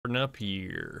open up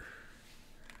here.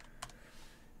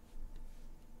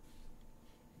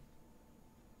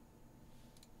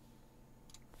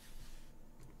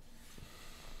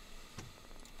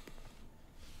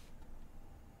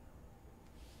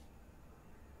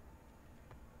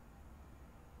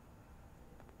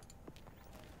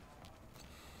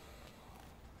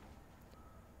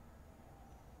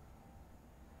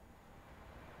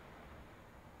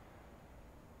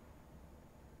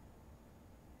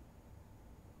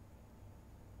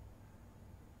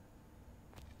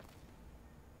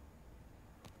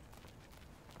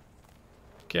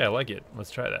 Okay, I like it.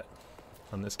 Let's try that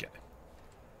on this guy.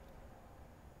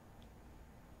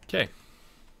 Okay.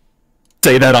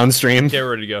 Say that on stream. Okay,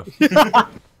 we're ready to go.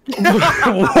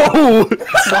 Whoa!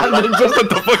 Slotman just at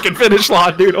the fucking finish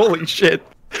line, dude. Holy shit.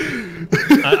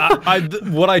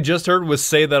 What I just heard was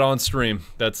say that on stream.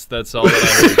 That's all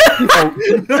that I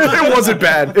heard. It wasn't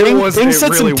bad. It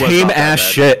said really some tame ass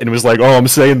shit and was like, "Oh, I'm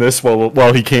saying this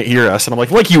while he can't hear us," and I'm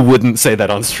like you wouldn't say that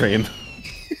on stream.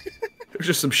 It was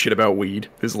just some shit about weed.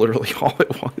 Is literally all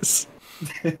it was.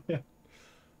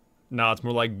 Nah, it's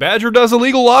more like Badger does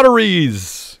illegal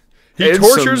lotteries. He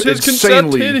tortures his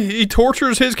contestants. He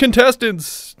tortures his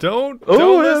contestants. Don't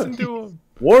listen to him.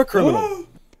 War criminal.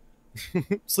 He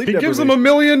gives them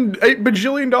 $8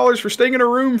 bajillion for staying in a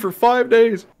room for 5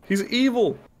 days. He's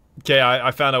evil. Okay,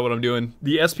 I found out what I'm doing.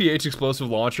 The SPH explosive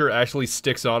launcher actually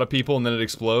sticks onto people and then it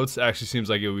explodes. Actually seems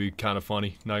like it would be kind of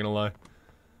funny, not gonna lie.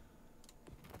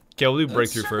 Okay, we'll do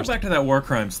breakthrough first. Go back to that war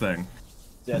crimes thing.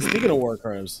 Yeah, speaking of war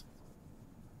crimes.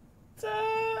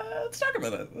 Let's talk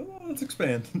about it. Let's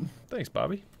expand. Thanks,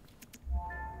 Bobby.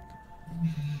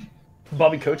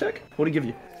 Bobby Kotick? What do he give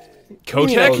you?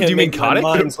 Kotick? Do you mean Kotick?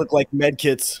 Mines look like med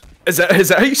kits. Is that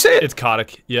how you say it? It's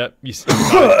Kotick. Yep. You see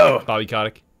Kotick. Bobby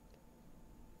Kotick.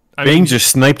 I Bing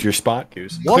just sniped your spot,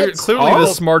 Goose. Clearly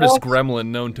the smartest gremlin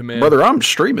known to man. Brother, I'm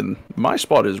streaming. My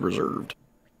spot is reserved.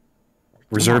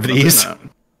 Reserve these?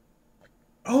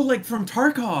 Oh, like from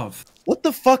Tarkov. What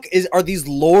the fuck are these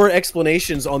lore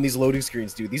explanations on these loading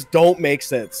screens, dude? These don't make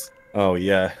sense. Oh,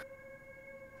 yeah.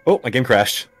 Oh, my game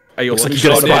crashed. Hey, looks like you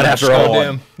got a spot after all.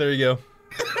 Damn. There you go.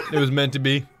 It was meant to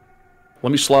be.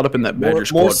 Let me slot up in that Badger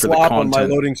squad more for the slop content. on my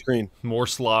loading screen. More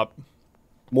slop.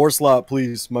 More slop,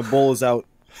 please. My bowl is out.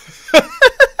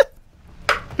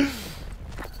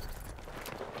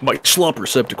 My slop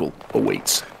receptacle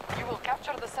awaits. You will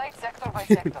capture the site sector by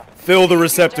sector. Fill the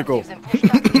receptacle.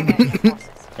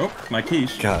 Oh, my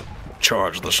quiche. God.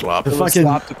 Charge the slop. The fucking...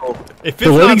 If it's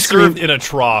not served in a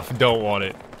trough, don't want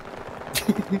it.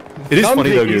 It is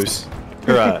funny though, Goose.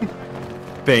 Or,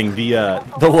 Bang, the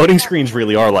loading screens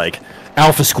really are like,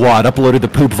 Alpha Squad uploaded the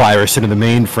poop virus into the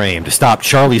mainframe to stop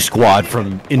Charlie Squad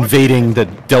from invading the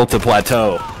Delta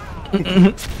Plateau.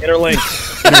 Interlinked.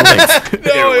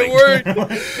 No, it worked.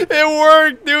 It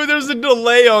worked, dude. There's a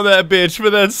delay on that bitch, but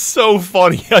that's so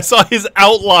funny. I saw his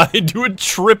outline do a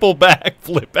triple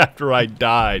backflip after I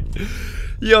died.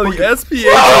 Yo, the SPH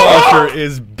launcher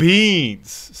is beans.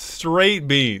 Straight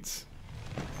beans.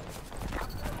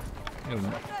 We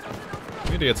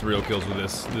need to get some real kills with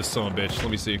this son of a bitch.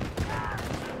 Let me see.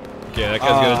 Okay, that guy's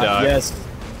gonna die. Yes.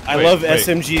 I love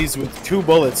SMGs with 2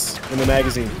 bullets in the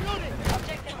magazine.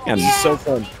 Yeah, this is so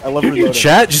fun. I love reloading. Your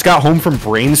chat just got home from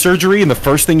brain surgery, and the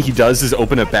first thing he does is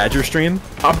open a Badger stream.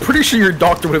 I'm pretty sure your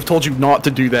doctor would have told you not to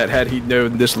do that had he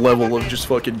known this level of just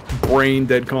fucking brain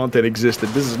dead content existed.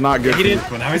 This is not good. He didn't.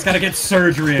 Well, now he's got to get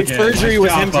surgery again. The surgery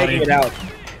was him taking it out.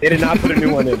 They did not put a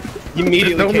new one in. He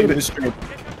immediately came to the stream.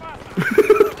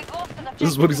 This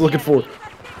is what he's looking for.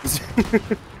 This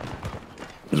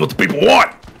is what the people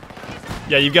want.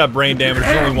 Yeah, you've got brain damage.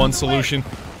 There's only one solution.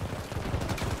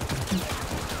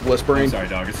 Less brain. I'm sorry,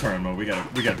 dog. It's turn mode. We gotta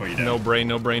put you down. No brain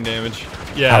damage.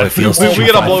 Yeah, we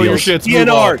gotta blow your shit.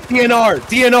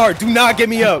 DNR, do not get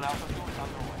me up.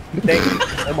 Thank you.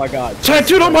 Oh my god.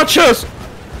 Tattooed on my chest.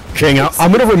 King,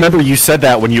 I'm gonna remember you said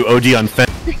that when you OD on Fen.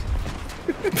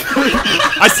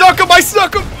 I suck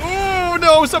him. Oh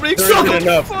no, somebody suck him.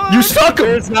 You suck him.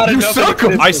 You suck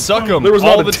him. I suck him. There was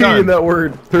all not the a T time. in that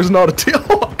word. There's not a T.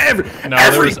 Every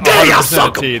there was day I 100%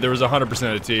 suck a T. There was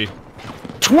 100% a T.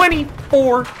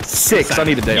 24/6. I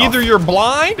need a day off. Either you're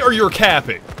blind or you're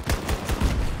capping.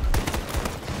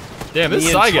 Damn,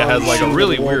 this Saiga has like a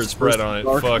really weird spread on it.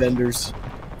 Dark Fuck. vendors.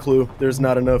 Clue. There's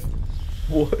not enough.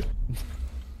 What?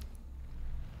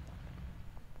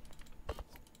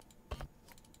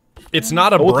 It's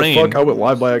not a brain. What the fuck? I went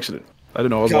live by accident. I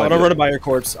didn't know I was live. I'm gonna run by your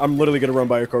corpse. I'm literally gonna run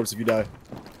by your corpse if you die.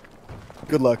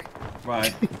 Good luck.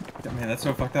 Right. Man, that's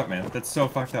so fucked up, man. That's so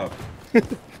fucked up.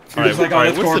 Alright,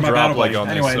 what's the drop like on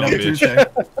anyway, this another Tuesday.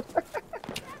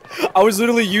 I was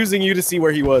literally using you to see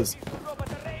where he was.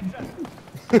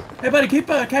 Hey, buddy, keep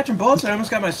catching bullets. I almost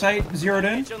got my sight zeroed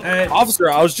in. Officer,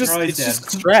 I was just, You're it's always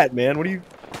just strat, man. What are you...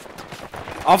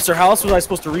 Officer, how else was I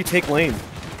supposed to retake lane?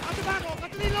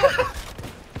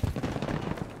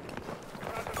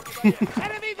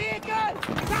 Enemy vehicle!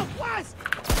 Southwest!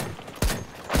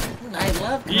 I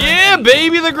love Yeah,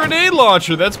 baby, the grenade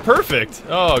launcher. That's perfect.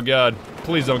 Oh god,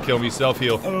 please don't kill me. Self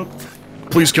heal.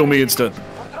 Please kill me instead.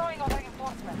 throwing on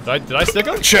reinforcements. Did I stick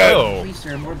him? Shit. No. Please,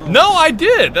 sir, more bullets. No, I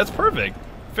did. That's perfect.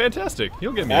 Fantastic.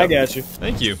 He'll get me. I up. got you.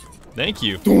 Thank you. Thank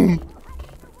you.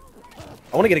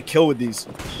 I want to get a kill with these.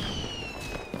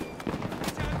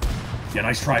 Yeah,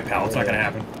 nice try, pal. It's not gonna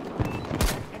happen.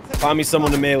 Find me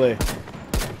someone to melee.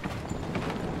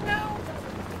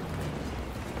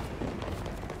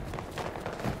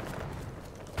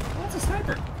 Oh, it's a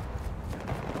sniper.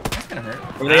 That's gonna hurt.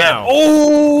 Where they at? Ow.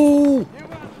 Oh!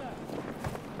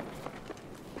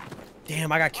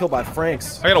 Damn, I got killed by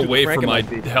Franks. I gotta Dude, wait Frank for my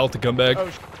and my health to come back.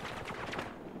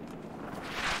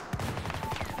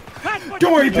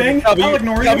 Don't worry, Bing. I'll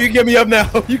ignore You you. get me up now.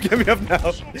 You get me up now.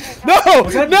 No!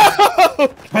 that? No!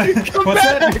 What's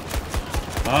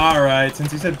that? All right,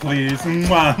 since you said please.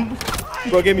 Mwah.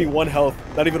 Bro, gave me 1 health.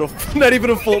 Not even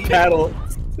a full paddle.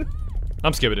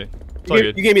 I'm skipping it. It's all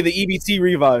You good. gave me the EBT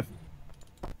revive.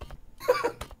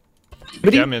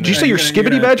 Yeah, I'm in Did you there. say you're You're Skibbity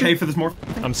gonna Badger? Pay for this more.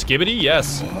 I'm skibbity?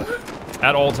 Yes.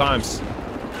 At all times.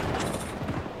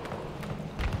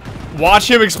 Watch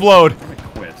him explode. I'm gonna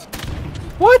quit.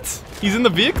 What? He's in the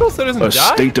vehicle so he doesn't A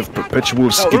die? state of perpetual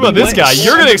What about this guy?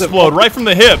 You're gonna explode right from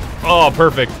the hip. Oh,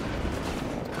 perfect.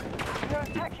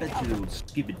 That's your little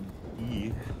skibidi.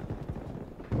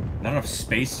 Not enough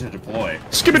space to deploy.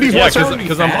 Skibbity Yeah, flex.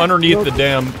 because I'm underneath the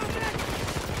damn...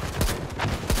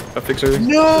 A fixer.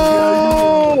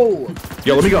 No!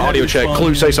 Yo, let me go audio check.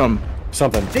 Clue, say something.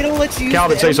 Something. They don't let you use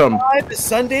Calvin, the say something. M5 to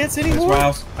Sundance That's anymore? why I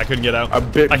was. I couldn't get out.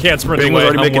 I can't sprint Bing away.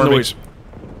 was already I'm making worming. noise.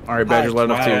 All right, Badger's loud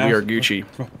enough too. We are Gucci.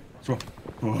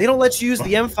 They don't let you use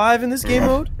the M5 in this game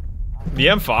mode? The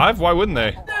M5? Why wouldn't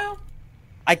they?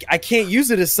 I can't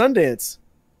use it as Sundance.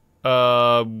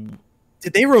 The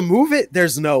Did they remove it?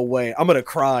 There's no way. I'm gonna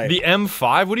cry.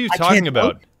 M5? What are you I talking can't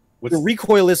about? The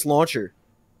recoilless launcher.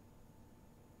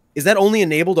 Is that only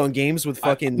enabled on games with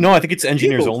fucking... No, I think it's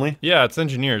engineers People. only. Yeah, it's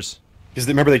engineers. Because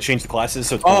remember they changed the classes,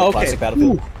 so it's Oh, called okay. Classic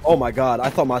Battlefield. Ooh. Oh my god, I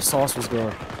thought my sauce was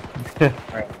gone.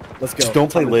 Alright, let's go. Just don't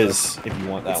play Time to Liz if you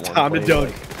want that It's one. time to Play,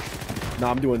 dunk. like- No,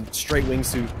 I'm doing straight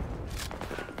wingsuit.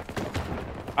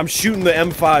 I'm shooting the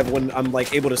M5 when I'm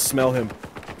like able to smell him.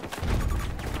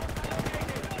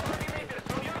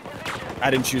 I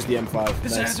didn't choose the M5.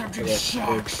 This Nice. SRG Okay.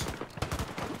 sucks.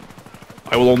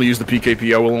 I will only use the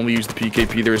PKP. I will only use the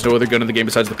PKP. There is no other gun in the game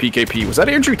besides the PKP. Was that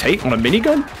Andrew Tate on a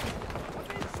minigun?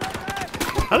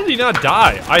 How did he not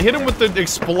die? I hit him with the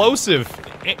explosive,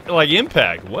 like,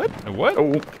 impact. What? What?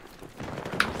 Oh,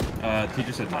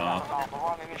 Teacher said nah.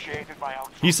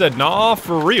 He said, nah,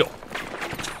 for real.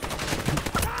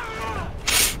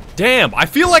 Damn, I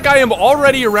feel like I am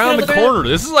already around the corner.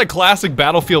 This is like classic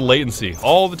Battlefield latency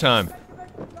all the time.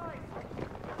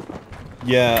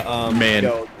 Yeah, man.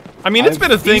 Yo, I mean, it's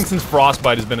been a thing since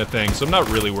Frostbite has been a thing, so I'm not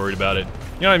really worried about it.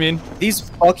 You know what I mean? these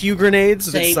fuck you grenades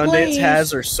that Say Sundance please.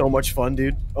 has are so much fun,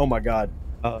 dude. Oh my god.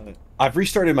 I've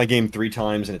restarted my game 3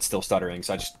 times and it's still stuttering,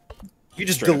 so I just... You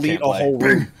just Straight up delete can't a play. whole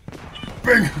room.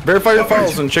 Verify your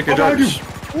files and check your drivers.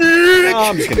 No,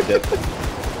 I'm just gonna dip.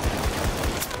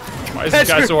 Why is this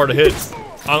guy so hard to hit?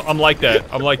 I'm like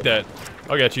that. I'm like that.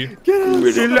 I'll get you.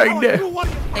 Really like that.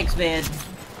 Thanks, man.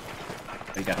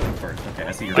 You got him first. Okay,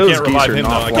 I see your. I can't Those geese revive are him, not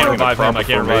though. I can't flying in revive the him. I proper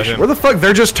can't revive formation. him. Where the fuck?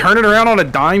 They're just turning around on a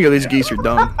dime? Yo, these geese are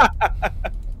dumb.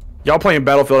 Y'all playing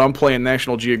Battlefield, I'm playing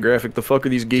National Geographic. The fuck are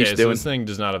these geese Okay, so doing? this thing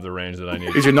does not have the range that I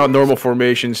need. These are not normal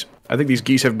formations. I think these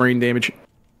geese have brain damage.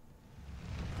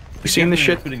 You seeing this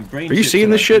shit? Are you seeing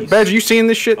this shit? Badge, are you seeing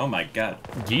this shit? Oh my god.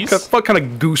 Geese? What kind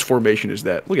of goose formation is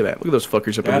that? Look at that. Look at those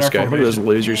fuckers up in the Bad sky. Look at those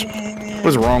losers. What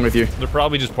is wrong with you? They're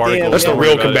probably just particles. Damn, That's the Don't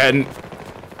real worry about it. combatant.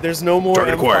 There's no more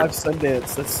Target M5 acquired.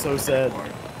 Sundance. That's so sad.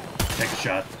 Take a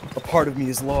shot. A part of me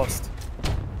is lost.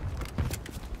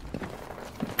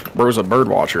 Bro's a bird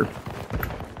watcher.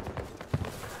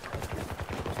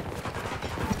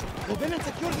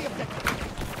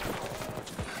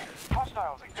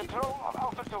 Hostiles in control of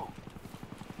Alpha 2.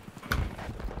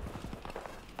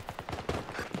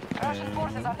 Russian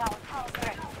forces are now in house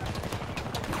threat.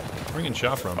 Where are you getting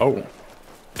shot from? Oh.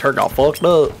 Turk got fucked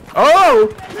up.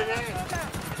 Oh!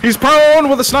 He's prone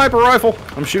with a sniper rifle.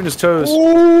 I'm shooting his toes.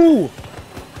 Ooh!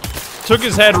 Took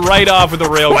his head right off with a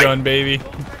railgun, baby.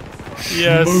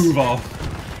 Yes. Move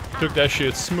off. Took that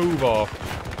shit smooth off.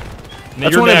 Now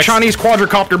That's you're one of the next. Chinese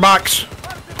quadricopter box.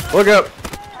 Look up.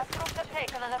 Troops have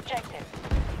taken an objective.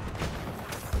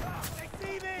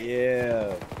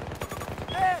 Yeah.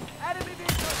 Enemy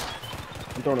vehicle!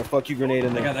 I'm throwing a fuck you grenade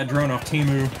in I there. got that drone off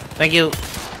Timu. Thank you.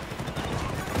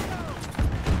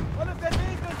 One of their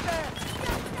vehicles there!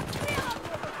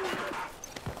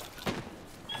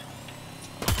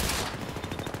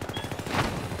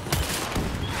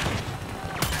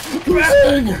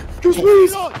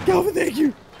 Please! Calvin, thank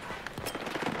you!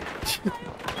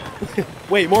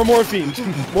 Wait, more morphine.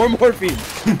 More morphine.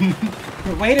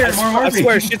 Waiter, more I morphine.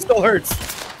 swear, shit still hurts.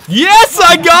 Yes,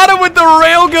 I got him with the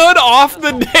railgun off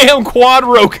the damn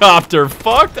quadrocopter.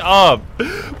 Fucked up.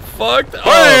 Fucked up.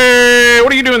 Hey,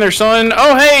 what are you doing there, son?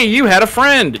 Oh, hey, you had a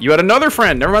friend. You had another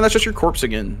friend. Never mind, that's just your corpse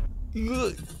again.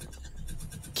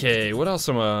 Okay, what else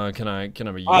can I be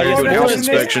You're using? doing health assists,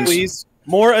 inspections. please.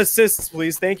 More assists,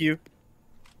 please. Thank you.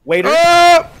 Waiter.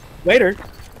 Waiter.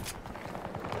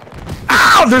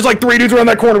 Ow! There's like 3 dudes around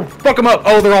that corner. Fuck them up.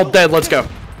 Oh, they're all dead. Let's go.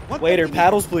 Waiter,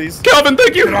 paddles, please. Calvin,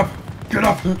 thank you. Get up! Get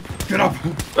up! Get up!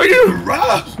 Thank you.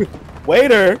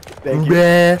 Waiter. Thank you.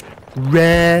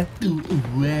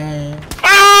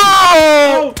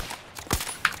 Oh!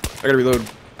 I gotta reload.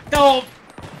 No!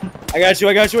 I got you.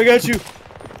 I got you. I got you.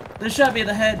 They shot me in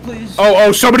the head, please.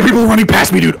 Oh, so many people are running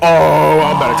past me, dude. Oh,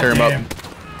 I'm about to tear him up.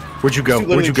 Where'd you go? You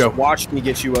Where'd you go? Watch me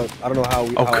get you up. I don't know how.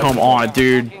 Oh, come on,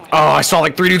 dude. Oh, I saw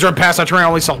like 3 dudes run past. I turned around, I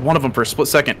only saw one of them for a split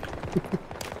second.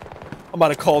 I'm about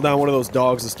to call down one of those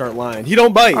dogs to start lying. He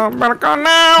don't bite. I'm gonna go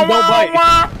now. He don't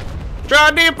bite.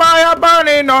 Try the fire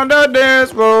burning on the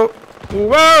dance floor.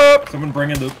 Whoa. Someone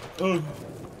bring in the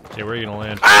Okay, where are you gonna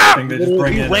land? thing they just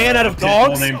bring He in. ran out of a pit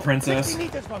dogs? bull named Princess.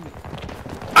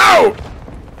 Ow!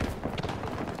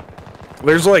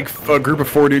 There's like a group of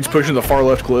 4 dudes pushing the far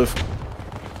left cliff.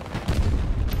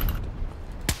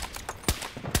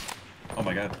 Oh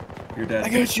my god. You're dead. I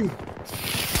got you.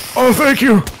 Oh, thank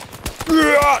you.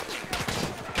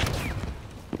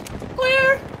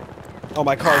 Clear. Oh,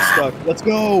 my car's stuck. Let's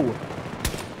go.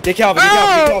 Get Calvin. Get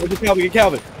Calvin. Get Calvin. Get Calvin. Get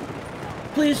Calvin.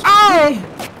 Please. Oh!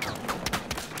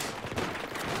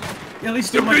 Yeah, at least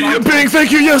steal my box. Bang,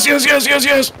 thank you. Yes, yes, yes, yes,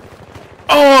 yes.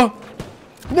 Oh!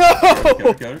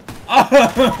 No. Go.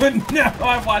 Oh no!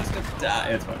 I watched him die.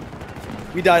 It's fine.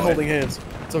 We died holding hands.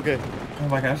 It's okay. Oh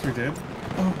my gosh, we did.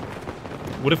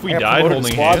 What if we I got died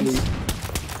promoted to holding squad hands? lead.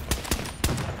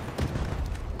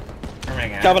 Oh my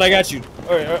god. Calvin, I got you.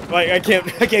 All right, I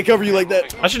can't cover you like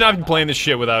that. I should not be playing this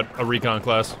shit without a recon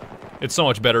class. It's so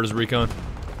much better as a recon.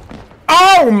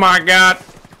 Oh my god.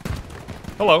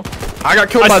 Hello. I got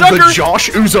killed I by sucker. the Josh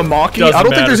Uzumaki. Doesn't I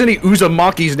don't think matter. there's any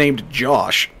Uzumakis named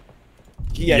Josh.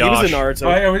 Yeah, he was in Naruto.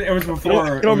 Oh, it was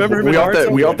before. You don't remember him in We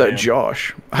out Naruto? that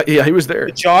Josh. Yeah, he was there.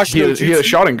 The Josh He had a Jutsu?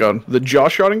 shot and gun. The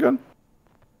Josh shot and gun?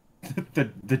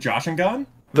 the Josh and gun?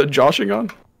 The Josh and gun?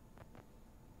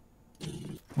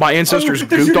 My ancestors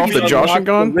there's goofed off gonna the be Josh and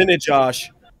The gun? Lineage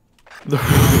Josh. We are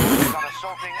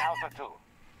assaulting Alpha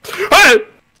 2. Hey!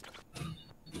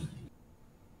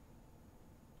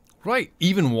 What do I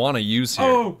even want to use here?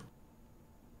 Oh!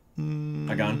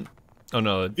 A gun. Oh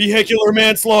no, Vehicular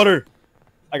manslaughter.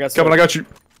 I got Kevin, I got you.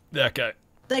 that guy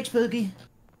Thanks, Pookie.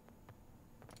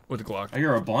 with the Glock. Oh,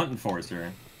 you're a blunt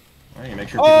enforcer. Why don't you make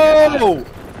sure people get Oh!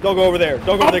 Don't go over there.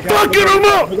 Don't go over there, I'm Calvin. fucking him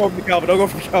up! Don't go for Calvin. Don't go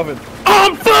for Calvin.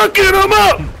 I'm fucking him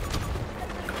up!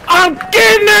 I'm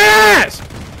getting their ass!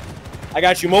 I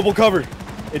got you. Mobile cover.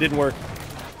 It didn't work.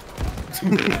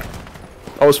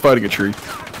 I was fighting a tree.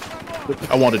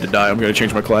 I wanted to die. I'm gonna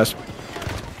change my class.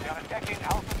 We are attacking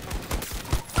Alpha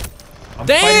 2.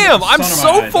 Damn! I'm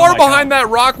so far behind that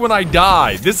rock when I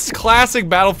die. This is classic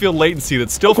Battlefield latency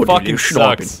that still What are fucking you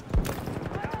sucks.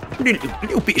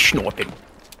 Little bit of snorting.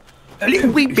 A little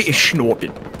wee bit of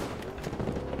snorting.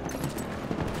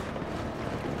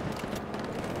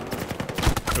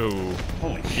 Ooh.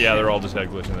 Holy shit. Yeah, they're all just head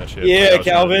glitching that shit. Yeah, That was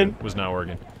Calvin. working. Was not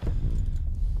working.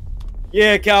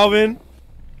 Yeah, Calvin.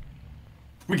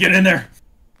 We get in there.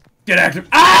 Get active.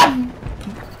 Ah!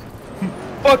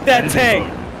 Fuck that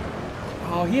tank.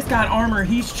 Oh, he's got armor.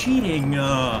 He's cheating.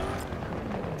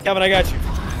 Calvin, I got you.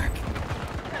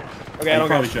 Okay, I You don't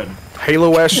probably got you. shouldn't.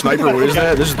 Halo S sniper, what is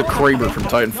that? This is the Kraber from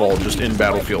Titanfall, just in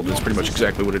Battlefield. That's pretty much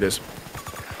exactly what it is.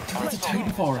 Oh, it's a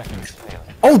Titanfall reference.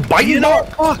 Oh, biting! Oh,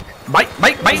 fuck.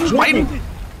 Biting!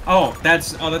 Oh,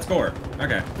 that's Gore.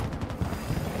 Okay.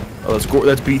 Oh, that's Gore.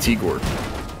 That's BT Gore.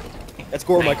 That's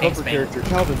Gore, my Thanks, comfort man. character.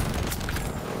 Calvin.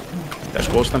 That's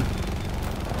close then.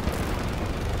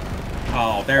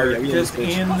 Oh, they're yeah, we just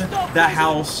understood. in the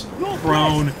house,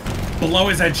 prone, blow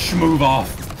his head schmoove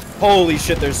off. Holy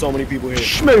shit, there's so many people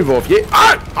here. Move off, yeah.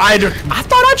 I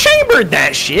thought I chambered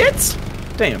that shit.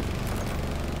 Damn.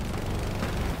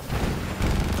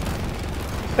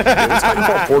 It's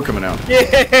Titanfall 4 coming out. Yeah.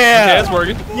 Okay, it's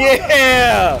working.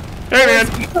 Yeah. Hey man.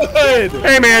 Good.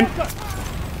 Hey man.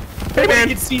 Hey You man.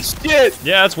 can see shit.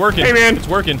 Yeah, it's working. Hey, man. It's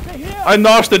working. I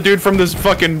noshed the dude from this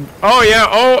fucking. Oh yeah.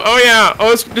 Oh yeah.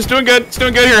 Oh, it's just doing good. It's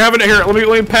doing good. Here, having it here. Let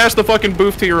me pass the fucking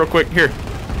booth to you real quick. Here.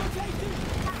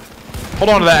 Hold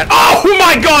on to that. Oh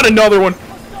my god, another one.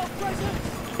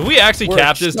 If we actually We're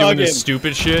cap this doing this chugging.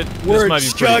 stupid shit, We're this might be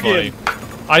pretty chugging. funny.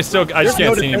 I just can't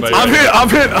no see anybody. defense. I'm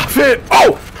hit.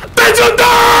 Oh, that's a nerd.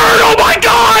 Oh my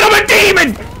god, I'm a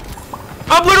demon.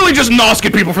 I'm literally just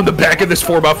nosking people from the back of this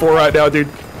 4x4 right now, dude.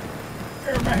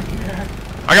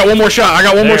 I got one more shot. I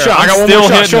got one more There, shot. I got I'm one more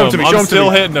still shot. Show him hitting to me. them. Show I'm him to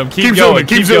still me. hitting them. Keep Keep going. zooming.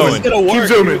 Keep Keep zooming. going. It's gonna Keep work,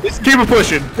 zooming. dude. Keep it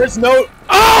pushing. There's no.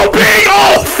 Oh, big!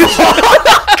 Oh,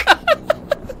 fuck!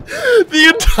 The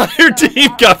entire team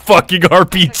got fucking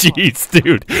RPGs,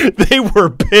 dude. They were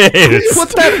pissed.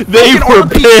 What's that They fucking were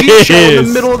RPG shell in the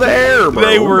pissed. middle of the air, bro?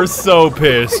 They were so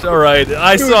pissed. All right,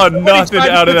 I saw Somebody nothing tried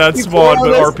to out of put that people spawn on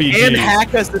but us RPGs. And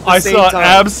hack us at the I same saw time.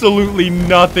 absolutely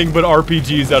nothing but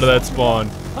RPGs out of that spawn.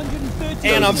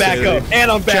 And I'm back up.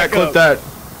 And I'm back Chat, clip up. that.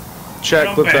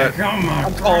 Chat, clip that. Come on.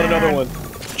 I'm calling another one.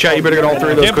 Chat, you better get all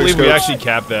three of I those can't quick believe we scopes. actually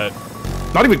capped that.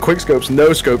 Not even quick scopes,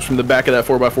 no scopes from the back of that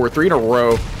 4x4. 3 in a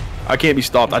row. I can't be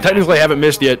stopped. I technically haven't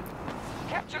missed yet.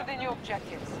 Capture the new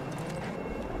objectives.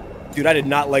 Dude, I did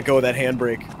not let go of that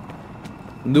handbrake.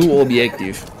 New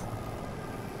objective.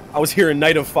 I was hearing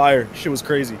Night of Fire. Shit was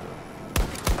crazy.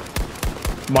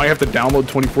 Might have to download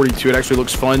 2042. It actually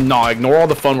looks fun. Nah, ignore all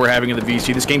the fun we're having in the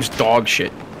VC. This game's dog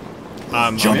shit. Jump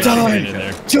I'm time! getting in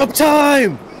there. Jump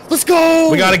time! Let's go!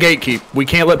 We gotta gatekeep. We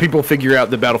can't let people figure out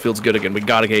that Battlefield's good again. We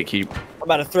gotta gatekeep. I'm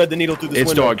about to thread the needle through this It's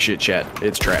window. dog shit, chat.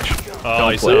 It's trash. Oh,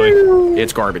 Don't I play. see.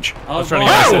 It's garbage. I was trying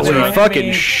to get wrong. this Holy right.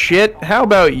 fucking shit. How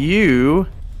about you?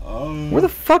 Where the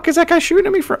fuck is that guy shooting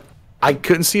at me from? I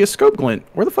couldn't see a scope glint.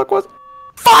 Where the fuck was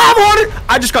 500?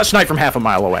 I just got sniped from half a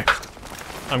mile away.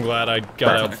 I'm glad I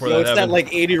got out before Yo, that it's that happened. like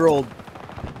 80-year-old.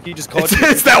 He just called you.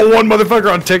 It's that one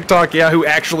motherfucker on TikTok, yeah, who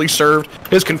actually served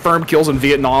his confirmed kills in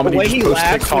Vietnam, The and way he he just posts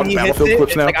laughs TikTok when he hits Battlefield it,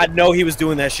 clips it's now. like I know he was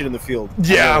doing that shit in the field.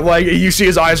 Yeah, like you see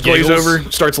his eyes glaze Giggles.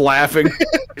 over, starts laughing.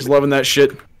 He's loving that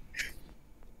shit.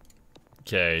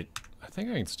 Okay, I think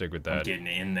I can stick with that. Getting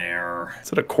in there. Is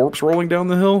that a corpse rolling down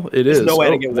the hill? It is. no way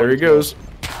to Oh, get there one he goes.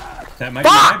 That might be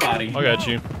my body. I got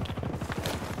you.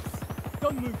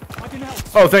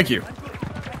 Oh, thank you.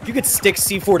 You could stick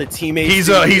C4 to teammates. He's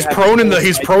dude. he's You have prone in the full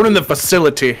he's sight. prone in the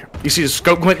facility. You see his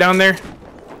scope glint down there?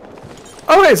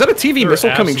 Oh, hey, is that a TV There are missile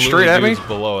coming absolutely straight at me? dudes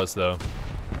below us, though.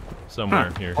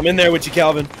 Somewhere here. I'm in there with you,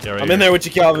 Calvin. Yeah, right I'm here. in there with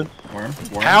you, Calvin. Worm.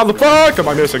 How the fuck am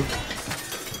I missing?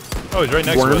 Oh, he's right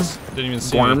next Worm. to us. Didn't even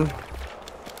see Gorm. me.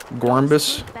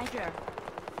 Gormbus.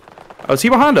 Oh, is he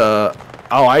behind a...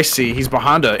 Oh, I see. He's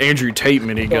behind a Andrew Tate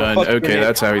minigun. fuck Okay, grenade.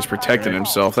 that's how he's protecting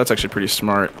himself. That's actually pretty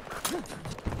smart.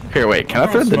 Here, wait. Can I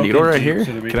thread the needle right here?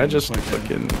 So that we Can I can just click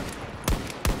in.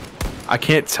 fucking... I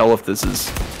can't tell if this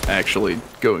is actually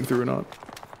going through or not.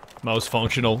 Most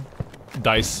functional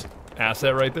dice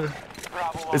asset right there.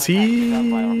 Is he...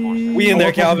 We in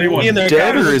there, Calvin. We in there,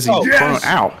 dead Calvin. or is he Let's go. prone?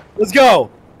 Ow. Let's go.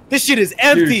 This shit is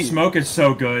empty. Dude, smoke is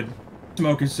so good.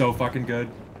 Smoke is so fucking good.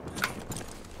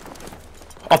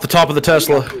 Off the top of the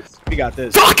Tesla. We got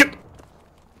this. Fuck it!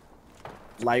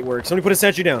 Light work. Somebody put a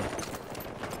sentry down.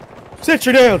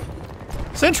 Sentry down.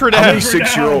 Sentry How down.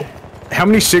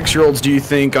 many six-year-olds do you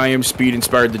think I am speed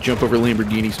inspired to jump over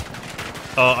Lamborghinis?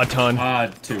 A ton. 2.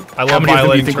 I How love many of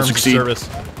them do you violating think will terms of succeed?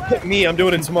 service. Me, I'm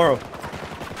doing it tomorrow.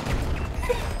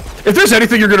 If there's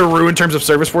anything you're gonna ruin terms of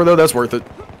service for, though, that's worth it.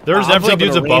 There's I'm definitely jumping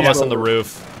dudes a above Range us on the Rover.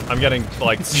 roof. I'm getting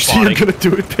like You see you're spotting. gonna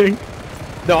do it, Ping?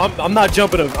 No, I'm not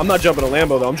jumping a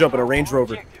Lambo though. I'm jumping a Range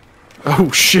Rover.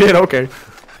 Oh shit, okay.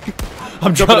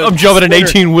 I'm jumping a jumping an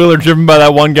Sprinter. 18-wheeler driven by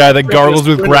that one guy that Jumping a gargles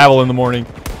with Sprinter. gravel in the morning.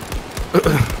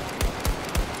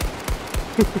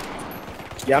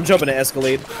 Yeah, I'm jumping an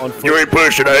Escalade on foot. You ain't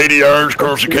pushing 80 hours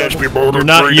across the Caspian border. You're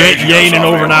not. You ain't an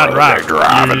overnight drive. You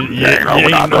ain't an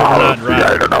overnight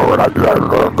drive.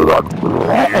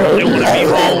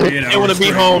 They want to be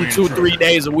home 2-3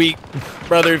 days a week,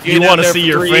 brother. If You ain't out want to there see for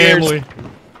your 3 years, family.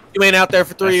 you ain't out there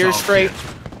for 3 years all straight.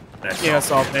 That's Yeah, all.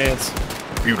 it's all pants.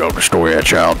 You know the story, that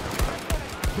child.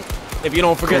 If you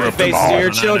don't forget the Corrupt them faces of all. your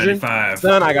children, 995.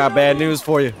 son, I got bad news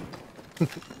for you.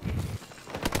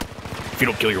 If you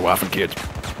don't kill your wife and kids.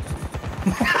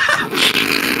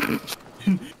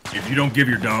 If you don't give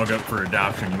your dog up for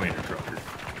adoption, you ain't a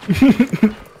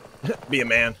trucker. Be a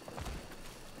man.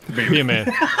 Be a man.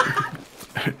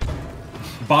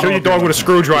 Bottle Kill your up dog with a weapon.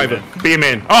 screwdriver. Be a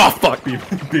man. Oh, fuck. Be a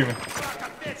man.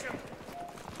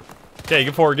 Okay,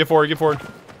 get forward. Get forward. Get forward.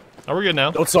 Oh, we're good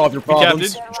now. Don't solve your captain.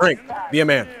 problems. Drink. Be a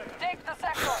man. Take the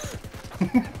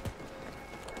sector.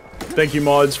 Thank you,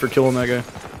 mods, for killing that guy.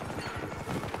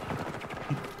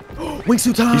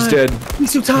 Wingsuit time. He's dead.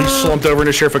 Wingsuit time. He slumped over in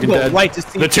his chair, fucking Well, dead. right to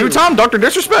see The two-time Dr.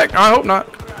 Disrespect? I hope not.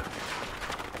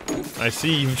 I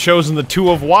see you've chosen the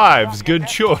 2 of wives. Good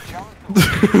choice.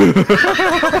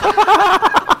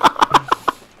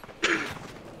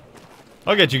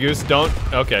 I'll get you, Goose. Don't.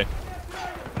 Okay.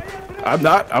 I'm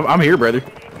not. I'm here, brother.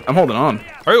 I'm holding on.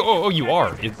 Oh, you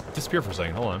are. It disappeared for a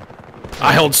second. Hold on.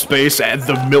 I held space at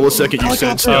the millisecond you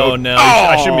said so. Oh no!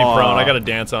 I shouldn't be prone. I gotta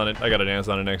dance on it. I gotta dance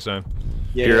on it next time.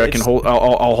 Yeah, Here, I can hold.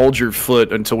 I'll hold your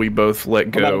foot until we both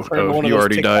let go. Oh, you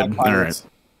already died. All right.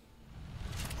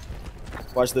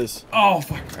 Watch this. Oh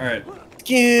fuck! All right. I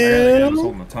Skim. was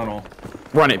holding the tunnel.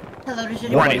 Run it. Hello,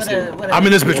 Run it. I'm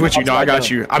in this bitch with you. No, I got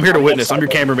you. I'm here to witness. I'm your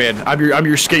cameraman. I'm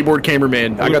your skateboard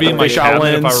cameraman. I got the fisheye If I were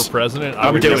lens. president,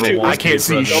 I'm would doing never it. want I to be can't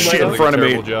see president. shit in Doing a front of me.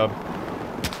 terrible job.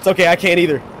 It's okay. I can't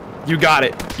either. You got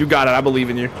it. You got it. I believe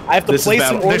in you. I have to This is place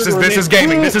an battle. order. This is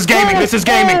gaming. This is gaming. This is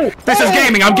gaming. This is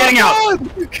gaming. I'm getting out.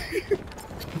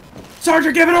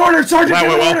 Sergeant, give an order! Sergeant,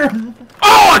 give an order!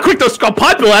 Oh, I quick those pipe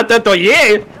at that though.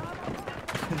 Yeah.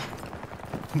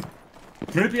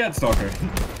 Pripyat stalker.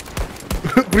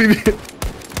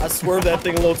 I swerved that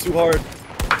thing a little too hard.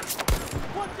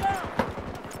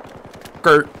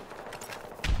 Kurt.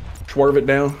 Swerve it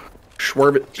down.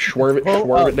 Swerve it. Swerve it.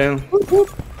 Swerve it down.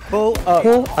 Pull up.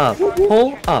 Pull up.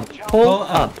 Pull up. Pull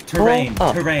up. Terrain. Pull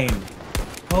up. Terrain.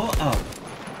 Pull up.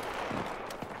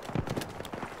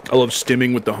 I love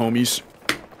stimming with the homies.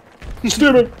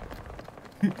 Stimming.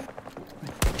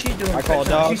 She's doing I call a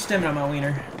dog. She's stemming on my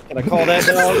wiener. Can I call that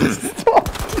dog?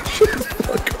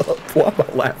 Fuck up. Why am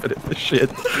I laughing at this shit?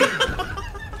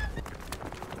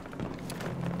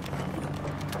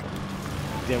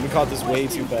 Damn, we caught this way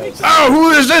too fast. Oh,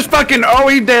 who is this fucking? Oh,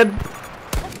 he dead.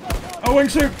 Oh,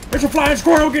 wingsuit! There's a flying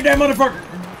squirrel! Get that motherfucker!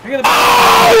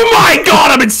 Oh my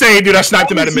god, I'm insane, dude! I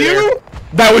sniped him out of midair.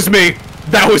 That was me.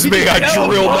 That was me. I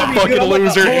drilled that fucking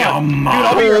loser.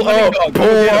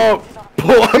 Pull up.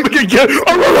 Pull up. I'm gonna get.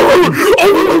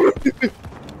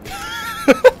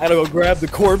 I had to go grab the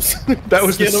corpse. That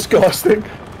was disgusting.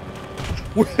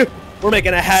 We're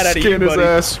making a hat out of you, Skin his buddy.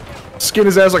 ass. Skin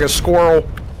his ass like a squirrel.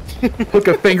 Hook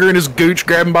a finger in his gooch,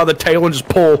 grab him by the tail, and just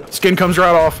pull. Skin comes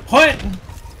right off. What?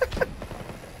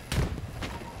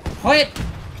 What?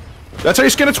 That's how you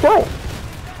skin a squirrel.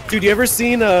 Dude, you ever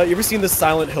seen the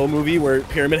Silent Hill movie where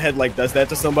Pyramid Head like does that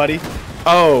to somebody?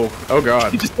 Oh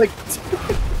god. He just like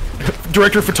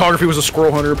Director of photography was a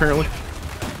squirrel hunter, apparently.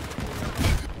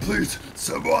 Please,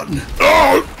 someone.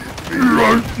 Oh, you're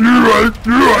right.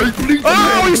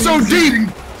 Oh, he's so deep.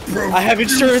 I have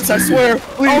insurance, I swear.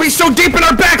 Please. Oh, he's so deep in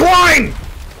our back line.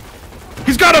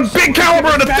 He's got a big caliber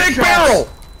and a thick barrel.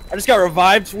 I just got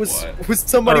revived with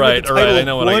somebody All right, with the all right. title I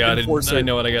know of what I Blood got. Enforcer. I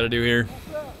know what I got to do here.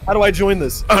 How do I join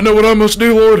this? I know what I must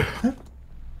do, Lord.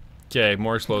 Okay,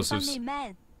 more explosives.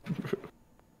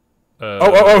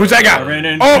 Oh, who's that guy? I ran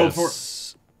in.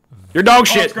 Your dog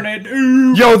shit. Grenade.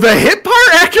 Ooh. Yo, the hip fire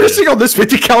accuracy on this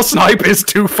 50 cal snipe is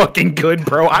too fucking good,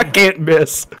 bro. I can't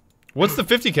miss. What's the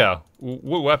 50 cal?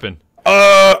 What weapon?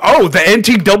 Oh, the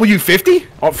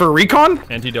NTW50 for recon?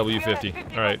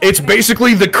 NTW50. All right. It's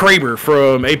basically the Kraber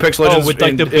from Apex Legends. Oh, with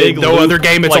like the in big no loop, other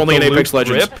game. It's like only in the Apex loop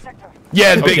Legends. grip?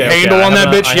 Yeah, the big Okay, handle on that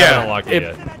bitch. I Yeah. haven't unlocked it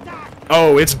yet.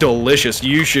 Oh, it's delicious.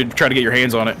 You should try to get your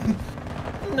hands on it.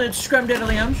 It's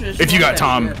scrumdiddly-umptious. If you got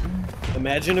time.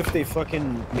 Imagine if they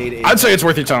fucking made a. I'd say it's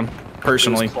worth your time,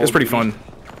 personally. It was It's pretty Call fun.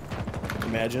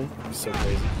 Imagine. It's so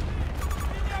crazy.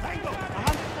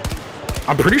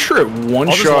 I'm pretty sure it one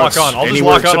I'll just shots lock on. I'll just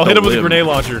anywhere lock on. I'll except hit him the with a limb. grenade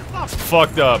launcher.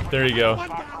 Fucked up. There you go.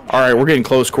 Alright, we're getting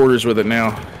close quarters with it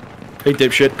now. Hey,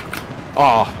 dipshit.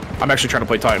 Aw, I'm actually trying to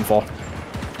play Titanfall.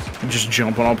 I'm just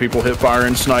jumping on people, hip fire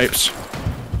and snipes.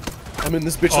 I'm in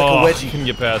this bitch Oh, like a wedgie. couldn't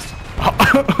get past.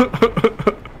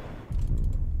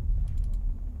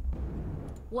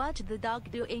 What the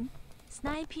dog doing?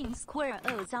 Sniping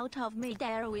squirrels out of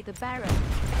midair with a barrel.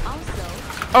 Also.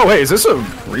 Oh, hey, is this a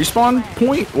respawn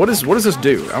point? What does this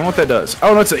do? I don't know what that does.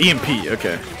 Oh, no, it's an EMP.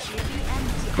 Okay.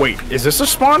 Wait, is this a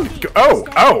spawn? Oh,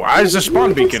 it's a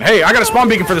spawn beacon. Hey, I got a spawn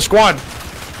beacon for the squad.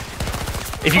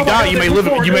 If you die, you may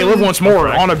live once more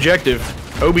on objective.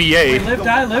 OBA. Live,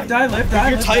 die, live, die, live,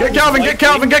 die. Get Calvin, get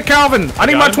Calvin, get Calvin! I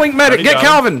need my twink medic, get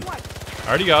Calvin! I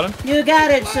already got him. You got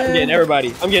it, sir. I'm getting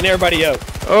everybody out.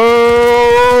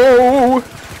 Oh!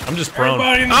 I'm just prone.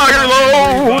 Iron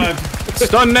load!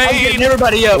 Stun I'm nade! getting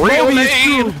everybody out. Real Mobius nade!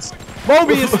 tubes.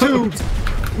 Mobius tubes.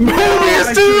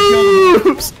 Mobius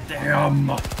tubes!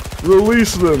 Damn.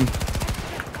 Release them.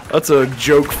 That's a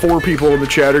joke 4 people in the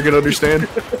chat are gonna understand.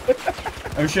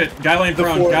 Oh shit, guy lane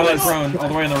prone, all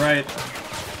the way on the right.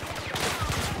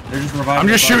 They're just reviving. I'm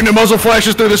just shooting the muzzle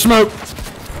flashes through the smoke.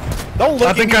 Don't look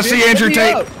I think I at me, see bitch. Andrew Let me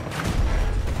Tate. up.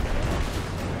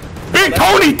 Big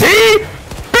Tony T!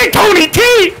 Big Tony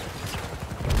T!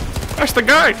 That's the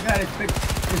guy.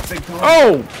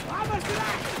 Oh!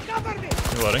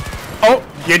 You're loading. Oh,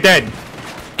 you're dead.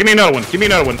 Give me another one. Give me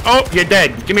another one. Oh, you're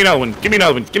dead. Give me another one. Give me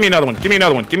another one. Give me another one. Give me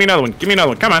another one. Give me another one. Give me another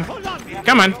one. Come on.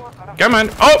 Come on. Come on.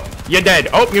 Oh, you're dead.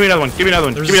 Oh, give me another one. Give me another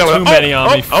one. There's Give me another too one. many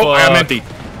on me. Oh, I'm Fuck. empty.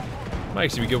 Might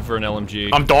actually be good for an LMG.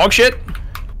 I'm dog shit.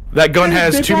 That gun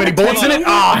has too many bullets in it.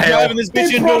 Ah, I'm hell. driving this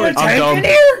bitch indoors. I'm dumb.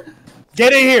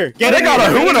 Get in here. Get They in got a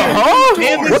here. who and a huh?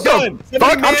 Man this What gun. the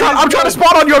fuck? I'm trying to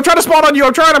spawn on you. I'm trying to spawn on you.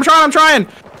 I'm trying.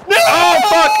 No! Oh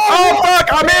fuck! Oh fuck!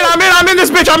 I'm in this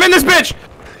bitch! I'm in this bitch!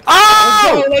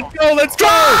 Oh! Let's go! Let's go!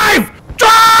 Drive!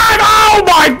 Drive! Oh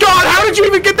my god! How did you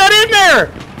even get that in there?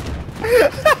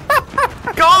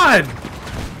 God!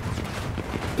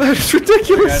 That is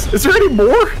ridiculous. Is there any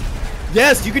more?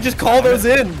 Yes, you could just call those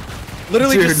in.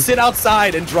 Literally Dude. just sit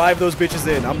outside and drive those bitches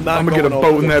in. I'm not I'm gonna get a going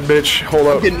boat over in there. that bitch. Hold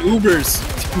I'm up. getting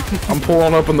Ubers. I'm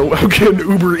pulling up in the. I'm getting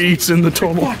Uber Eats in the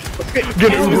tunnel.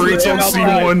 Getting Uber Eats on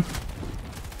C1.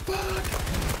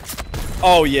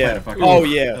 Oh yeah. Oh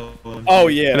yeah. Oh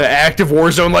yeah. In an active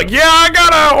war zone, like, yeah, I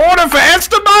got an order for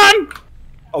Esteban!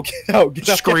 Okay, no, get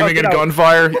out, Screaming get at out.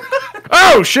 gunfire.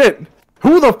 Oh shit!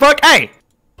 Who the fuck? Hey!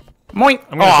 Moink!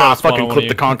 I'm gonna try Aw, to spawn fucking on one clip of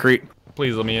the you. concrete.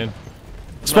 Please let me in.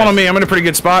 Spawn on me, I'm in a pretty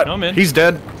good spot. I'm in. He's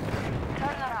dead.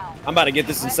 I'm about to get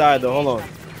this inside though. Hold on.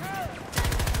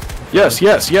 Yes,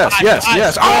 yes, yes, yes,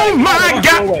 yes. Oh my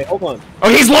god! Wait, hold on. Oh,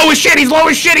 he's low as shit, he's low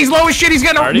as shit, he's low as shit, he's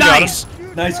getting Already got nice!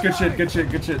 Nice, good shit, good shit,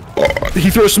 good shit. He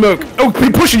throws smoke. Oh, he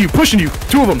pushing you.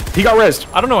 Two of them. He got rezzed.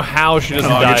 I don't know how she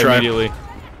doesn't Oh, good die try. immediately.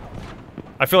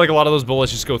 I feel like a lot of those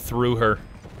bullets just go through her.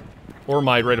 Or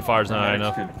my rate of fire is not high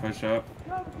enough. Could push up.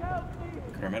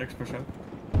 Paramedics push up.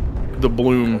 The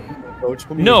bloom.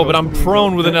 No, but I'm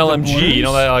prone with an LMG. You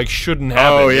know that like shouldn't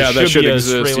happen. Oh, It yeah, that should be a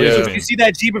exist, straight yeah. laser You beam. see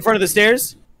that Jeep in front of the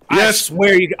stairs? Yes. I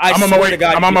swear you. I I'm on swear my way. to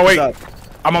God, I'm on you my keep way. this up.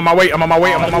 I'm on my way. I'm on my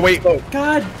way. I'm on my way.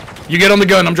 God. You get on the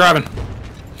gun. I'm driving.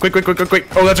 Quick, quick, quick, quick, quick.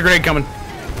 Oh, that's a grenade coming.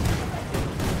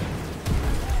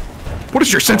 What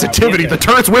is your sensitivity? The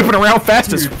turret's whipping around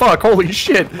fast as fuck. Holy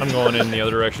shit. I'm going in the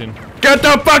other direction. Get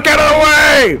the fuck out of the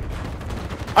way!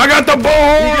 I got the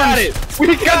balls! We got it. We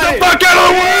Get got the it. fuck out of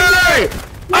the way!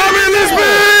 I'm in this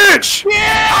bitch!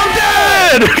 Yeah! I'm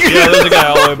dead! Yeah, there's a guy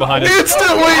all the way behind us.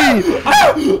 Instantly!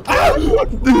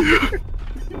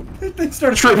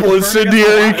 Triple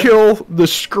incendiary kill. The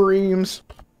screams.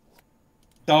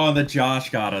 Oh, the Josh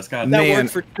got us. God That Man.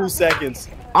 worked for 2 seconds.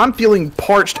 I'm feeling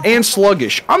parched and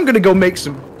sluggish. I'm gonna go make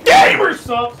some gamer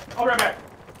subs. I'll be right back.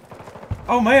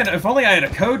 Oh man, if only I had a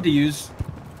code to use.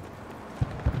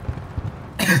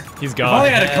 He's If gone. only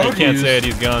I had a You code to can't use. say it,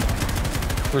 he's gone.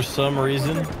 For some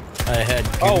reason, I had.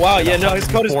 Oh wow, yeah, no, his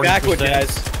code is 140%. backward,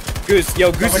 guys. Goose,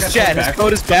 yo, Goose I is got chat. some His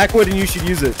code is backward, and you should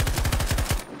use it.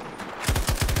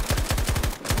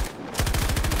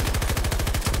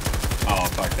 Oh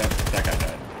fuck, that guy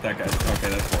died. That guy. Okay,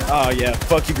 that's horrible. Oh yeah,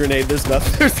 fuck you, grenade. There's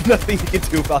nothing. There's nothing you can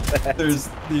do about that. There's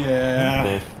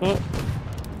yeah.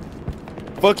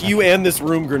 Fuck you and this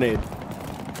room grenade.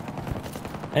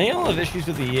 Any of y'all have issues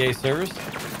with the EA servers?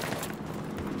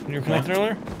 When you were connected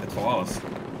earlier? It's flawless.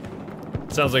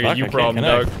 Sounds like Fuck, a you I can't problem,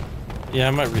 Doug. connect. Yeah,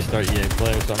 I might restart EA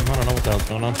Play or something. I don't know what the hell's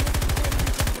going on.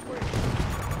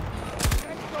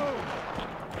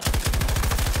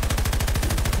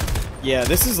 Yeah,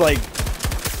 this is like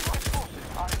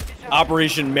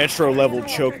Operation Metro level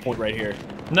choke point right here.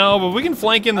 No, but we can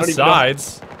flank in the I don't even know.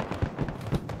 sides.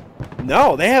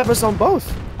 No, they have us on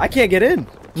both. I can't get in.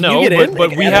 Can No, you get in?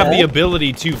 but we At have the all?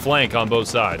 ability to flank on both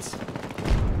sides.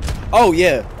 Oh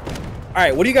yeah. All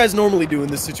right, what do you guys normally do in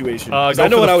this situation? 'Cause Go I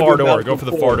know for what I the would far do door. about Go for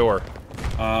the before. far door.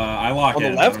 I lock On the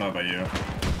in. left? I don't know about you.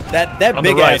 That On the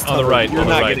big right, ass on the tunnel, right, You're on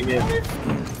the not right. getting in.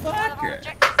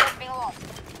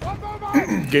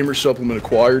 Gamer supplement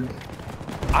acquired.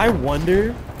 I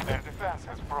wonder. Their defense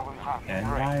has proven hot.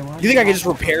 You think I could just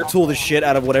repair tool the shit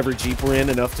out of whatever Jeep we're in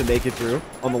enough to make it through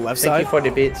on the left side? for the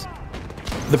beats.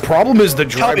 The problem is the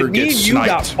driver Calvin, me and gets you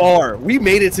got sniped. far. We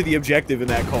made it to the objective in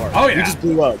that car. Oh, We yeah. just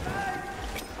blew up.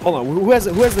 Hold on, who has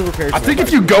the repair tool? I think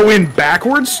if you go in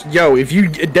backwards, if you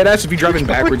deadass, if you drive in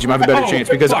backwards, you might have a better Oh, chance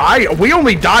because fuck. we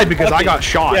only died because Fuck I it. got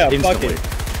shot Yeah, instantly.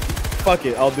 fuck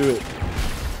it, I'll do it.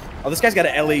 Oh, this guy's got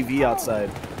an LAV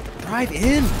outside. Drive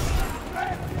in.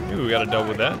 Ooh, we got a double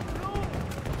with that.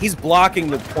 He's blocking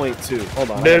the point too.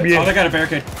 Hold on. Oh, they got a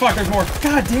barricade. Fuck, there's more.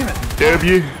 God damn it.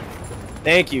 W.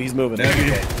 Thank you. He's moving.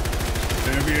 W. Okay.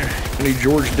 Any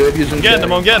George W's in I'm getting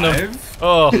him, I'm getting him.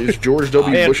 Oh, Is George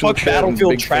W. Man, Bush in the fuck chat? I'm a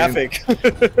Battlefield big fan. traffic.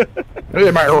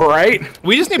 Am I right?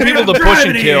 we just need people to push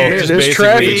and kill. Yeah, Just this basically,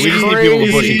 traffic we is just need people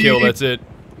to push and kill. crazy. That's it.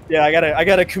 Yeah, I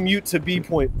gotta commute to B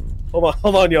point.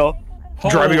 Hold on, y'all.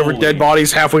 Driving over dead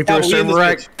bodies halfway through a Gotta leave server this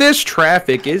rack. bitch. This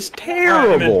traffic is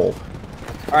terrible.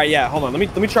 All right, yeah, hold on.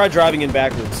 Let me try driving in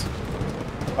backwards.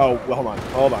 Oh, well, hold on.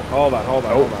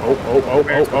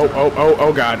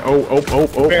 Oh god.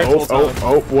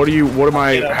 What am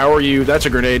I? How are you? That's a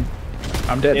grenade.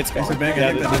 I'm dead. It's gone.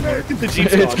 Yeah, The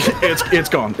Jeep's gone. It's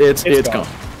gone. It's gone.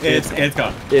 It's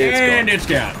gone. It's It's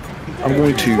gone. I'm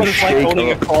going to What it's like shake owning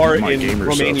a up car my in gamer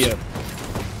Romania. subs.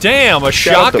 Damn, a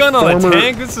Shout out to shotgun on a former-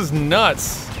 tank? This is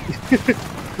nuts.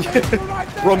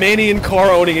 Romanian car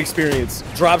owning experience.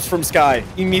 Drops from sky.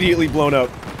 Immediately blown up.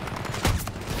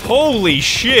 Holy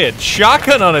shit,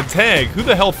 shotgun on a tank. Who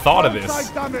the hell thought of this?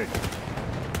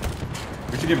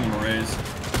 We should give him a raise.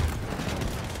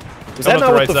 Is Come that up not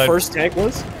the what right the side. first tank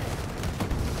was?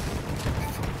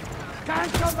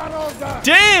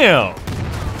 Damn!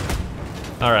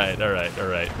 Alright.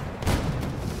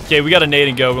 Okay, we got a nade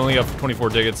and go. We only got 24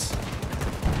 tickets.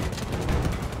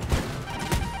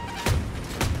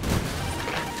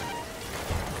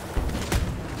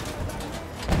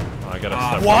 Oh, I gotta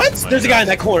stop What? wasting my There's a guy in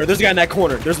nuts. that corner. There's a guy in that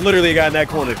corner. There's literally a guy in that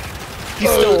corner. He's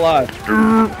still alive.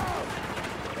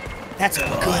 That's a good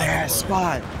ass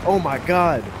spot. Oh my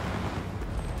god.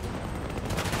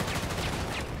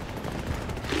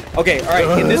 Okay,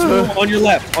 alright, in this room on your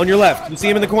left. You see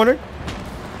him in the corner?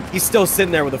 He's still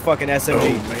sitting there with a fucking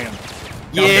SMG.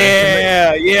 Oh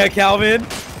man. Yeah, Calvin.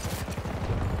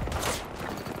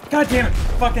 God damn it!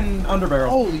 Fucking underbarrel.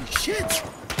 Holy shit.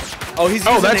 Oh, he's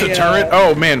Oh, using that's a turret.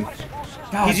 Oh man.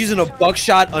 He's using a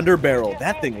buckshot underbarrel.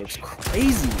 That thing looks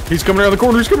crazy. He's coming around the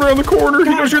corner.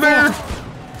 He knows you're there.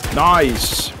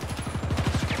 Nice.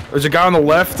 There's a guy on the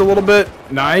left a little bit.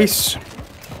 Nice.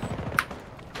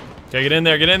 Okay, get in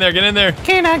there.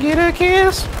 Can I get a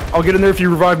kiss? I'll get in there if you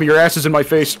revive me. Your ass is in my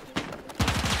face.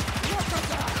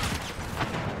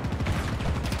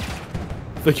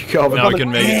 Thank you, Calvin. No, I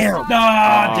couldn't make it.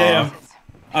 Ah, damn.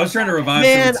 I was trying to revive so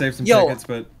Man, we'd save some yo. tickets,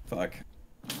 but fuck.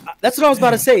 That's what I was about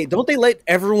to say. Don't they let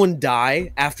everyone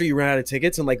die after you run out of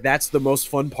tickets? And like that's the most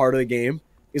fun part of the game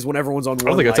is when everyone's on one I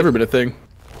don't think that's life? ever been a thing.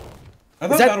 I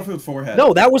thought that- Battlefield 4 had.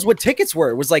 No, that was what tickets were.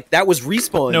 It was like that was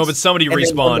respawn. No, but somebody And then when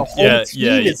respawned. the whole Yeah, team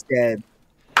yeah. is dead.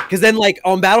 Because then, like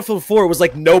on Battlefield 4, it was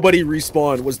like nobody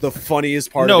respawned was the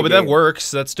funniest part. No, of but the that game.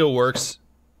 works. That still works.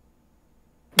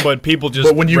 But people just.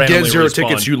 But when you get randomly 0 respawn,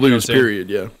 tickets, you know what I'm lose. saying? Period.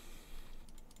 Yeah.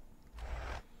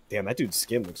 Damn, that dude's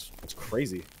skin looks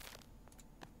crazy.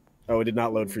 Oh, it did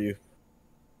not load for you.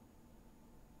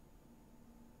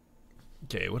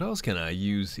 Okay, what else can I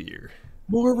use here?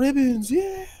 More ribbons,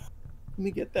 yeah. Let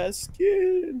me get that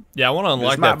skin. Yeah, I want to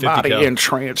unlock Does my that 50 body cal.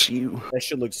 entrance you? That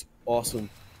shit looks awesome.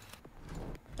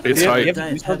 It's Do you hype. have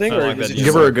to use something, I or like is that it design.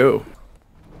 Give her a go.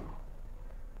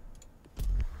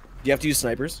 Do you have to use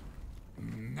snipers?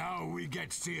 Now we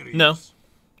get serious. No,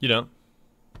 you don't.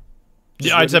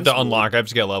 Just Yeah, I just have to ribbons? unlock. I have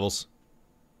to get levels.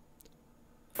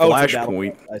 Oh, it's a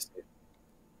Flashpoint. Battlefield. I see.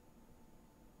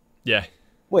 Yeah.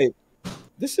 Wait,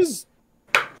 this is.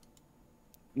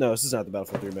 No, this is not the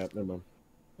Battlefield 3 map. Never mind.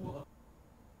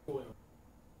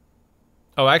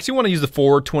 Oh, I actually want to use the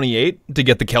 428 to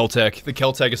get the Keltec. The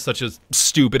Keltec is such a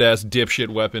stupid ass dipshit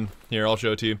weapon. Here, I'll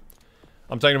show it to you.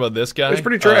 I'm talking about this guy. It's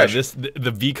pretty trash.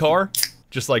 The V-Car.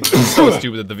 Just like so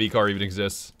stupid that the V-Car even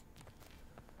exists.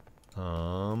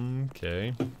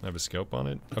 Okay. I have a scope on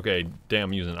it. Okay, damn,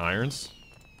 I'm using irons.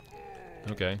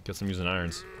 Okay, guess I'm using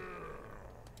irons.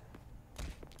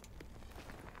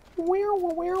 Do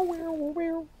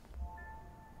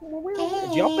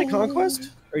y'all play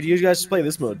Conquest? Or do you guys just play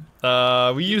this mode?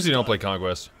 We usually don't play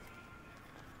Conquest.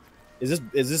 Is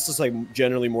this just like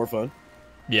generally more fun?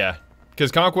 Yeah,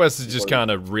 because Conquest is just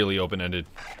kind of really open-ended.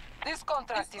 This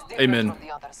contract is different Amen. from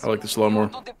the others. I like this a lot more.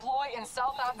 To deploy in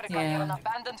South Africa near an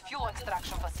abandoned fuel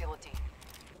extraction facility.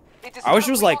 It is I wish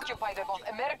it was like occupied by both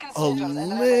American a soldiers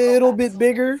and little bit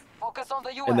bigger, focus on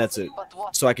the US, and that's it. but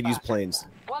watch So I could use planes.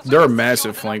 Once There we are secure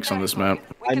massive the flanks on this map.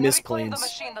 we I can miss reclaim the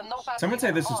planes. machine that no Some would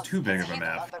say this is passenger too big of a caused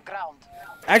map. underground.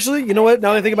 Actually, you know what?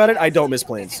 Now that I think about it, I don't miss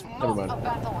planes. Never mind. A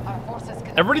battle our forces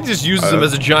can Everybody just uses them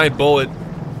as a giant bullet,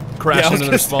 crashing into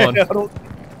the spawn.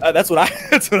 That's what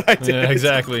I did. Yeah,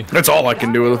 exactly. That's all I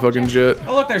can do with a fucking jet.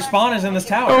 Oh look, their spawn is in this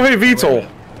tower. Oh hey, VTOL.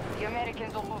 The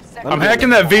Americans will move second. I'm hacking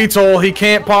that VTOL. He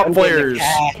can't pop flares.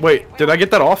 Wait, did I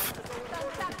get that off?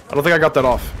 I don't think I got that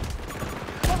off.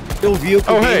 Still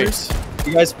vehicle Oh, hey. gamers.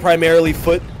 You guys primarily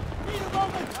foot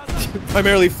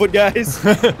guys,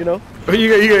 you know? You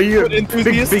got Foot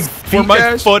enthusiasts? big Where feet my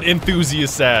guys? foot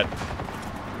enthusiast at.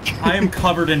 I am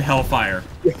covered in hellfire.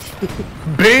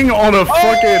 Bing on a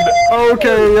fucking.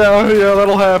 Okay, yeah,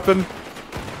 that'll happen.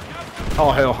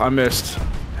 Oh hell, I missed.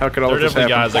 How could all this happen?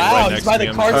 Guys like wow, right he's next by to the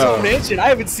him. cartoon mansion. I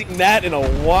haven't seen that in a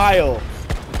while.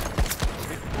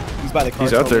 He's by the cartoon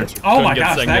He's out there. mansion. Oh my get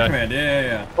gosh, Seng that guy. command.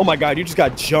 Yeah. Oh my god, you just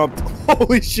got jumped.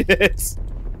 Holy shit.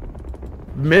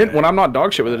 Mint, when I'm not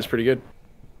dog shit with it, it's pretty good.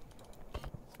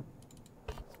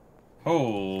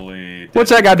 Holy.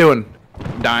 What's that guy doing?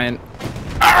 Dying.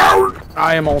 Ow!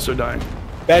 I am also dying.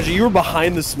 Badger, you were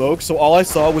behind the smoke, so all I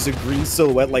saw was a green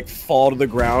silhouette like fall to the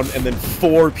ground, and then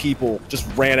 4 people just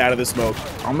ran out of the smoke.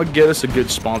 I'm gonna get us a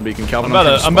good spawn beacon, Calvin.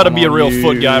 I'm about to be a real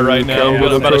foot guy right now. I'm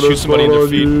about to shoot somebody in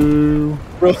the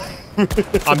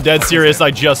feet. I'm dead serious. I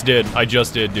just did,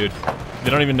 dude. They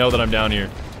don't even know that I'm down here.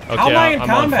 Okay, I'm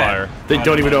on fire. They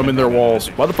don't even know I'm in their walls.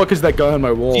 Why the fuck is that guy on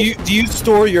my wall? Do you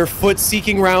store your foot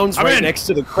seeking rounds next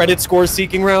to the credit score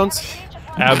seeking rounds?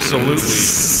 Absolutely.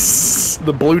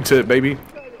 The blue tip, baby.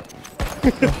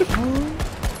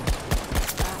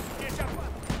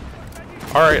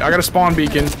 Alright, I got a spawn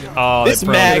beacon. Oh, this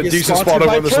mag is decent sponsored spot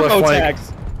by over this left flank.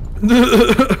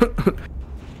 TurboTax.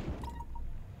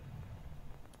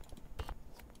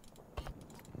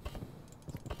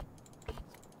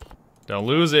 Don't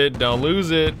lose it. Don't lose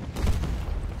it.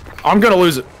 I'm gonna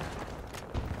lose it.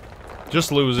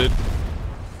 Just lose it.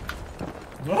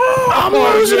 I'm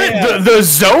losing it. The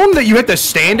zone that you have to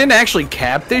stand in to actually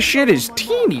cap this shit is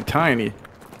teeny tiny.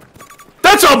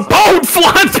 That's a boat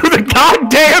flying through the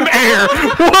goddamn air.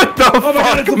 What the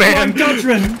fuck, God, man?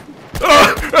 Dutchman.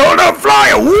 Oh, no,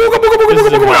 flying.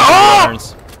 Oh!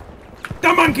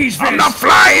 The monkey's face. I'm not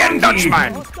flying,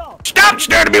 Dutchman. Stop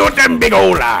staring at me with them big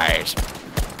old eyes.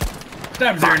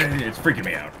 Stop staring at me. It's freaking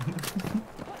me out.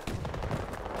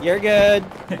 You're good.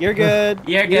 You're good.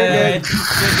 You're good. You're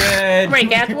good. Great,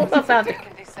 guys. What's up, out there?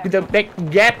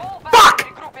 Fuck!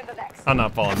 I'm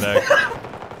not falling back.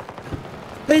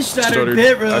 They stuttered.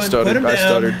 Pit room. Put him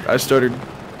down. I stuttered.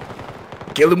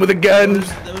 Kill him with a gun.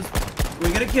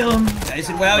 We're gonna kill him. I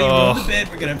said, wow, you rolled the bit.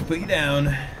 We're gonna have to put you down.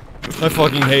 I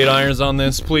fucking hate irons on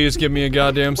this. Please give me a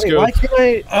goddamn scope. Why can't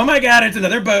I? Oh my god, it's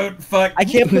another boat. Fuck. I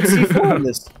can't put C4 on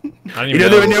this. I You know,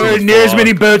 there were nowhere near as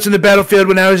many boats in the battlefield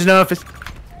when I was in office.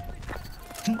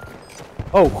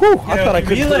 Oh, whew, I thought I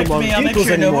couldn't put them on vehicles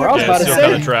anymore. I was about to Still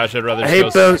kind of say. trash. I'd rather I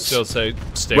hate boats. still say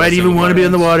stay. Why do you even want to be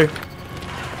in the water? water?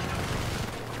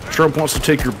 Trump wants to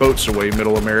take your boats away,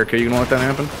 Middle America. You gonna let that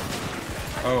happen?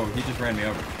 Oh, he just ran me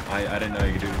over. I didn't know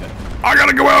you could do that. I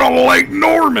gotta go out on Lake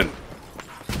Norman.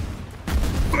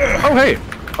 Oh hey.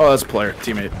 Oh, that's a player,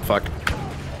 teammate. Fuck.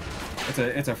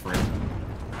 It's a friend.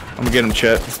 I'm gonna get him,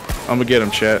 Chet. I'm gonna get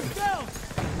him, Chet.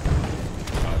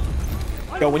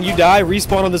 Yo, when you die,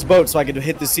 respawn on this boat so I can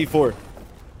hit the C4.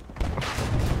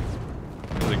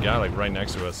 There's a guy like right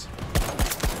next to us.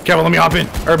 Kevin, let me hop in.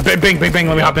 Or bang,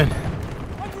 let me hop in.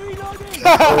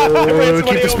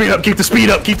 Keep the speed up, keep the speed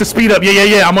up, keep the speed up.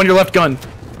 Yeah. I'm on your left gun.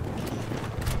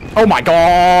 Oh my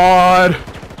god.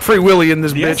 Free Willy in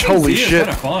this The bitch. SMG Holy is shit. Kind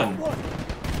of fun.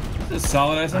 This is a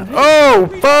solid SMG. Oh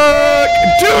fuck!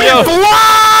 Dude, it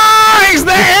flies!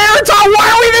 The air! It's all why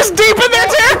are we this deep in their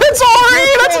territory?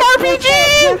 That's an RPG!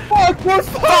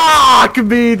 Fuck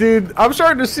me, dude. I'm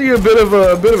starting to see a bit of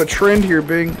a trend here,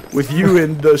 Bing, with you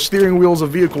and the steering wheels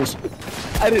of vehicles.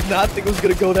 I did not think it was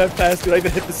gonna go that fast, dude. I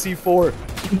even hit the C4.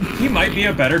 He might be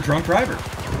a better drunk driver.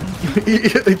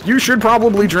 You should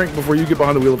probably drink before you get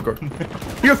behind the wheel of a car.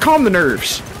 You gotta calm the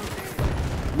nerves.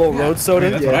 Little road soda.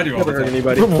 That's what I do all Never the hurt time.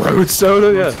 anybody. Road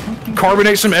soda, yeah.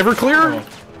 Carbonate some Everclear.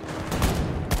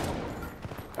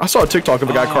 I saw a TikTok of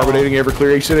a guy carbonating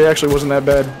Everclear. He said it actually wasn't that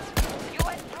bad.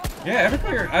 Yeah,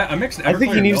 Everclear. I mixed Everclear. I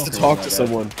think he and needs to milk talk or to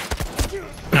something someone.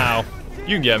 Ow.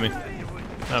 You can get me.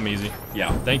 I'm easy.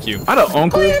 Yeah. Thank you. I had an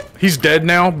uncle. He's dead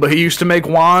now, but he used to make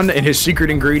wine, and his secret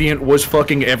ingredient was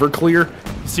fucking Everclear.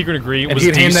 Secret ingredient And was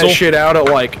he'd hand diesel. that shit out at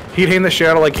like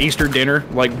Easter dinner,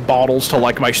 like bottles to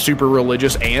like my super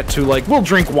religious aunt who like we'll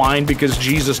drink wine because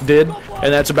Jesus did,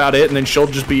 and that's about it. And then she'll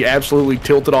just be absolutely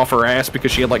tilted off her ass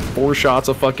because she had like 4 shots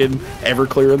of fucking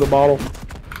Everclear in the bottle.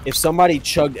 If somebody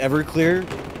chugged Everclear,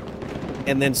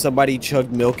 and then somebody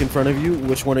chugged milk in front of you,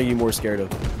 which one are you more scared of?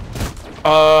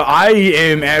 I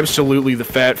am absolutely the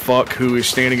fat fuck who is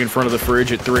standing in front of the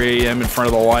fridge at 3 a.m. in front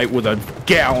of the light with a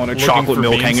gallon of Looking chocolate for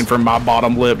milk beans? hanging from my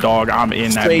bottom lip, dog. I'm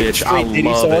in that bitch. I Straight Diddy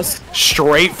love it. sauce?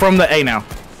 Straight from the A now.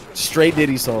 Straight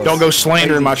Diddy sauce. Don't go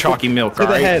slandering my chalky milk, To the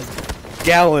alright? head.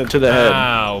 Gallon. To the head.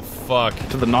 Ow, fuck.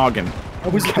 To the noggin. I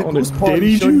was Gallon of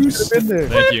Diddy juice.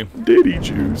 Thank you. Diddy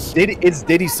juice. It's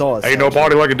Diddy sauce. Ain't no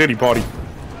party like a Diddy party.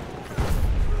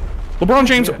 LeBron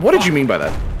James, what did you mean by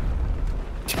that?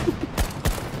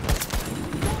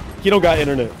 He don't got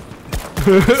internet.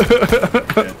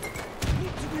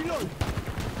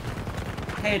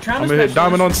 Hey, I'm gonna hit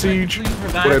Diamond on Siege.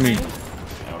 What do I mean?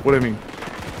 What do I mean?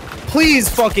 Please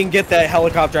fucking get that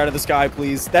helicopter out of the sky,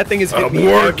 please. That thing is I'm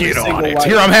working on it.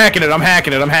 Here, I'm hacking it. I'm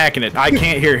hacking it. I'm hacking it. I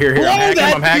can't. Here. I'm hacking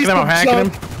him. I'm hacking him. I'm hacking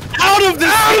him. Out of the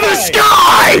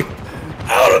sky!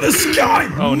 Out of the sky!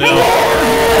 Oh no!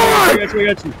 I got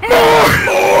you.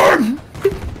 More!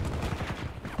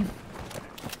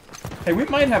 Hey, we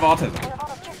might have autism.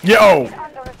 Yo!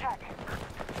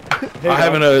 I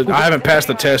haven't passed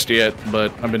the test yet,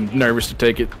 but I've been nervous to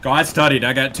take it. Go, I studied.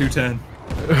 I got 210.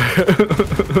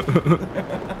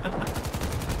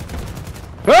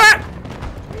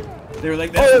 They were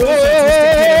like, that's the most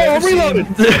autistic kid I've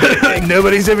ever seen.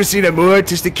 Nobody's ever seen a more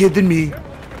autistic kid than me.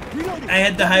 I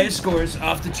had the highest scores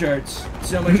off the charts.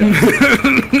 So much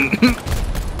autism.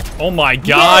 Oh my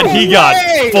god, he got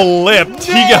flipped.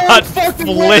 He got flipped.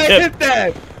 I hit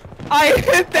that. I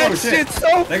hit that shit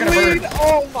so They got a clean. bird.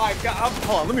 Oh my god.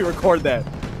 Hold on, let me record that.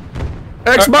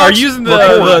 Xbox. Are you using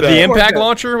the impact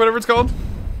launcher, whatever it's called?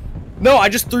 No, I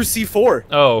just threw C4.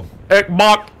 Oh.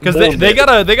 Xbox. Because they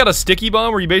got a sticky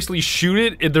bomb where you basically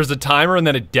shoot it, there's a timer, and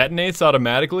then it detonates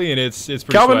automatically, and it's pretty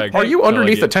Calvin, swag. are you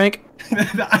underneath the tank?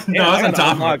 No, I was on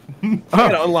top of it. I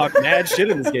gotta unlock mad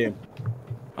shit in this game.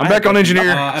 I'm back on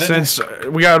engineer since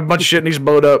we got a bunch of shit needs to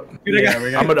load up. Dude,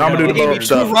 I'm gonna do the gave me load 2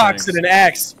 stuff. rocks and an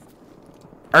axe.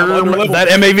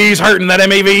 That MAV's hurting. That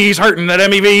MAV's hurting. That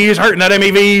MAV's hurting. That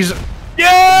MAV's.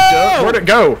 Yeah. Where'd it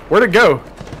go? Where'd it go?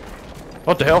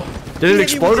 What the hell? Did it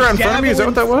explode right in front of me? Is that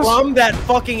what that was? From that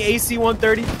fucking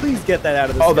AC-130. Please get that out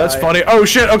of the Oh, that's funny. Oh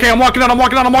shit. Okay, I'm walking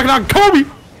on. Kobe.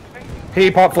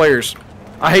 Hey, pop flares.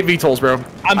 I hate VTOLs, bro.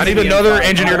 I need another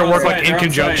engineer to work like in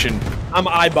conjunction. I'm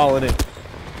eyeballing it.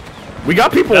 We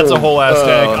got people. That's a whole ass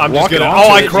tank. I'm just gonna.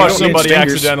 Oh, I crushed somebody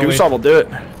accidentally. Goose will do it.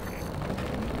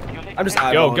 I'm just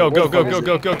eyeballing it.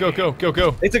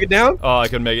 Go. They took it down? Oh, I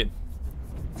couldn't make it.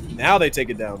 Now they take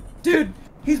it down. Dude,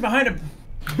 he's behind him.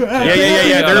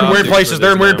 Yeah. They're in weird places.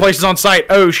 They're in weird places on site.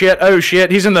 Oh shit.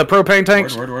 He's in the propane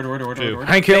tanks. Word.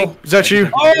 Hank Hill, is that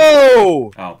you?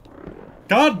 Oh!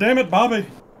 God damn it, Bobby.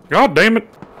 God damn it.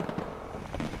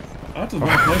 I just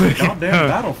want to play the goddamn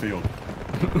battlefield.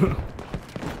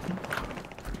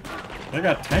 They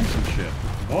got tanks and shit.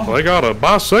 What? They got a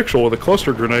bisexual with a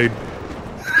cluster grenade.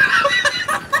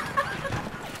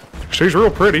 She's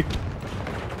real pretty.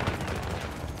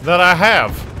 That I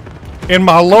have in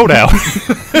my loadout.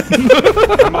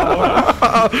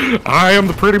 I am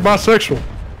the pretty bisexual.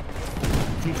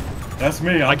 That's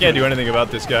me. I can't do anything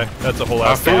about this guy. That's a whole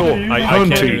ass I feel thing. I can't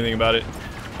do hunty. anything about it.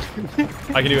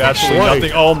 I can do absolutely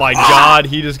nothing. Oh my god,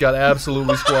 he just got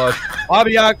absolutely squashed.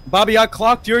 Bobby, I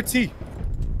clocked your T.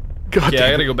 God Yeah,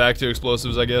 I gotta go back to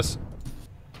explosives, I guess.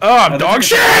 Oh, I'm dog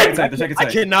shit! I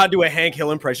cannot do a Hank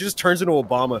Hill impression. He just turns into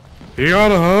Obama. You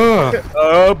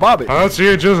gotta, Bobby. I see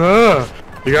it just,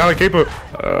 You gotta keep it,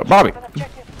 Bobby.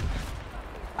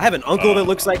 I have an uncle that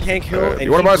looks like Hank Hill, and he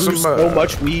what about grew some, so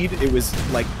much weed, it was,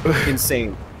 like,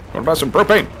 insane. What about some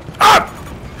propane? Ah!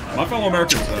 My fellow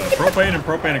Americans, propane and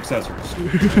propane accessories.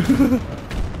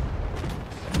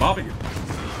 Bobby.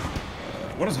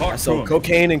 What is Hawk So doing?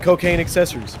 cocaine and cocaine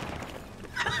accessories.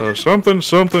 Something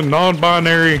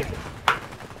non-binary.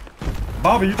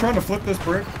 Bobby, you trying to flip this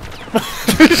brick?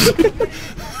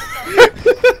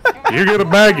 You get a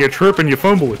bag, you trip, and you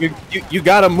fumble it. You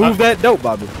gotta move that dope,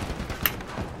 Bobby.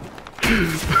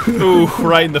 Ooh,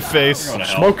 right in the face.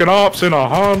 Smoking ops in a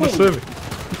Honda Civic.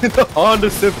 Honda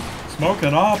Civic.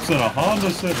 Smoking ops in a Honda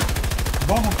Civic.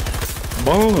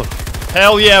 Boom.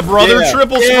 Hell yeah, brother. Yeah.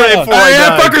 Triple spray Yeah. before I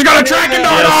die. Fucker's got a tracking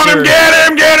dart Yes, on him. sir. Get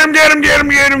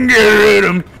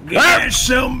him. That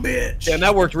some bitch. Damn,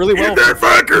 that worked really well. Get that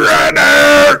fucker right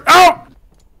there. Oh!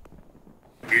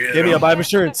 Give me a buy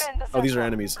insurance. Oh, these are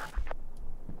enemies.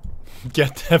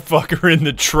 Get that fucker in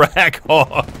the track,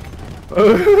 Hawk.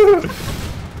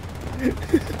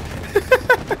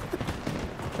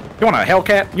 You want a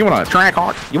Hellcat? You want a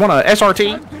Trackhawk? You want a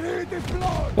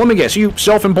SRT? Let me guess, you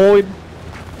self-employed?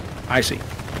 I see.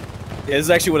 Yeah, this is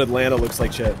actually what Atlanta looks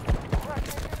like, Chet.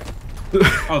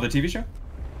 Oh, the TV show?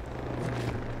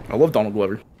 I love Donald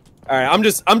Glover. All right, I'm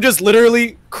just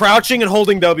literally crouching and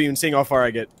holding W and seeing how far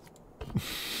I get.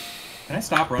 Can I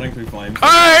stop running through flames?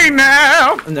 Hey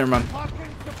now! Never mind.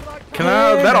 Can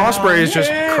I? That Osprey is just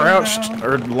crouched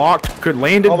or locked. Could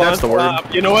landed. Hold That's on, the word.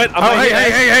 you know what? Oh,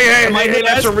 hey!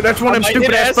 That's one of them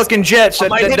stupid ass fucking jets that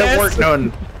don't work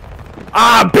none.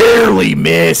 I barely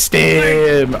missed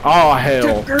him. Oh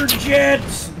hell. Sugar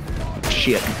jets.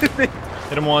 Shit.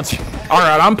 Hit him once. All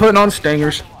right, I'm putting on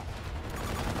stingers.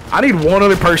 I need one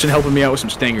other person helping me out with some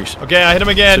stingers. Okay, I hit him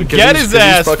again. So, Get his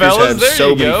ass, fellas. There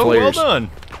you go. Well flares. done.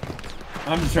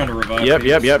 I'm just trying to revive. Yep.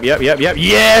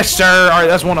 Yes, sir. All right,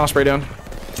 that's one Osprey down.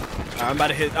 I'm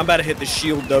about to hit the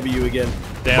shield W again.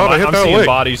 Damn, I'm seeing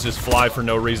bodies just fly for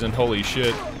no reason. Holy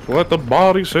shit. Let the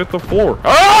bodies hit the floor.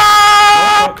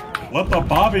 Ah! Let the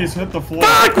bobbies hit the floor.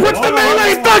 Fuck! What's the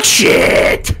melee? Fuck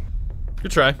shit!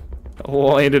 Good try. I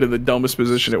landed in the dumbest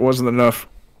position. It wasn't enough.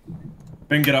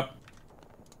 Ben, get up.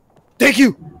 Thank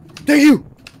you! Thank you!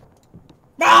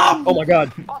 Mom! Oh my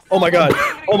god. Oh my god.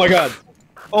 Oh my god.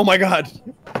 Oh my god.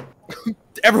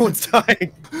 Everyone's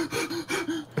dying.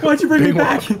 Why'd you bring me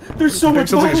back? There's so much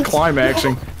sounds like it's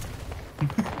climaxing.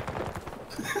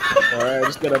 Alright,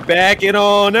 just gonna back it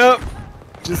on up.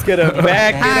 Just gonna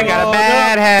back it on up. I got a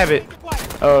bad habit.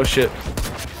 Oh shit.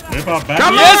 Yes,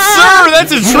 sir!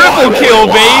 That's a triple kill,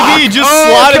 baby! Just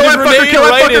slotted the grenade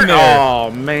right in there.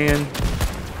 Oh, man.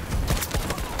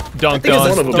 Dunked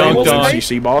on.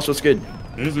 CC, boss. What's good?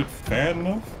 Is it fat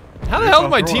enough? How the hell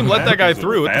did my team let that guy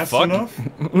through? What the fuck?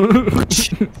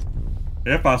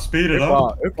 If I speed it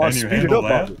up, can you handle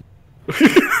that?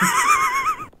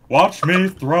 Watch me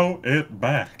throw it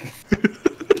back.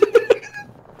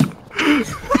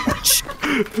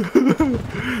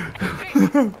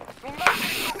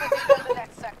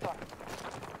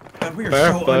 God, we are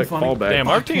so unfunny. Damn,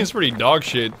 our team's pretty dog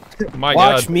shit. My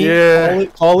Watch god. me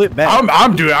call it back.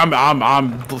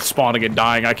 I'm spawning and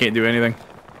dying. I can't do anything.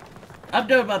 I'm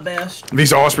doing my best.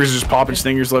 These Ospreys are just popping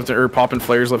stingers left or popping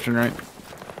flares left and right.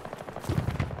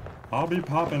 I'll be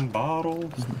popping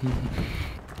bottles,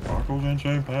 sparkles and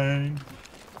champagne.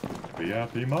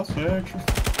 VIP my section.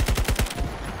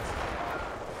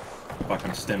 Fuck,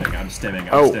 I'm stimming.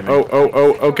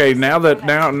 Okay. Now that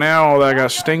I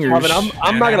got stingers. But I'm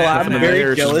not gonna lie. I'm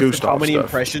very jealous of how many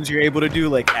impressions you're able to do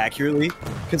like accurately.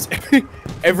 Because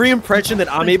every impression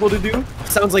that I'm able to do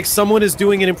sounds like someone is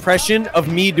doing an impression of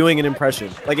me doing an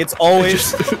impression. Like it's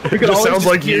always. It just sounds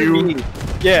like you. Me.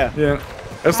 Yeah. Yeah.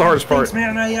 That's the hardest part. Thanks,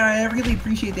 man. I really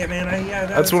appreciate that, man.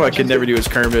 That's what I can never do is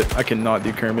Kermit. I cannot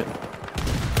do Kermit.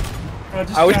 I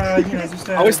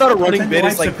always thought a running bit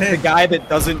is like the guy that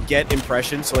doesn't get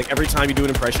impressions. So like every time you do an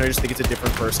impression, I just think it's a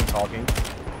different person talking.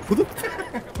 Who the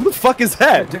fuck is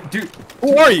that? Dude,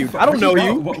 who are you? I don't know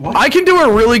you. I can do a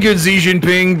really good Xi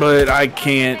Jinping, but I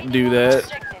can't do that.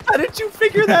 How did you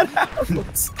figure that out?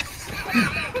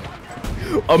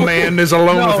 A man is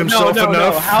alone with himself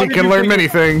enough. He can learn many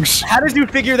things. How did you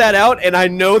figure that out? And I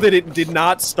know that it did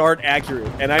not start accurate.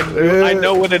 And I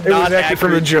know what it not accurate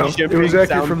from the jump. It was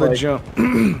accurate from the jump.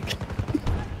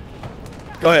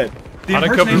 Go ahead.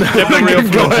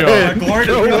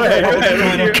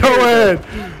 Go ahead.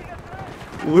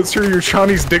 Let's hear your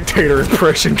Chinese dictator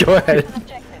impression. Go ahead.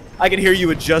 I can hear you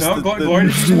adjust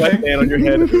the sweatband on your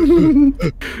head.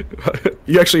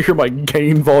 You actually hear my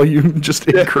gain volume just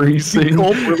increasing. You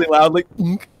gulp really loudly.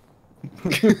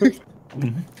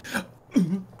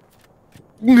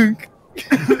 Did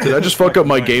I just fuck up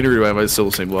my gain or am I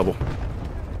still the same level?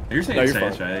 You're saying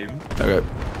Space, right? Okay.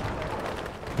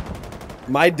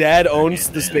 My dad owns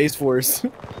the Space Force.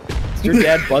 Is your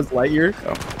dad Buzz Lightyear?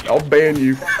 Oh, I'll ban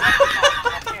you.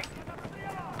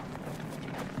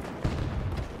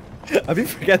 I be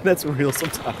forgetting that's real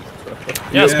sometimes.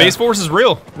 Yeah, Space Force is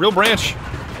real. Real branch.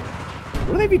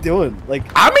 What do they be doing? Like,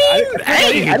 I mean,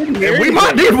 we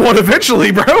might need one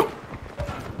eventually, bro.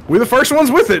 We're the first ones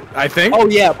with it, I think. Oh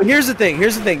yeah, but here's the thing.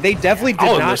 They definitely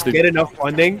did not get enough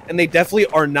funding, and they definitely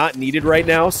are not needed right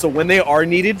now. So when they are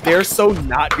needed, they're so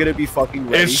not gonna be fucking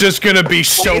ready. It's just gonna be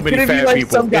so many fat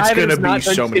people. It's gonna be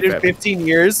so many fat people. 15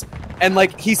 years, and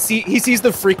like he sees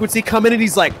the frequency come in, and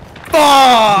he's like, "Fuck!"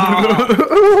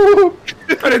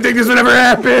 I didn't think this would ever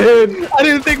happen. I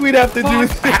didn't think we'd have to do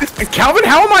this. Calvin,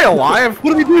 how am I alive?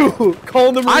 What do we do?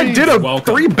 Call the Marines. I did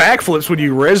 3 backflips when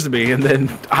you rezzed me, and then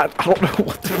I don't know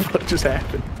what the fuck just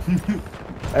happened.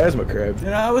 Asthma crab. You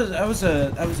know, I was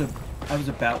a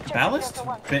ballast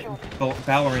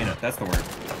ballerina. That's the word.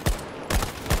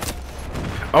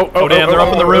 Oh damn! They're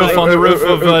up on the roof, on the roof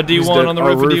of D1, on the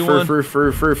roof of D1. Roof.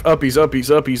 Uppies.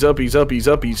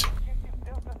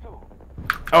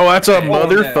 Oh, that's a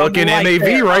motherfucking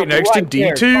MAV right next to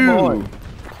D2.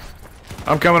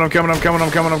 I'm coming. Oh,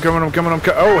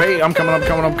 hey, I'm coming up.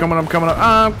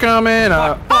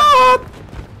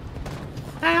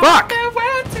 Fuck!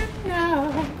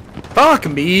 Fuck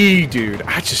me, dude.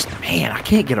 I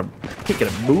can't get a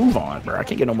move on, bro. I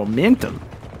can't get no momentum.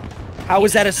 How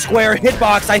is that a square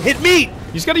hitbox? I hit meat!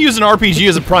 You just gotta use an RPG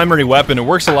as a primary weapon. It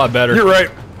works a lot better. You're right.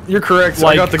 You're correct.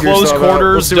 Like, close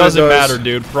quarters doesn't matter,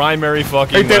 dude. Primary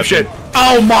fucking weapon. Shit.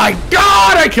 Oh my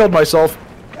god! I killed myself.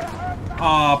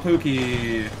 Aw,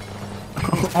 Pookie.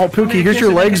 Oh, Pookie, here's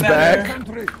your legs back.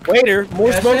 Waiter,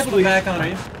 more smokes, please. Back on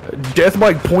me. Death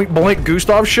by point blank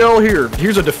Gustav shell.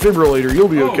 Here's a defibrillator. You'll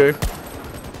be okay.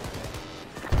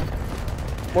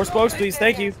 More smokes, please.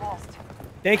 Thank you.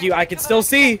 Thank you. I can still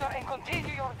see.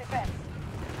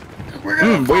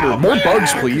 Waiter, more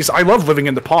bugs, please. I love living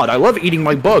in the pod. I love eating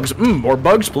my bugs. More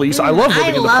bugs, please. I love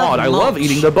living in the pod. I love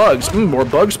eating the bugs. More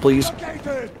bugs, please.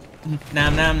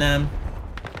 Nom nom nom.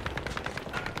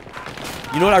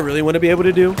 You know what I really want to be able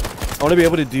to do? I want to be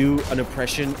able to do an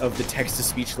impression of the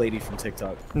text-to-speech lady from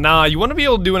TikTok. Nah, you want to be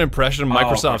able to do an impression of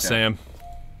Microsoft Sam.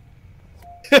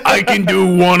 I can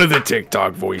do one of the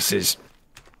TikTok voices.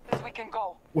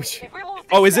 Which?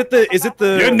 Oh, is it the?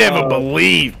 You'll never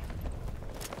believe.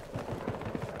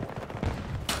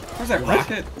 Where's that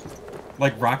rocket?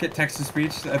 Like rocket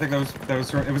text-to-speech? I think that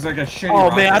was it was like a shitty Oh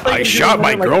rocket. man, I shot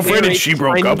my girlfriend and she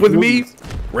broke up with me.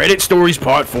 Reddit stories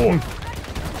part 4.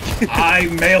 I,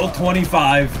 male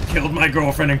 25, killed my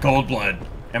girlfriend in cold blood.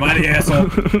 Am I the asshole?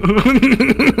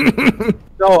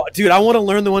 No, dude, I want to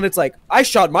learn the one that's like, I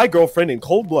shot my girlfriend in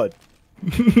cold blood.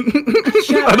 I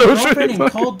shot my girlfriend in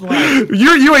cold blood.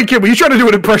 You ain't kidding me. You trying to do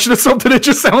an impression of something? It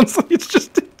just sounds like it's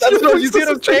just. That's what you see what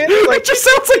I'm saying? It just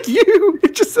sounds like you.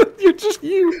 You're just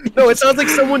you. No, it sounds like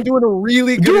someone doing a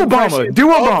really good impression. Do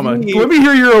Obama. Let me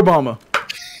hear your Obama.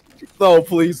 No,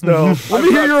 please, no. Let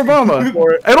me hear your Obama.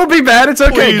 It'll be bad. It's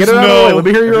okay. Get it out of the way. Let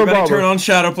me hear your Obama. Turn on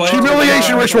shadow play.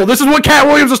 Humiliation ritual. This is what Cat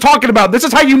Williams was talking about. This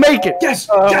is how you make it. Yes.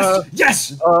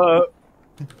 Yes.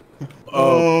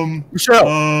 Michelle.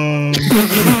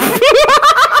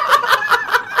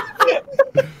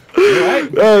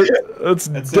 That's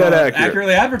dead accurate.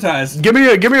 Accurately advertised. Give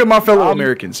me a my fellow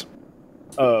Americans.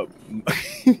 My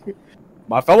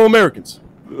fellow Americans.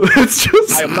 It's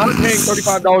just. I am not paying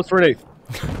 $35 for an eighth.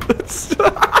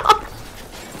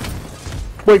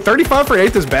 Wait, 35 for an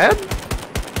eighth is bad?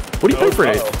 What do you pay for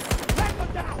an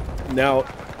eighth? Now,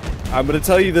 I'm gonna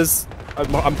tell you this.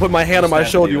 I'm putting my hand on my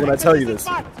shoulder when I tell you this.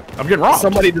 I'm getting robbed.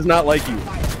 Somebody does not like you.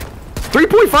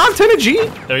 3.5, 10 a G?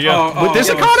 There you go. With this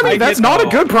economy, that's not a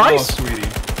good price. Oh, sweetie.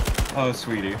 Oh,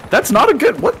 sweetie. That's not a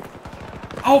good. What?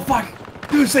 Oh, fuck.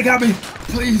 Goose, they got me.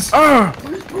 Please.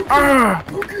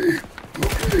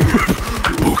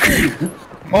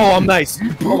 Oh, I'm nice.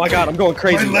 Oh my god, I'm going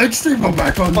crazy. My legs go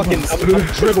back on. Fucking, I'm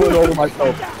dribbling over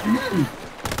myself.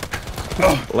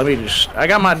 Let me just. I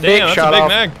got my Damn, dick that's shot a big off.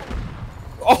 mag.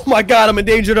 Oh my god, I'm a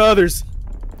danger to others.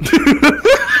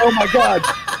 Oh my god.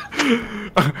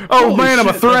 Oh man, I'm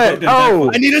a threat.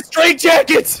 Oh, I need a straight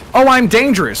jacket. oh, I'm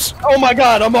dangerous. Oh my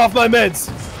god, I'm off my meds.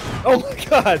 Oh my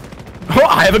god. Oh,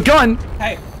 I have a gun.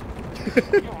 Hey.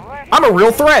 I'm a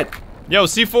real threat. Yo,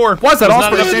 C4. Why is that Does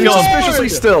not Osprey enough standing kill him. suspiciously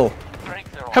still?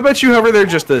 How about you hover there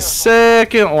just a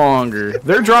second longer?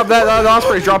 They're that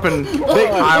Osprey's dropping big.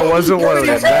 I wasn't loaded.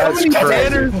 That's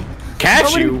crazy.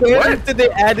 Catch How many you? banners What? did they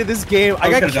add to this game? I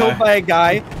got killed by a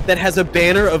guy that has a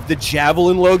banner of the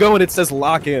Javelin logo and it says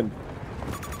lock in.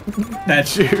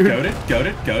 That's goated.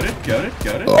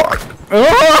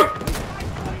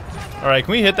 All right,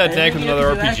 can we hit that tank with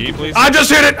another RPG, please? I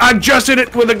just hit it. I just hit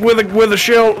it with a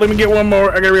shell. Let me get one more.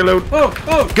 I gotta reload.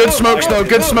 Good smokes though.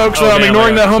 Good smokes though. I'm damn,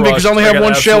 ignoring I that got Humvee because I only crushed. have I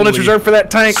got one shell and it's absolutely reserved for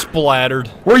that tank. Splattered.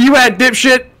 Where you at,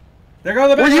 dipshit? There go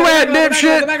the back Where you line, at, there go the back line,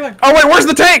 dipshit? the back line. Oh wait, where's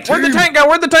the tank? Where'd the tank go?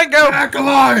 Where'd the tank go? Back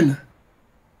line.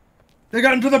 They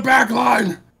got into the back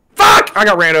line. Fuck! I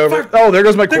got ran over. Oh, there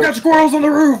goes my They got corpse. squirrels on the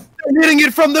roof. I'm hitting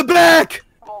it from the back.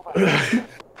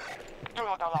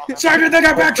 Sorry, they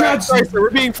got back shots. Sorry, sir, we're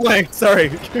being flanked. Sorry.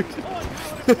 I'm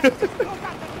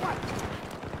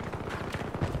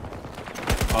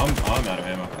out of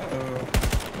ammo.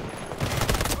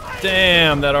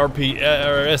 Damn, that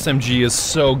SMG is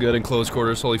so good in close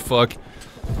quarters. Holy fuck.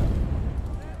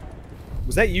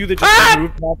 Was that you that just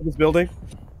moved off of this building?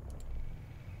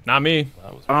 Not me.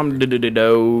 I'm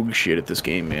dog shit at this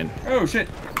game, man. Oh shit.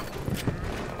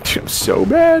 I'm so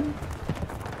bad.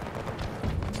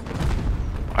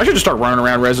 I should just start running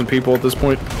around resin people at this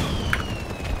point.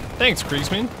 Thanks,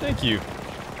 Kriesman. Thank you.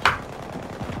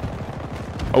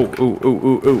 Oh, ooh, ooh,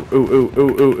 ooh, ooh, ooh, ooh,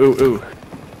 ooh, ooh, ooh, ooh.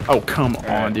 Oh, come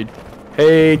on, dude.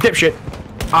 Hey, dipshit.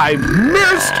 I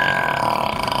missed!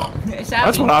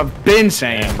 That's what I've been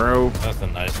saying, bro. That's a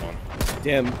nice one.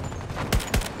 Damn.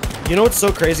 You know what's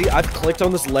so crazy? I've clicked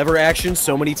on this lever action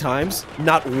so many times.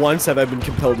 Not once have I been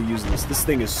compelled to use this. This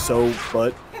thing is so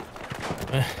butt.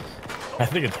 I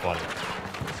think it's funny.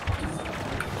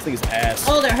 This thing is ass.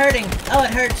 Oh, they're hurting. Oh,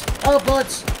 it hurts. Oh,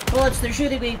 bullets. Bullets, they're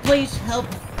shooting me. Please, help.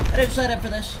 I didn't sign up for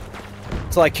this.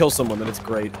 Until I kill someone, then it's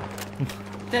great.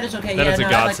 That is okay. That yeah, is a no,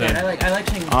 godsend. I like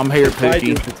seeing. I'm here,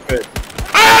 Pookie. It's good.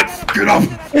 Ah! Get up.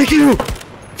 Thank you!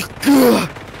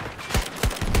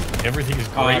 Everything is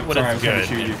great when it's good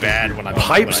and bad when I'm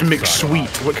Pipes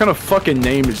McSweet. What kind of fucking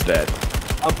name is that?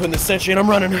 I'm putting the sentry and I'm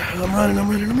running.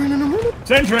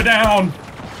 Sentry down!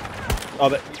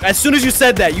 Oh, as soon as you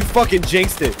said that, you fucking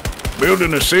jinxed it.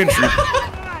 Building a sentry.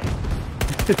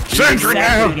 Sentry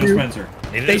down!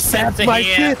 They sapped my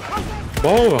shit.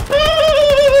 Oh.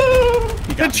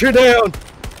 Sentry down!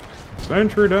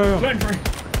 Sentry down. Sentry.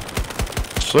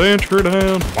 Sentry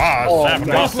down.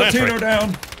 Boss Latino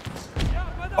down.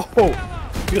 Oh,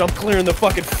 dude, I'm clearing the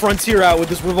fucking frontier out with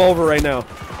this revolver right now.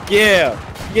 Yeah,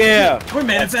 yeah. We're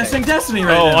manifesting destiny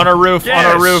right now. Oh, on our roof, on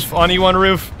our roof, on E1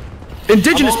 roof.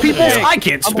 Indigenous peoples? I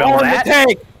can't spell that.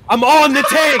 I'm on the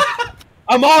tank!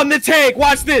 I'm on the tank!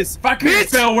 Watch this! If I can't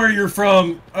spell where you're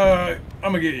from, I'm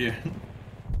gonna get you.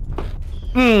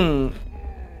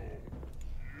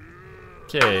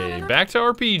 Okay, back to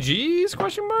RPGs?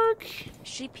 Question mark.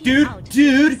 Dude,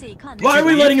 why are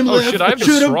we letting him live? Oh shit, I have the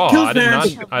Shoot him, straw. kill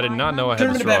I did not know I had Turn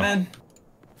him the into straw. Batman.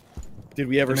 Did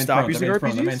we ever stop using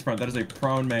RPGs? The man's prone. That is a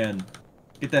prone man.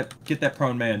 Get that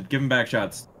prone man. Give him back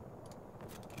shots.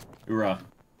 Hoorah.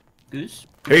 Goose.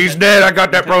 He's dead. I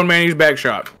got that prone man. He's back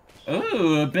shot.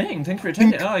 Oh, Bing! Thanks for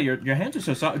attending. Oh, your hands are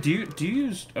so soft. Do you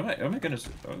use? Oh my goodness.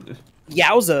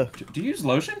 Yowza. Do you use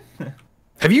lotion?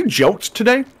 Have you joked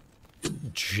today?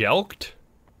 Jelked?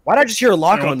 Why'd I just hear a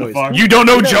lock-on noise? You don't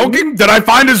know joking? Did I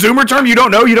find a Zoomer term you don't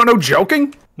know? You don't know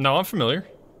joking? No, I'm familiar.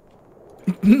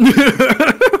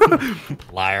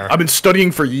 Liar. I've been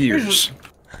studying for years.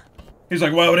 He's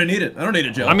like, why would I need it? I don't need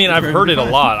a gel. I mean, I've heard it a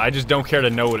lot. I just don't care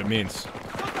to know what it means.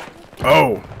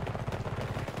 Oh.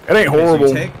 It ain't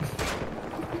horrible.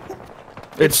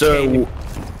 It's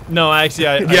No, actually,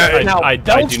 I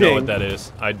do know what that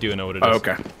is. I do know what it is. Oh,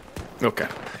 okay. Okay.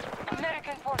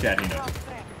 Yeah, he knows.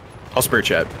 I'll spare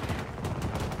chat.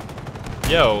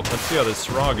 Yo, let's see how this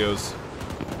straw goes.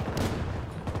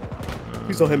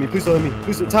 Please don't hit me. Please don't hit me.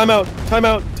 Please don't. Time out. Time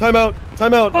out. Time out.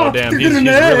 Time out. Oh damn, he's really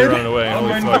running away.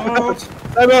 Holy fuck.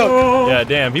 Time out. Yeah,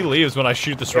 damn, he leaves when I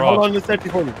shoot the straw. Hold on to the safety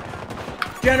for me.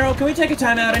 General, can we take a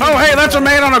timeout? Oh, hey, that's a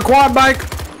man on a quad bike.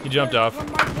 He jumped off.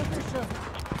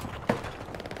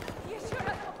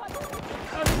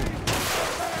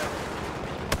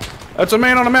 That's a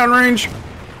man on a mountain range.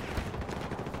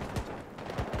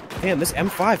 Damn, this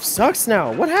M5 sucks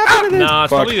now. What happened to this? Nah,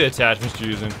 it's probably the attachments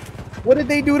you're using. What did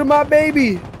they do to my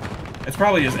baby? It's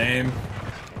probably his aim.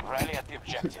 Why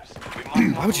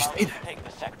would you say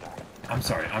that? I'm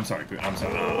sorry. I'm sorry. I'm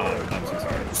sorry. I'm so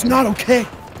sorry. It's not okay.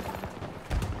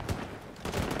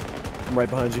 I'm right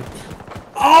behind you.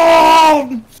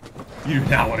 Oh! You do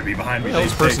not want to be behind me. Where did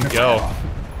this person go?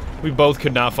 We both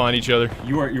could not find each other.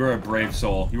 You are a brave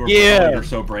soul. You are you're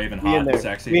so brave and hot and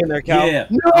sexy. Be in there, Cal. Yeah.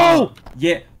 No!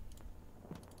 Yeah.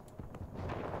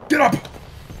 Get up!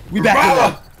 We back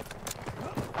in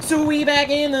So we back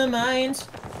in the mines.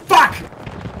 Fuck!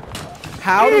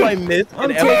 How do I miss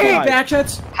an M5?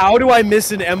 Backshots. How do I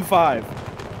miss an M5?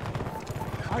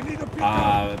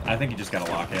 I think you just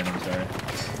gotta lock in. I'm sorry.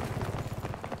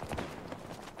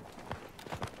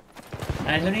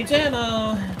 I don't need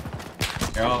ammo.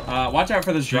 Here, watch out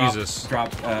for this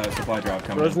supply drop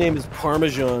coming. Bro's name is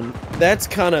Parmesan. That's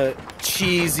kind of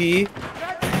cheesy.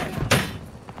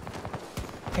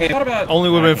 Hey, what about? Only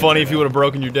would have been funny if you would have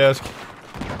broken your desk.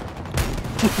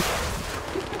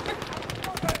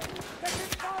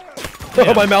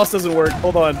 Oh, my mouse doesn't work.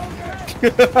 Hold on.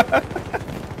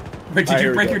 Wait, did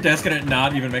you break your desk and it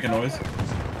not even make a noise?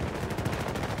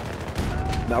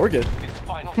 Now we're good.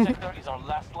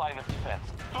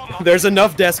 There's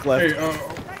enough desk left. Hey,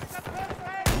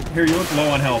 here, you look low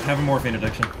on health. Have a morphine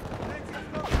addiction.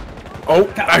 Oh,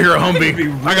 I hear a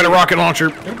Humvee. I got a rocket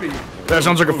launcher. That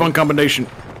sounds like a fun combination.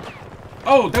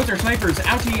 Oh, those are snipers.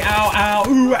 Ouchie, ow, ow,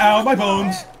 ooh, ow, my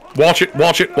bones. Watch it,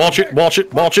 watch it, watch it, watch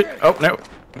it, watch it. Oh, no.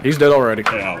 He's dead already.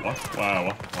 Yeah,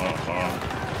 wow.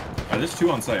 There's two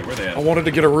on site. Where are they at? I wanted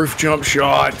to get a roof jump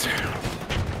shot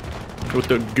with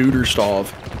the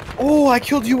Guterstov. Oh, I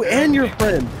killed you and your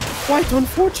friend. Quite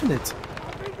unfortunate.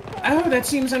 Oh, that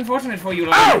seems unfortunate for you.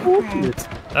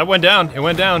 That went down. It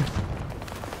went down.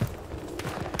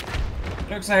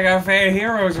 Looks like our fair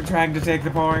heroes are trying to take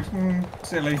the point.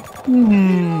 Silly.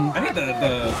 I need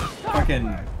the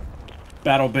fucking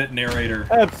battle bit narrator.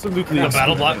 Absolutely. The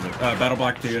battle block. Battle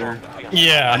block theater.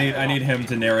 Yeah. I need him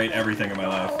to narrate everything in my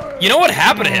life. You know what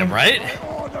happened to him, right?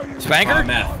 Spanker?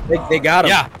 Meth. They got him.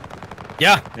 Yeah.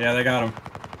 Yeah. Yeah, they got him.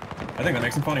 I think that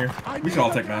makes him funnier. We should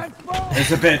all take meth.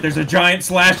 There's a bit. There's a giant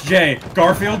 /J.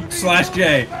 Garfield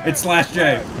 /J. It's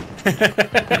 /J.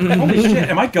 Holy shit,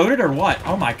 am I goated or what?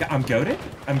 Oh my god, I'm goated?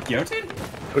 I'm goated?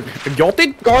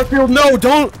 Goated? Garfield, no,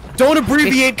 don't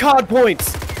abbreviate COD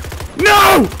points.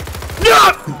 No!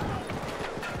 No!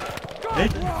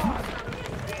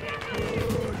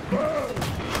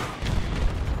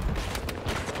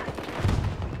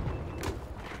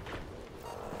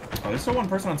 Oh, there's still one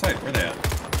person on site. Where they at?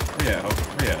 Where you at? Oh,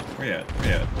 where you at? Where you at? Where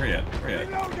you at? Where you at? Where you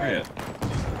at? Where you at?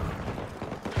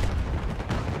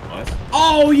 What?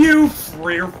 Oh, you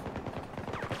rear.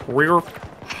 Rear.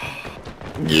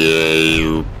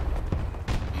 Yeah.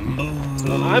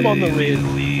 I'm on the rear.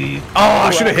 Oh,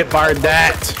 I should have hit fired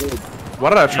that. Why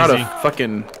did I try to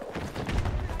fucking...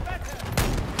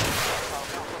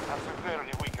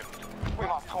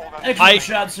 Excellent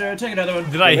shot, sir. Take another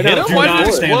one. Did I hit him? Why did it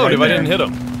explode if I didn't hit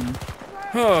him?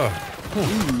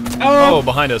 Oh,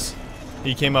 behind us.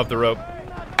 He came up the rope.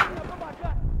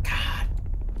 God.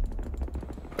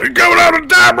 He's going out of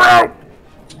time, bro!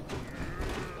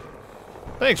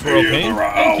 Thanks, Propane.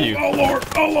 Thank you. Oh, Lord.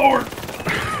 Oh, Lord.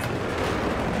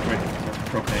 Wait,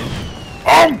 Propane?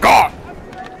 Oh, God!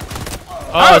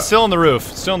 Still on the roof.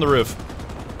 Still on the roof.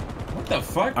 What the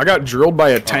fuck? I got drilled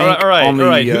by a tank all right. on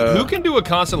the... Who can do a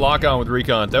constant lock-on with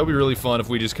recon? That would be really fun if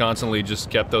we just constantly just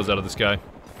kept those out of the sky.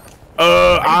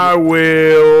 I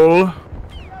will...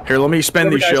 Here, let me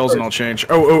spend these shells and I'll change.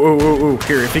 Oh.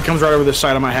 Here, if he comes right over this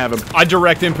side, I might have him. I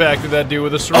direct impacted that dude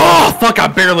with a sword. Oh, fuck, I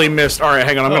barely missed. Alright,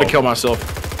 hang on, I'm gonna kill myself.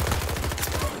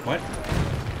 What?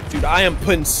 Dude, I am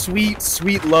putting sweet,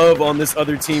 sweet love on this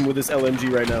other team with this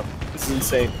LMG right now. This is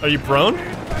insane. Are you prone?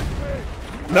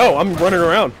 No, I'm running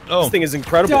around. Oh. This thing is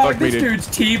incredible. Dog, this dude's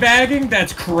teabagging?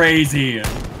 That's crazy.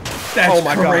 That's oh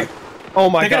my god. Oh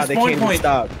my god, they can't even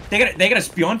stop. They got a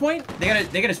spawn point? They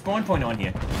got a spawn point on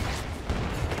here.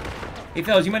 Hey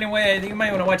fellas, you might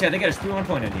want to watch out. They got a spawn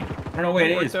point on here. I don't know where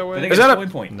it is. But they got a spawn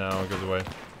point. No, it goes away.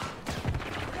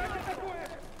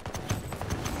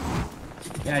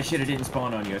 Yeah, I should have didn't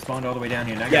spawn on you. I spawned all the way down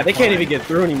here. Yeah, they can't even get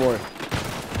through anymore.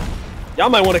 Y'all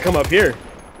might want to come up here.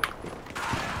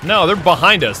 No, they're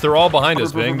behind us. They're all behind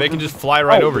us, Bing. They can just fly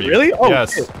right over you. Really? Oh,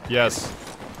 yes. shit. Yes.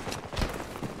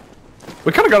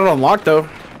 We kind of got it unlocked, though.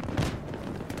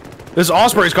 This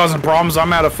Osprey's causing problems.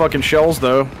 I'm out of fucking shells,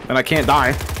 though, and I can't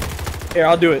die. Here,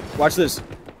 I'll do it. Watch this.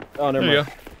 Oh, never mind.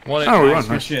 One oh, we won.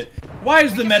 Nice. Shit. Why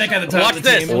is the medic at the top of the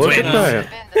team? Look at that.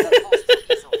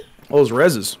 All those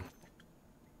reses.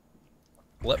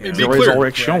 Let me be clear.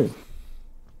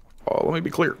 Oh, let me be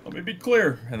clear. Let me be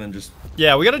clear. And then just...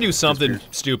 Yeah, we gotta do something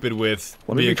stupid with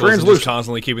vehicles and just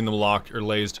constantly keeping them locked or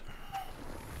lazed.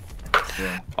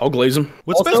 Yeah. I'll glaze them.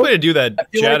 What's the best way to do that,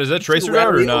 Chad? like is that tracer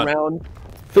route or not? I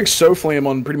think SoFlame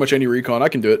on pretty much any recon. I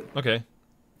can do it. Okay.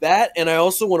 That, and I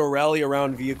also want to rally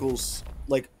around vehicles,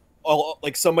 like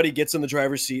somebody gets in the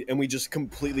driver's seat and we just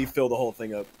completely fill the whole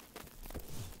thing up.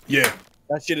 Yeah.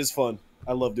 That shit is fun.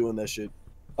 I love doing that shit.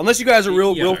 Unless you guys are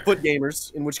real foot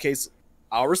gamers, in which case,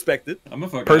 I'll respect it. I'm a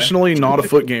foot guy. Personally, not a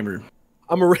foot gamer.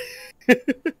 I'm a...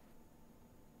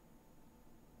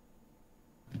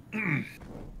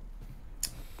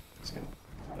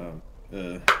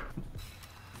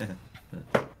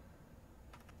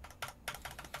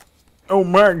 Oh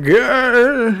my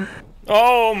god!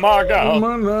 Oh my god!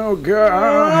 Oh my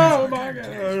god! Oh my god!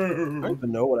 I don't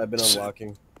even know what I've been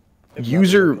unlocking.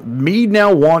 User me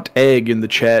now want egg in the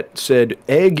chat said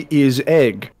egg is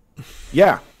egg.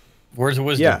 Yeah. Where's the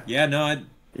wisdom? Yeah, no,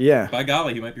 yeah. By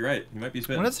golly, you might be right. You might be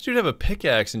spitting. Why does the dude have a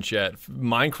pickaxe in chat?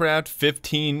 Minecraft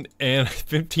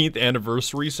 15th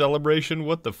anniversary celebration?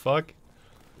 What the fuck?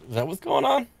 Is that what's going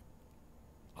on?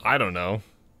 I don't know.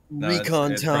 No,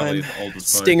 Recon it's time. old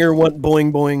as fuck. Stinger went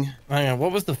boing boing. Hang on,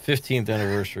 what was the 15th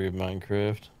anniversary of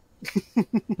Minecraft?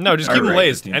 No, just keep them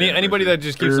lazed. Anybody that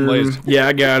just keeps them lazed. Yeah,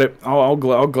 I got it. I'm on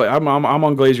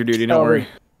Glazer duty. Don't worry.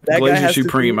 That guy Glazer has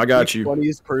Supreme. To be I got the you.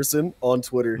 Funniest person on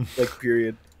Twitter, like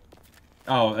period.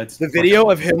 Oh, it's the video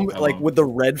of him like with the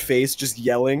red face just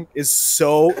yelling is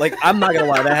so like I'm not gonna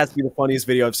lie, that has to be the funniest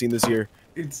video I've seen this year.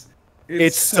 It's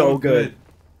so good.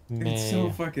 It's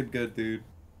so fucking good, dude.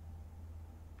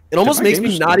 It almost makes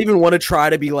me not even want to try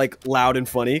to be like loud and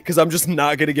funny because I'm just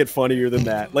not gonna get funnier than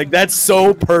that. Like that's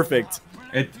so perfect.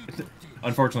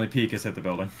 Unfortunately, Peak has hit the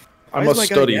building. I must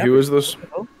study. Who is this?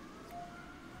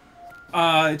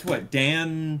 It's what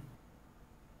Dan.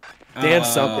 Dan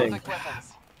something.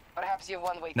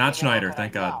 Not Schneider,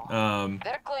 thank God. I'm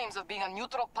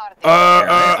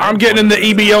getting in the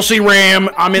EBLC RAM.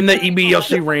 I'm in the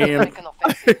EBLC RAM.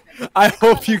 I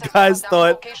hope you guys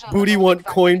thought Booty Want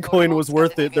Coin was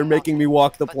worth it. They're making me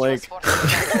walk the plank. What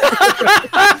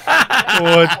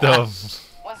the?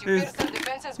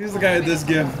 Here's the guy at this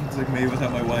gift. It's like me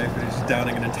without my wife, and he's just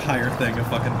downing an entire thing of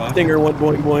fucking vodka. Stinger went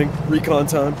boing boing. Recon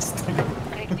time.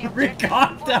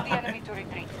 Recon time.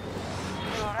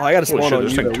 Oh, I gotta spawn on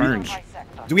you. Turns.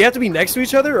 Do we have to be next to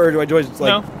each other, or do I just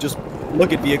like just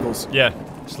look at vehicles? Yeah,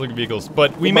 just look at vehicles.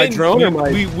 But we With may my drone or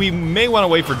my- we may want to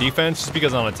wait for defense, just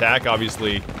because on attack,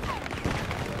 obviously,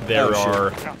 there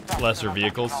are lesser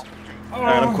vehicles.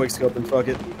 Alright, I'm quick scoping. Fuck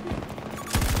it.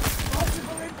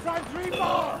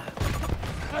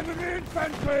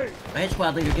 Right,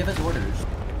 squad leader, give us orders.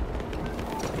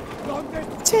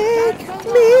 Take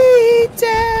me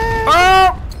down.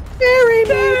 Oh! Bury me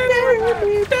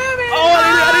down. Oh,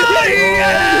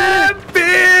 I didn't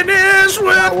finish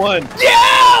with one.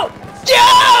 Yo!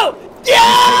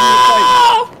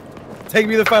 Take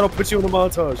me to the fight. I'll put you in the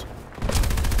montage.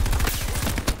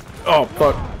 Oh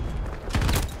fuck!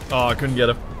 Oh, I couldn't get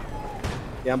him.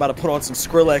 Yeah, I'm about to put on some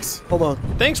Skrillex. Hold on.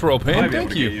 Thanks, Ropan.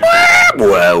 Thank you. He's He's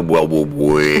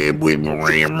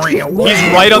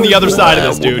right on the other side of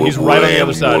this, dude. He's right on the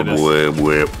other side of this.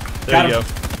 There you go.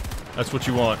 That's what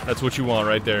you want. That's what you want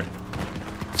right there.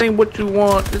 This ain't what you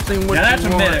want. This ain't what That's you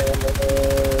a want. minute.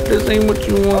 This ain't what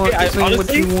you want. Okay, This ain't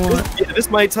what you want. This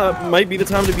might be the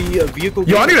time to be a vehicle.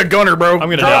 Yo, I need a gunner, bro. I'm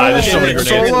gonna die. There's so many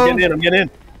grenades. I'm getting in.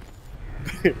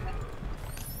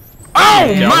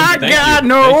 Oh my God!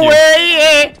 No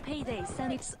way!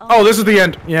 Oh, this is the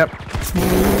end. Yep.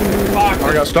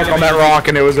 I got stuck on that rock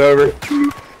and it was over.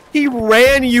 He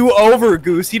ran you over,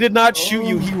 Goose. He did not shoot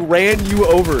you. He ran you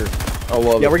over. I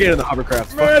love it. Yeah, we're getting in the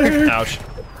hovercraft. Ouch.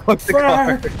 Fuck the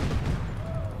car.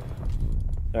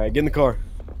 Alright, get in the car.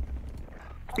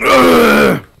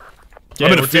 Yeah,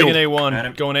 I'm in we're the field. taking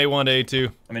A1. Going A1 to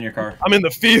A2. I'm in your car. I'm in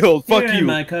the field. Fuck Yeah, you.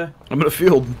 Micah. I'm in the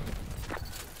field.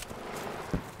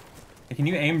 Can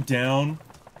you aim down?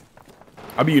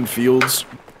 I be in fields.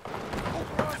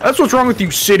 That's what's wrong with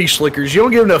you city slickers. You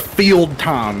don't get enough field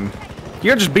time. You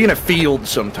gotta just be in a field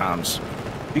sometimes.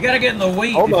 You gotta get in the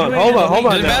wheat. Hold on.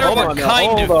 Doesn't matter what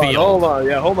kind of field. Hold on.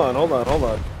 Yeah, hold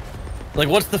on. Like,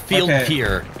 what's the field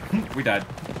tier? We died.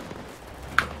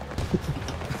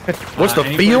 What's the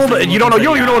any field? place You don't know. You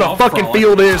don't even know what a fucking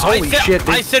field is. Holy shit!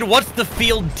 I said, what's the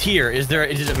field tier? Does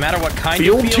it matter what kind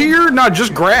Field of field? tier? Not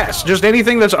just grass. Just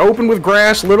anything that's open with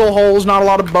grass, little holes, not a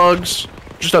lot of bugs.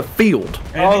 Just a field.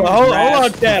 Hold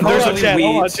on,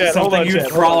 Chad. Something you'd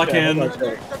frolic in.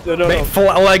 No.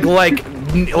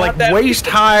 Like waist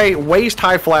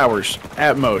high flowers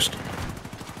at most.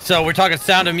 So we're talking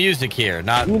Sound of Music here,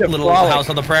 not need a Little frolic. House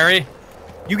on the Prairie.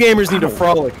 You gamers need to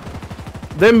frolic.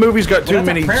 Them movies got too Well,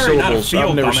 that's a many prairie, not a syllables. I've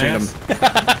field, never seen them.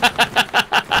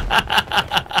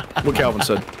 dumbass. What Calvin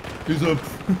said. Is a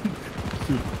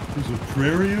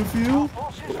prairie a field?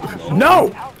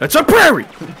 No, that's a prairie.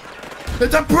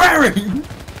 It's a prairie.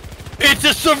 It's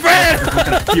a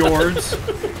savannah. Fjords.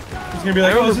 He's gonna be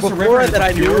like, oh, is this a Before river? that,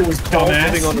 I knew it was called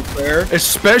dumbass. living on a prayer.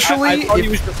 Especially I thought he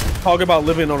was just talking about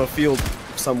living on a field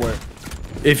somewhere.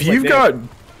 if you've got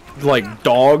like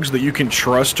dogs that you can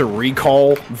trust to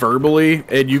recall verbally,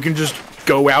 and you can just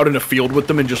go out in a field with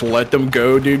them and just let them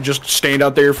go, dude. Just stand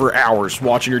out there for hours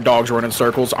watching your dogs run in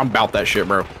circles. I'm about that shit,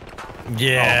 bro.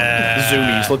 Yeah.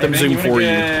 Zoomies, let them zoom for you.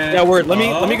 Yeah, word. Let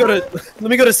me go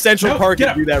to Central Park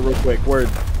and do that real quick. Word.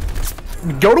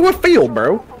 Go to a field,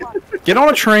 bro. Get on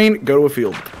a train, go to a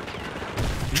field.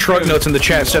 Truck Nuts in the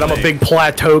chat said I'm a big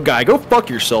plateau guy. Go fuck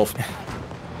yourself.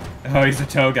 Oh, he's a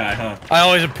toe guy, huh? I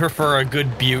always prefer a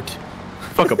good butte.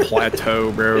 Fuck a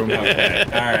plateau, bro. Okay,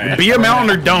 alright. Be a mountain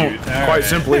or don't, quite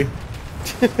simply.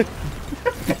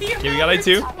 Okay, we got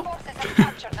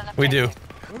A2. We do.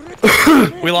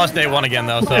 We lost A1 again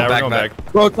though, so Yeah, back. we're going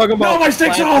back. Bro, talking about my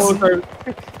stick's awesome. We're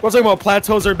talking about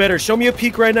plateaus are better. Show me a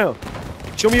peak right now.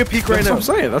 Show me a peak right That's now. what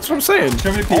I'm saying. That's what I'm saying.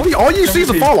 Show me a peak. All you Show see me is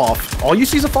a a peak. fall off. All you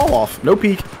see is a fall off. No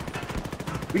peak.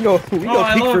 We can go peak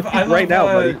for peak right now,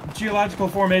 buddy. Geological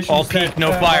formations. All peak,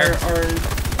 no fire.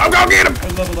 I'm gonna get him.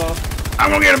 Are leveled off. I'm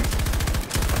gonna get him.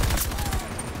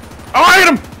 Oh, I hit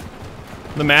him.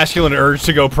 The masculine urge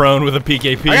to go prone with a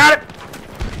PKP. I got it.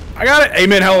 I got it.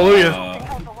 Amen. Hallelujah.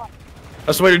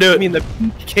 That's the way to do it. I mean the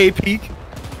K peak.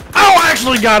 Oh, I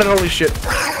actually got it. Holy shit.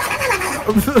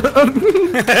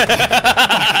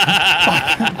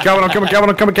 Calvin, I'm coming. Calvin,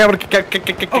 I'm coming. Calvin.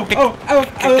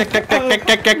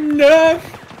 No.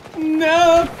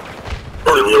 No.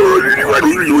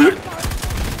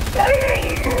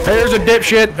 There's a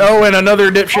dipshit. Oh, and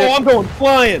another dipshit. Oh, I'm going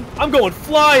flying. I'm going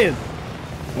flying.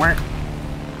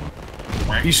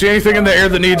 You see anything in the air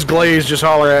that needs glaze, just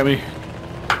holler at me.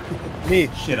 Me.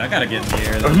 Shit, I gotta get in the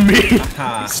air. Though. Me.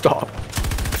 Aha. Stop.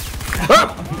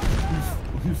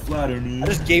 Flatter me. I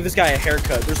just gave this guy a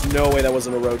haircut. There's no way that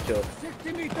wasn't a roadkill.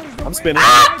 I'm spinning.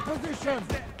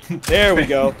 There we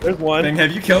go. There's one. Thing,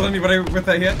 have you killed anybody with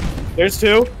that hit? There's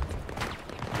two.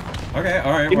 Okay,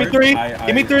 alright. Give me three.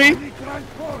 Give me three.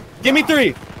 Give me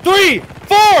three. 3,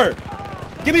 4.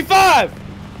 Give me 5.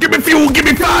 Give me fuel, give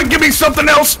me fire, give me something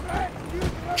else!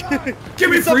 Give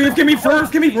me free, give me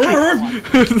first, give me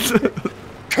first!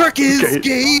 Kirk is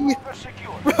gay!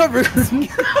 Robert! What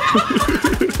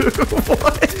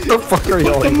the fuck are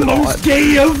y'all even on? The most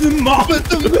gay of them all!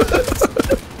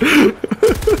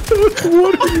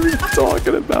 What are you even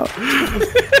talking about?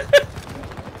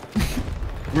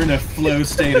 We're in a flow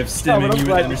state of stimming, you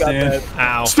would understand.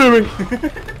 Ow. Stimming!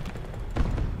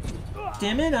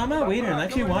 Stimming? I'm not waiting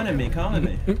unless you wanted me, calling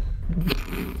me.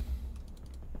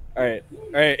 Alright,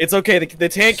 it's okay. The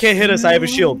tank can't hit us, I have a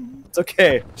shield. It's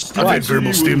okay. I've had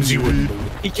verbal stims, you wouldn't.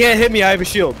 He can't hit me, I have a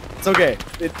shield. It's okay.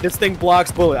 This thing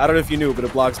blocks bullet. I don't know if you knew, but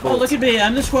it blocks bullets. Oh, look at me.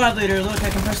 I'm the squad leader. Look, I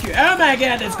can press you. Oh my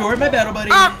god, it's scored my battle buddy.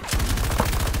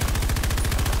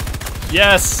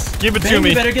 Yes, give it to Ben, me.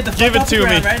 you better get the fuck Give it off the to me.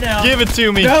 ground right now. Give it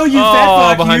to me. No, you oh, fat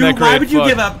fuck. behind that crate. Why would you fuck.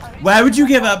 give up? Why would you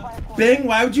give up? Bing,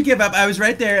 why would you give up? I was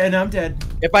right there and I'm dead.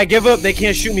 If I give up, they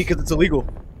can't shoot me because it's illegal.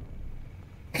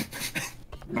 I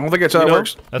don't think that's how it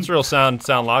works. That's real sound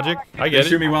logic. I get They it.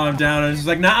 shoot me while I'm down and it's just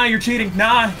like, nah, you're cheating.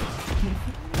 Nah.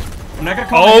 I'm not gonna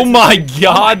call Oh it. my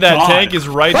god, that God. tank is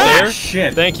right Ah, there.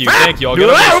 shit. Thank you. I'll get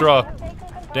on my straw.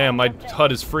 Damn, my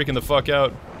HUD is freaking the fuck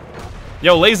out.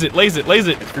 Yo, laze it.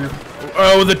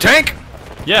 Oh, the tank?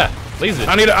 Yeah, laze it.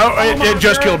 I need it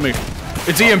just killed me.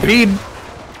 It's EMP'd.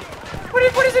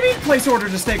 What does it mean, place order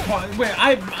to stay quiet? Wait,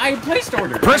 I placed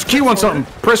order. Press Q on something.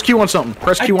 Press Q on something.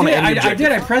 Press Q on any objective. I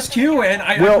did. I pressed Q and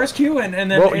I pressed Q and then.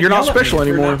 Well, you're not special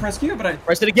anymore. Not press Q, but I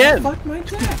press it again. Fuck my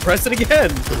dad. Press it again.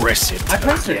 Press it. I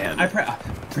pressed it.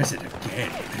 Press it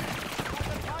again.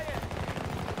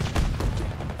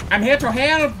 I'm here to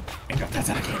help. That's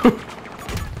not again.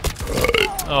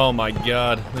 Oh my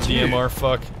god, the DMR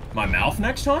fuck. My mouth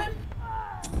next time?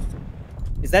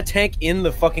 Is that tank in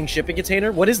the fucking shipping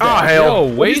container? What is that? Oh, hell.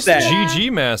 Yo, waste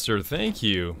GG Master, thank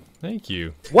you. Thank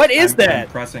you. What is that?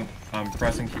 I'm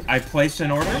pressing. I placed an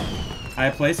order.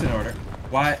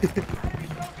 Why?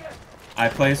 I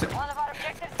placed it.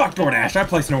 Fuck DoorDash, I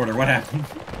placed an order. What happened? I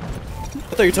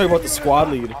thought you were talking about the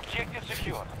squad lead.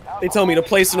 They tell me to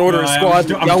place an order in squad.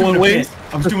 Y'all want wings?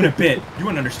 I'm doing a bit. You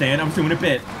wouldn't understand. I'm doing a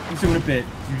bit.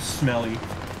 You smelly.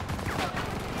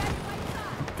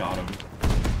 Got him.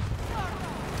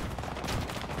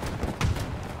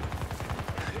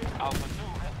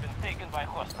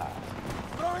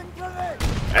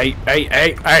 Hey!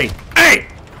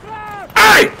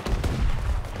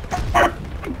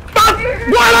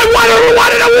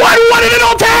 What it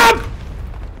all tab?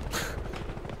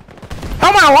 How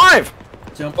am I alive?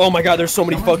 Oh my god, there's so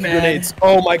many fucking grenades.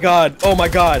 Oh my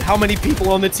god. How many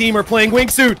people on the team are playing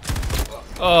wingsuit?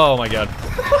 Oh my god.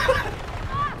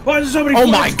 Why is so many? Oh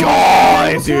my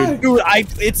god, dude. Dude,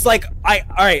 it's like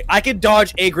alright, I can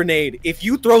dodge a grenade. If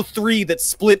you throw 3 that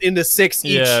split into 6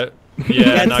 each.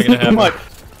 Yeah, not gonna happen. Much.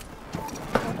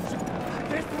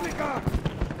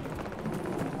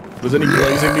 Does any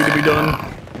glazing need to be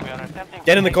done?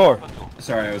 Get in the car.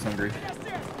 Sorry, I was hungry.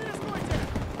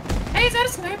 Hey, is that a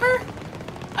sniper?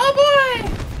 Oh boy!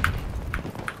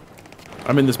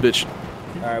 I'm in this bitch.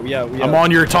 Alright, yeah. I'm on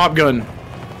your Top Gun.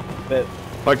 Bet.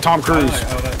 Like Tom Cruise.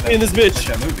 In this bitch.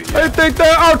 That movie. I think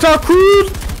that out Tom Cruise!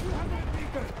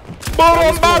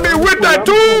 Boom, Bobby, with that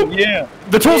tool! Yeah.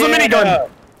 The tool's a minigun!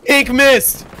 Pink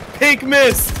mist! Pink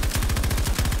mist!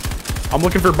 I'm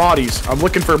looking for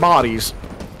bodies.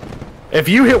 If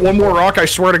you hit one more rock, I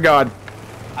swear to God.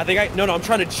 No, I'm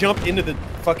trying to jump into the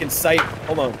fucking site.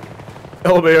 Hold on.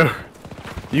 Elevator.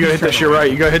 You gotta hit that shit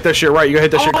right. You gotta hit that shit right. You gotta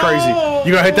hit that shit crazy.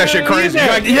 You gotta hit that shit crazy.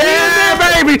 Yeah,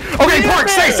 baby! Okay, Park,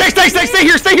 stay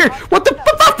here! What the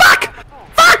fuck?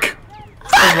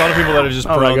 There's a lot of people that are just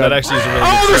prone. That actually is a really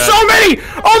good there's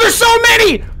strat. so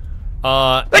many!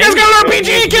 That guy's got an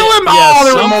RPG, kill him!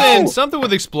 Yeah, something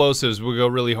with explosives will go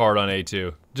really hard on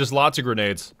A2. Just lots of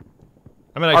grenades.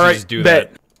 I might actually just do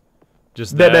that.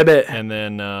 Just that, and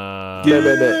then,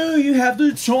 Do you have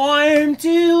the time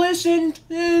to listen?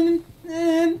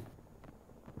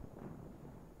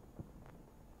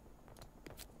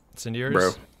 Incendiaries?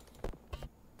 Bro.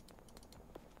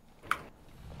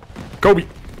 Kobe.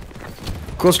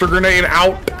 Cluster grenade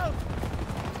out.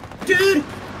 Dude!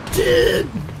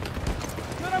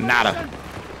 Nada.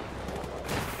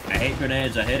 I hate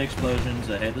grenades, I hate explosions,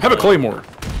 I hate this. Have a claymore.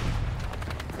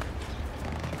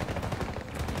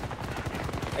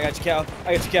 I got you, Cal.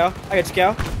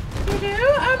 You do?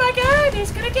 Oh my god,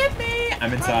 he's gonna get me!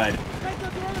 I'm inside.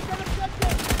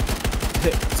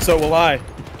 So will I.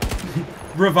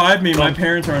 Revive me, my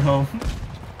parents aren't home.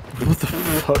 What the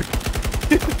fuck?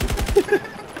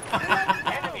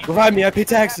 Revive me, I pay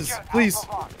taxes, please.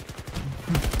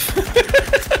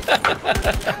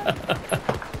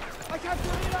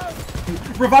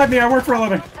 revive me. I work for a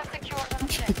living.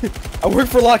 I work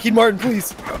for Lockheed Martin,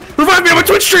 please. Revive me, I'm a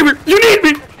Twitch streamer! You need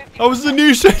me! I was the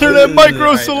niche internet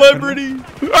micro celebrity.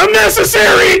 I'm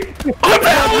necessary! I'm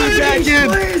back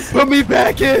in! Put me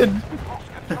back in!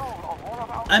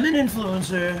 I'm an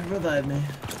influencer. Revive me.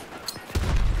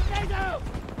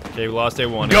 Okay, we lost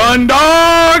A1. Gun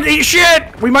dog! Eat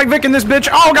shit! We Mike Vick in this bitch.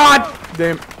 Oh god!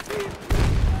 Damn.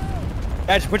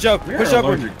 Edge, push up. We're Push up.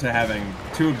 allergic to having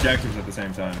 2 objectives at the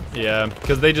same time. Yeah,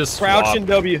 because they just Crouch swap. and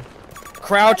W.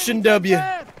 Crouch and W.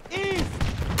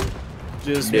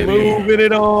 Just moving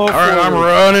it on. Alright, I'm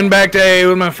running back to A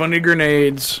with my funny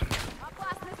grenades.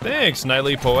 Thanks,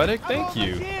 Nightly Poetic. Thank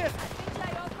you.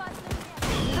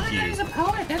 He's a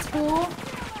poet. That's cool.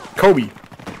 Kobe.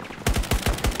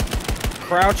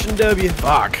 Crouch and W.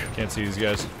 Fuck. Can't see these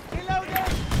guys.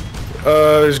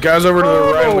 There's guys over to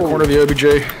the right in the corner of the OBJ.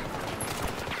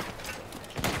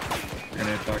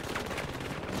 Grenade fuck.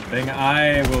 Thing,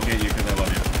 I will get you because I love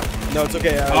you. No, it's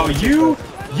okay. Oh, you!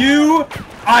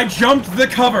 I jumped the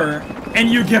cover, and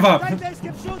you give up.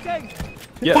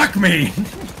 Yes. Fuck me!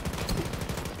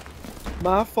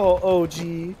 My fault,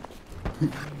 OG.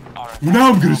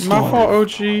 Now I'm gonna My fault,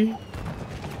 OG.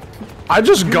 I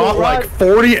just got like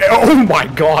 40. Oh my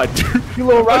god, dude.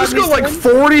 I just got like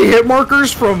 40 hit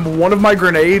markers from one of my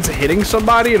grenades hitting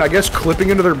somebody and I guess clipping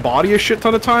into their body a shit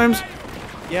ton of times.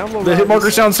 Yeah, the hit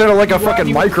marker sound sounded like a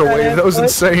fucking microwave. That was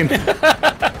insane.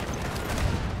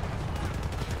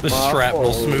 The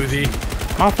shrapnel smoothie.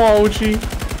 My fault, OG.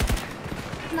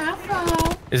 My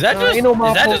fault. Is that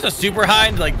just a super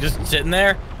hind like just sitting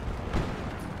there?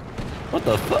 What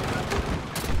the fuck?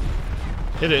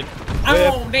 Hit it.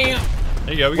 Oh damn.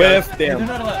 There you go. We got it. Damn.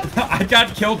 I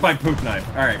got killed by poop knife.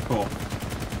 All right, cool.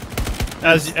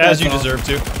 As you deserve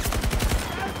to.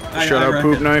 Shut up,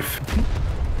 poop knife.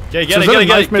 Okay, get it.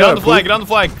 Get on the flag. Get on the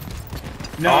flag.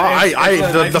 No,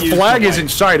 the flag is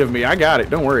inside of me. I got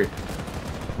it. Don't worry.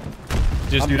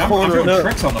 Dude, I'm doing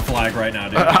tricks on the flag right now,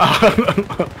 dude.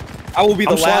 I will be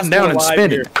the last down one and alive spin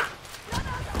here. it.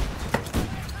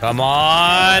 Come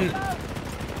on.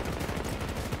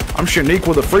 I'm Shanique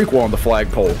with a freak wall on the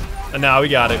flagpole. And now we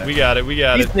got it. We got it.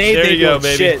 These There you go,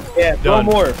 baby. Shit. Yeah, Done.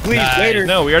 no more. Please, Nice. waiter.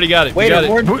 No, we already got it. Waiter, we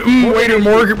got it. Waiter,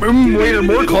 more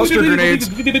cluster grenades.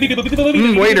 Waiter,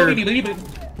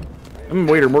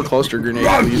 more cluster grenades,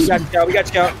 please. We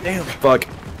got you out. Damn. Fuck.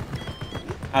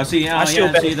 Oh, see, I feel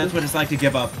yeah, bad. see, that's what it's like to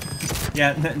give up.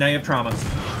 Yeah, now you have trauma.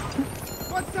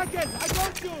 1 second, I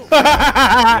got you!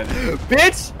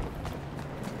 Bitch!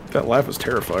 That laugh was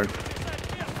terrifying.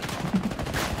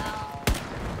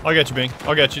 I'll get you, Bing.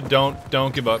 I'll get you.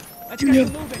 Don't give up. Give me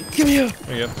up. Give me up.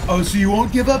 There you go. Oh, so you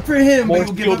won't give up for him, More but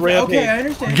you'll give field up for... rampage. Okay, I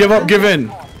understand. Give up, give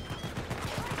in.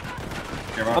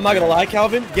 I'm not gonna lie,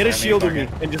 Calvin. Get a shield with me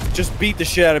and just beat the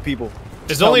shit out of people.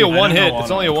 It's only a one hit.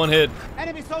 It's only a one hit.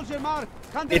 Enemy soldier mark.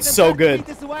 It's so good.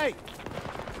 This way.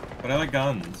 But I like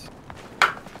guns.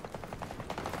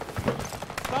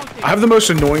 I have the most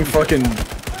annoying fucking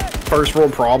first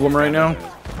world problem right now.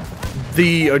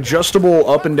 The adjustable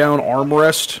up and down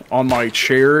armrest on my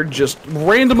chair just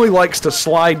randomly likes to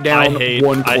slide down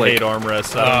one click. I hate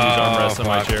armrests. I don't use armrests on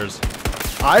my chairs.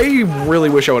 I really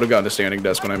wish I would have gotten a standing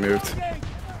desk when I moved.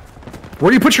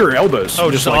 Where do you put your elbows? Oh,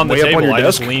 just like on the way table. up on your I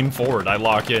desk? just lean forward. I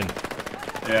lock in.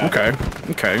 Yeah. Okay.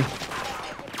 Okay.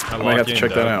 I might have to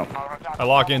check that out. I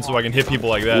lock in so I can hit people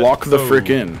like that. Lock the frick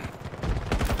in.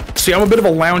 See, I'm a bit of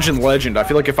a lounging legend. I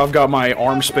feel like if I've got my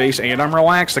arm space and I'm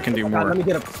relaxed, I can do more. Let me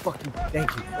get a fucking...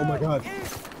 Thank you. Oh my god.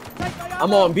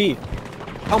 I'm on B.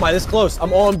 How am I this close?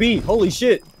 I'm on B. Holy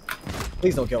shit.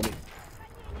 Please don't kill me.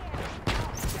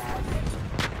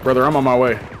 Brother, I'm on my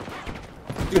way.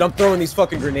 Dude, I'm throwing these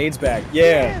fucking grenades back.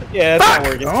 Yeah. Yeah, that's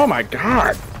not working. Oh my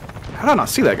god. How did I not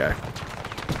see that guy?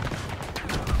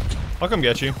 I'll come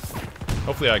get you.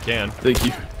 Hopefully I can. Thank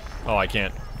you. Oh, I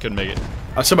can't. Couldn't make it.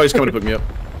 Somebody's coming to pick me up.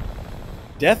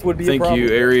 Death would be a Thank problem. you,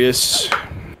 Arius.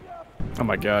 Oh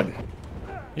my god.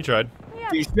 He tried.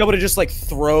 You should be able to just like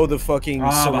throw the fucking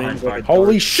syringe. Like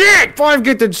Holy shit! 5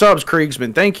 gifted subs,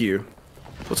 Kriegsman. Thank you.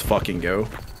 Let's fucking go.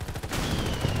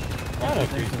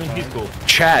 He's cool.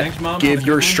 Chat, Thanks, Mom. give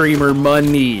your streamer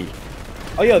money.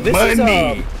 Oh, yo, this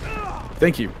Money. is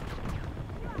Thank you.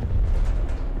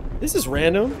 this is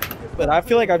random, but I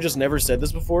feel like I've just never said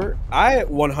this before. I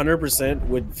 100%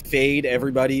 would fade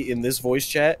everybody in this voice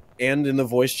chat and in the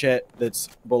voice chat that's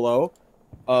below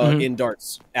in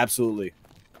darts. Absolutely.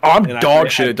 Oh, I'm And dog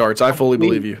shit at darts. I fully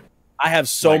believe you. I have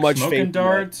so Like much smoking faith in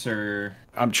darts or...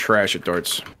 I'm trash at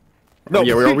darts. No,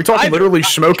 yeah, are we talking either. literally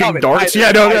smoking Calvin, darts?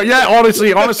 either. Yeah, no, yeah,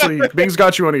 honestly, Bing's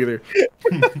got you on either.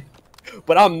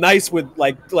 but I'm nice with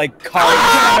like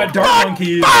Dart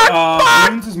monkeys.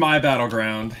 Balloons is my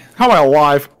battleground. How am I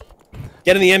alive?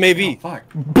 Get in the MAV. Oh, fuck.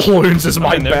 Balloons is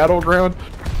my battleground.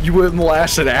 You wouldn't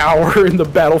last an hour in the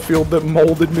battlefield that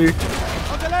molded me.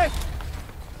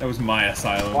 That was my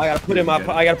asylum. Oh, I gotta put in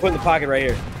the pocket right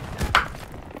here.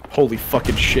 Holy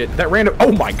fucking shit! That random.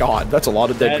 Oh my god, that's a lot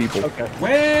of dead people. Okay.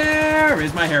 Where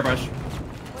is my hairbrush?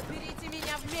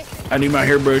 I need my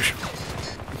hairbrush.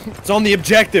 It's on the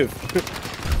objective.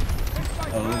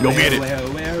 Go get it. Where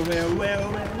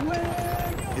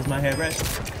is my hairbrush?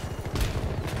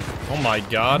 Oh my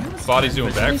god. Body's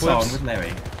doing backflips. With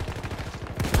Larry.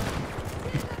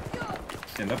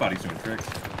 Damn, that body's doing tricks.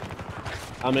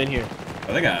 I'm in here.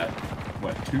 Oh, they got,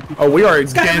 what, 2 people? Oh, we are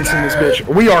dense in this bitch.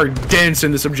 We are dense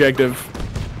in this objective.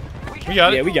 We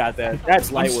got it. Yeah, we got that.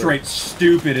 That's light I'm work. straight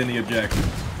stupid in the objective.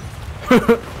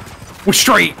 We're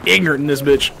straight ignorant in this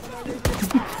bitch.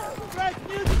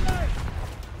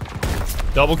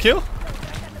 Double kill?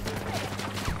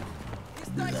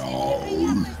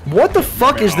 What the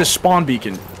fuck is this spawn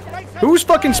beacon? Whose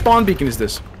fucking spawn beacon is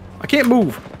this? I can't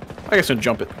move. I guess I'll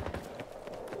jump it.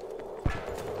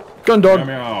 Gun dog. Meow,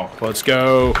 meow. Let's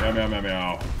go. Meow, meow, meow,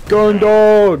 meow. Gun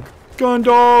dog. Gun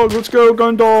dog. Let's go,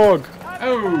 gun dog.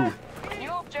 Oh.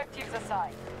 New objectives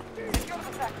assigned. Secure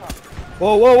the sector.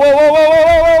 Whoa, whoa, whoa, whoa, whoa,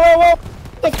 whoa, whoa, whoa, whoa!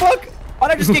 What the fuck?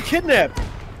 Why'd I just get kidnapped?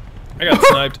 I got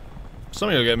sniped.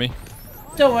 Somebody will get me.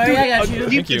 Don't worry, I got you.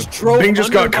 Thank you. Bing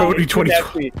just got Cody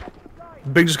 2012.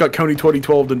 Bing just got Coney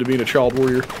 2012 into being a child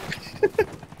warrior.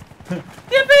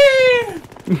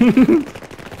 Yippee!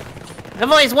 I've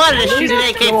always wanted to shoot an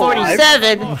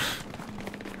AK-47.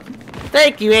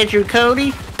 Thank you, Andrew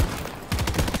Cody.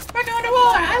 We're going to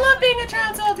war. I love being a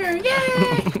child soldier.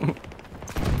 Yay!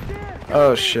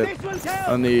 Oh shit.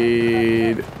 I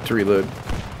need to reload.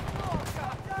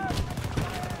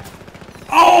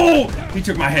 Oh! He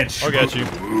took my head. I'll get you.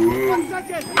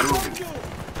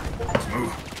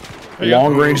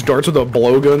 Long range darts with a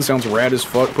blowgun sounds rad as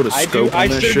fuck. Put a scope on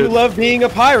that I shit. sure do love being a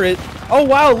pirate. Oh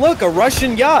wow, look, a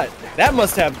Russian yacht. That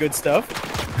must have good stuff.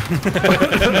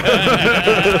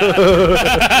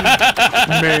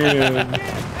 Man.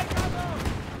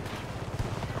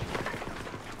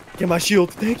 Get my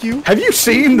shield, thank you. Have you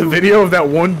seen the video of that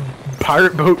one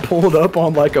pirate boat pulled up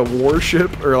on like a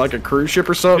warship or like a cruise ship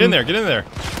or something? Get in there, get in there.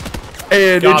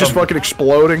 And Got it just him. fucking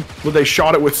exploding. When they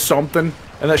shot it with something,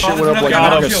 and that shit went up like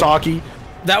Nagasaki.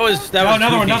 That was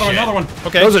another one.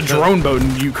 Okay. That was a drone boat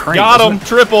in Ukraine. Got him. wasn't it?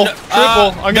 Triple.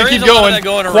 I'm gonna keep going.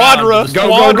 Quadra. Go,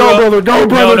 brother. Go,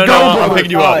 brother. No, I'm brother. picking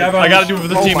you up. I gotta do it for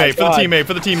the teammate.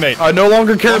 For the teammate. I no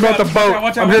longer care about the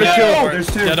boat. I'm here to kill. There's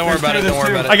two. Yeah, don't worry about it. Don't worry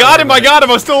about it. I got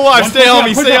him. I'm still alive. Stay on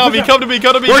me. Stay on me. Come to me.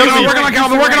 Come to me. Come to me. Working on it,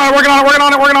 Calvin. Working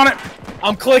on it.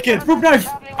 I'm clicking. Poop knife.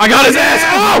 I got his ass.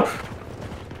 Oh!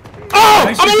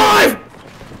 Oh! I'm alive!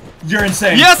 You're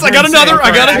insane. Yes, I got another. We're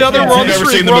on the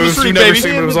street. We're on the street, baby.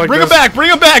 Bring him back. Bring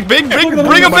him back. Bring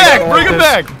him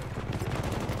back.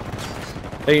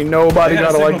 Ain't nobody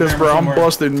gotta like this, bro. I'm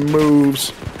busting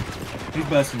moves. He's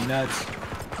busting nuts.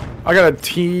 I got a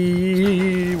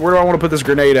T. Where do I want to put this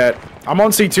grenade at? I'm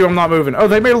on C2. I'm not moving. Oh,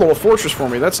 they made a little fortress for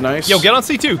me. That's nice. Yo, get on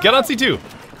C2. Get on C2.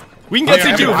 We can get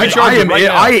C2 if we I charge it right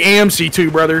now. I am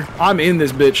C2, brother. I'm in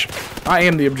this bitch. I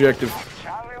am the objective.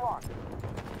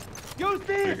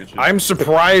 I'm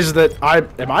surprised that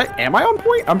am I on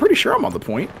point? I'm pretty sure I'm on the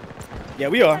point. Yeah,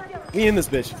 we are. We in this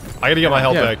bitch. I gotta get my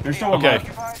health back. There's still one Okay.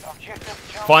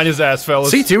 Find his ass,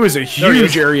 fellas. C2 is a There he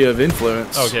huge is. area of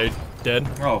influence. Okay, dead.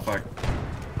 Oh fuck.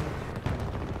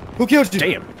 Who killed you?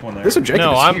 Damn. One there. This objective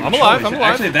No, is I'm huge. alive. Holy I'm shit.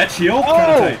 alive. Actually, that shield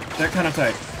kind of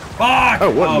tight. Fuck! Oh,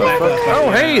 what the fuck?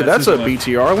 Oh, hey, that's a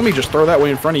BTR. Let me just throw that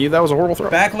way in front of you. That was a horrible throw.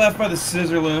 Back left by the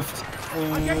scissor lift.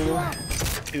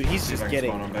 Dude, he's just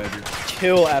getting Spawn on Badger.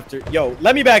 kill after. Yo,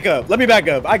 let me back up.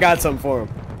 I got something for him.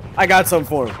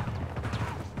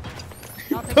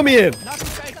 Put me in.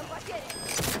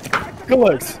 Good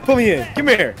looks. Put me in. Come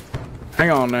here.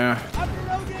 Hang on now.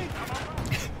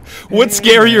 What's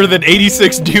scarier than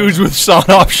 86 dudes with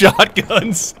sawed-off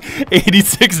shotguns?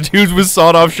 86 dudes with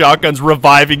sawed-off shotguns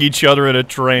reviving each other in a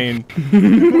train.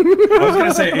 I was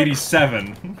gonna say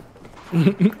 87.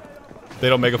 They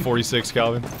don't make a 46,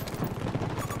 Calvin.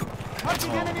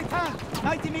 Hunting enemy tank!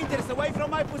 90 meters away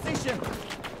from my position!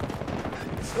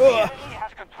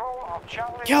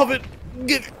 Calvin,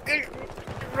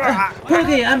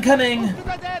 Okay, I'm coming.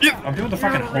 I'm doing the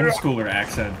fucking homeschooler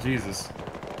accent. Jesus.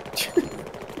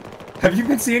 Have you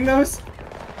been seeing those?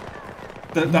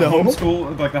 The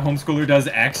homeschool, like the homeschooler does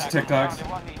X TikToks.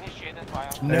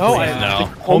 No,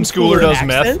 No. Homeschooler does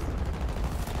meth.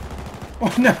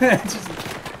 Oh, no, it's just,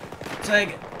 It's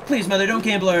like, please, mother, don't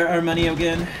gamble our money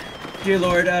again. Dear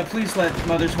Lord, please let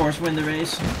Mother's horse win the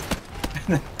race.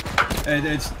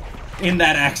 It's in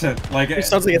that accent, like it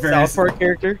sounds like a South Park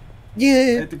character.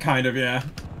 Yeah, kind of, yeah.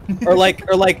 or like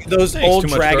those Thanks, old too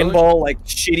much Dragon garlic. Ball like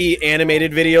shitty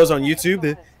animated videos on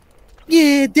YouTube.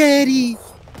 Yeah, Daddy.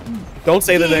 Don't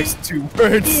say the next 2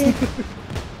 words.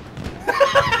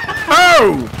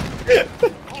 Oh!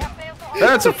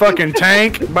 That's a fucking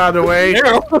tank, by the way.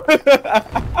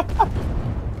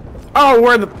 Oh,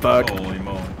 where the fuck? Holy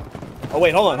moly. Oh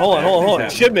wait, hold on.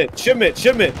 Shipment.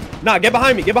 Nah, get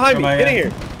behind me. Get in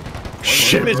here.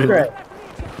 Shipment.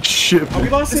 Shipment. Oh, we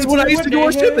lost This is what I used to do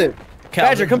on shipment.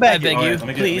 Badger, come back. I beg you, let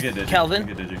me please, get Digi. Calvin.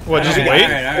 Let me get Digi. What, just All wait?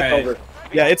 right. It's over.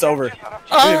 Yeah, it's over. We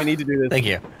didn't even need to do this. Thank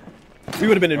you. We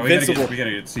would have been Oh, we gotta invincible.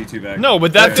 get C2 back. No,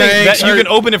 but that thing, tanks you are- can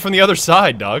open it from the other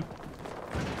side, dog.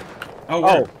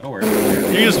 Oh, word.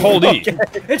 You just hold E.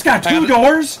 It's got 2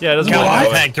 doors? Yeah, it doesn't There's matter.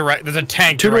 a tank direct. There's a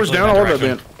tank. 2 doors directly down, in all that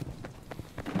that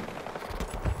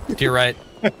direction. To your right.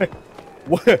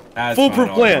 That's Foolproof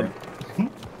fine, plan.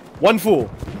 One fool.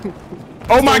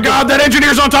 Oh my god, that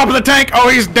engineer's on top of the tank! Oh,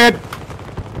 he's dead!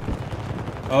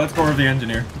 Oh, let's go over the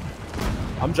engineer.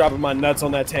 I'm dropping my nuts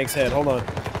on that tank's head. Hold on.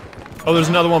 Oh, there's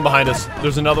another one behind us.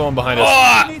 There's another one behind us.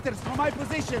 Ah! Meters from my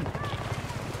position.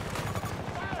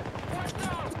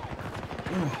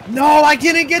 No, I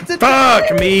didn't get to.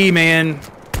 Fuck me, man.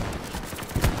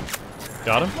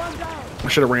 Got him? I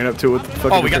should have ran up to it.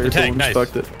 Oh, we got the tank, nice.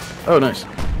 Fucked it. Oh, nice.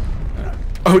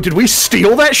 Oh, did we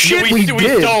steal that shit? We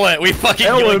did. stole it. We fucking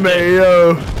yoinked it.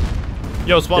 LMAO.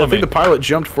 Yo, spawn I on think me. the pilot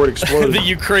jumped before it exploded. The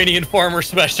Ukrainian farmer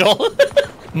special.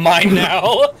 Mine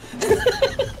now.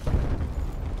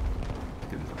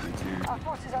 Our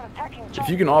forces are attacking If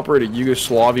you can operate a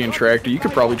Yugoslavian tractor, you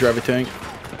could probably drive a tank.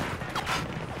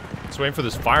 Just waiting for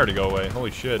this fire to go away. Holy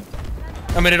shit.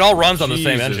 I mean, it all runs on the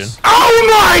same engine. Jesus. Oh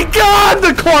my god,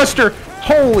 the cluster!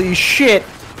 Holy shit!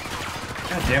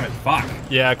 God damn it, fuck.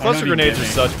 Yeah, cluster I don't know if you grenades are get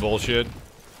me. such bullshit.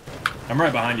 I'm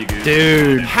right behind you, Goose.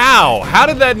 Dude. How? How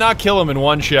did that not kill him in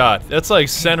one shot? That's like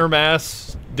center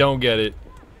mass. Don't get it.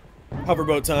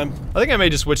 Hoverboat time. I think I may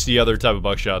just switch to the other type of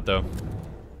buckshot, though.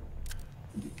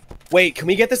 Wait, can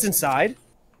we get this inside?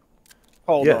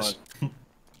 Hold Yes. on.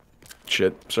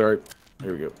 Shit, sorry.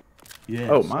 Here we go. Yes.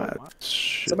 Oh my.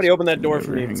 Shit. Somebody open that door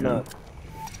for me if it's not.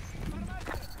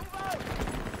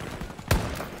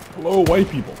 Hello, white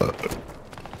people.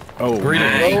 Oh,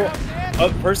 Hello,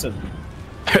 other person.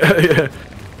 yeah.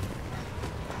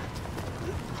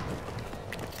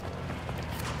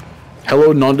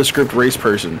 Hello, nondescript race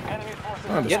person.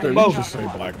 Get in the You boat. just say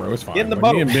black, bro. It's fine. Get in the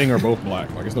Like, me boat. and Bing are both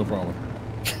black. Like, it's no problem.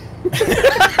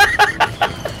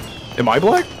 Am I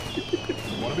black?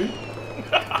 Wanna be?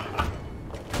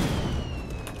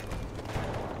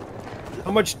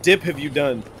 How much dip have you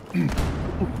done?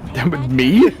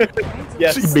 Me?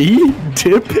 Yes. Me?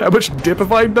 Dip? How much dip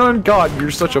have I done? God,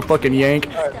 you're such a fucking yank.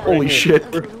 Holy shit.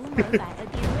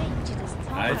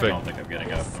 I don't think I'm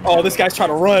getting up. Oh, this guy's trying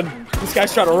to run. This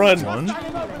guy's trying to run.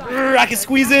 I can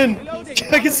squeeze in.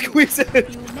 I can squeeze in.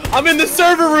 I'm in the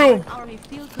server room.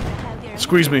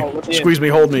 Squeeze me. Oh, let me in. Squeeze me,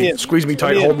 hold Let me me. in. Squeeze me Let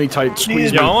tight, me in. hold me tight.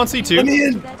 Squeeze me. Yeah, I want C2. Let me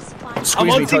in. Squeeze I'm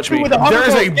me, on touch C2 me. with a There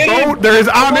is a hoverboat. Get in. boat. There is.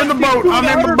 I'm in the on boat. C2 I'm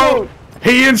with a in the boat. hoverboat.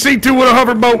 He in C2 with a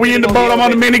hoverboat. We in the boat. I'm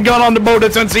on the minigun on the boat.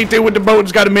 It's on C2 with the boat.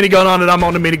 It's got a minigun on it. I'm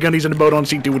on the minigun. He's in the boat on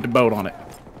C2 with the boat on it.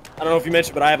 I don't know if you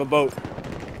mentioned, but I have a boat.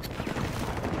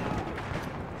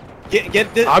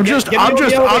 Get this. I'm just.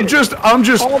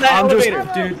 Call that elevator,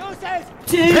 dude.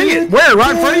 Dang it! Where?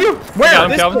 Right in front of you? Where?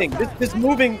 This thing, this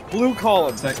moving blue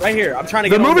column, right here. I'm trying to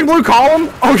The get moving on blue column?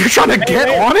 Oh, you're trying to get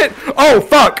right on it? Oh,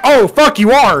 fuck. Oh, fuck,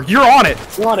 you are. You're on it.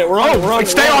 We're on it. We're on it. We're on it.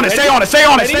 Stay on it. Stay on it. Stay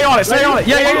on it. Stay on it. Stay on it.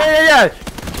 Yeah.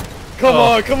 Come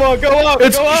on. Come on. Go up.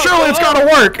 It's go up, surely go it's up. gotta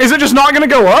work. Is it just not gonna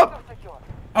go up?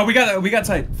 Oh, we got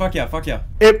sight. Fuck yeah. Fuck yeah.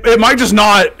 It might just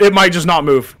not. It might just not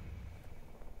move.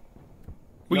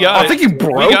 We got I think you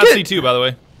broke We got it. C2, by the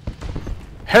way.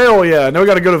 Hell yeah. Now we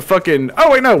gotta go to fucking.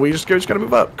 Oh wait, no. We just gotta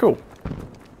move up. Cool.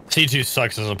 C2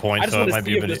 sucks as a I point, just so it want might to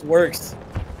be see a if bit. this works.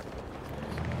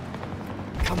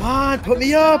 Come on, put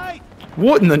me up.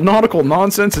 What in the nautical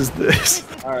nonsense is this?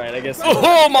 All right, I guess.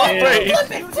 Oh my Yeah. face! What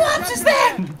the flaps is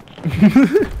that?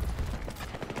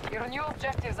 Your new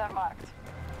objectives are marked.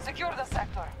 Secure the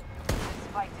sector. This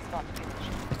fight is not finished.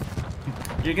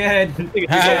 You're good. You're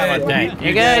good.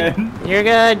 You're good. You're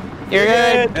good. You're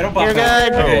good. It'll pop You're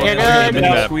out. good. Okay, You're okay, good.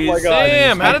 now Yeah. squeeze. Oh my God.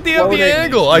 Damn, how did they have the Floating.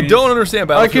 angle? I don't understand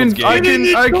Battlefield's game. I can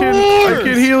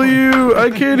heal you. I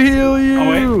can heal you. Oh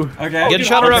wait. Okay. Getting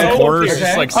shot around Okay. corners is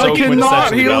just like so I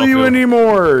cannot quintessentially heal you Battlefield.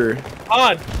 anymore. Come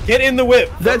on, get in the whip.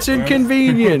 That's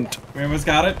inconvenient. We almost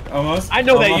got it. Almost. I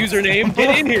know that Almost. username.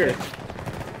 Get in here.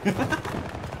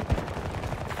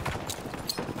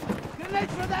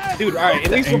 Dude, alright, at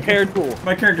least repair tool.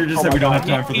 My character just said we don't have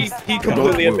time for this. He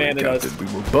completely abandoned us. We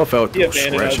will buff out He those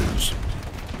abandoned us. scratches.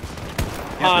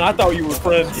 Han, I thought you were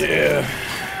friends. Yeah.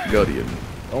 Guardian.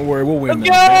 Don't worry, we'll win.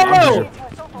 Go!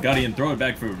 Guardian, throw it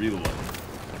back for a real one.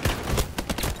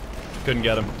 Couldn't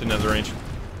get him. Didn't have the range.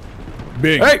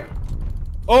 Bing. Hey!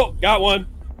 Oh, got one.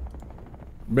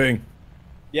 Bing.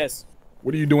 Yes.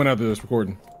 What are you doing after this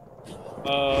recording?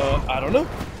 I don't know.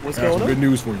 What's I got going some on? good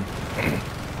news for you.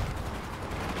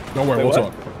 Don't worry, we'll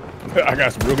talk. I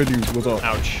got some real good news. We'll talk.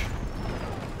 Ouch.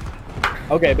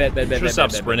 Okay, bet. Should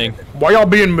stop sprinting. Why y'all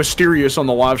being mysterious on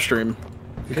the live stream?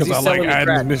 Because he's I like selling the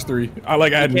adding crack. mystery. I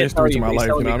like adding can't tell mystery to you, my but he's life,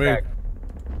 you selling know the what I mean?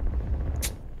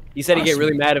 He said he'd get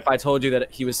really mad if I told you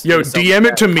that he was. Yo, he was selling DM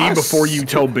it to crack. me before you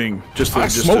tell Bing. Just I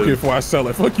smoke it before I sell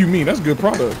it. Fuck you mean? That's good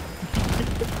product.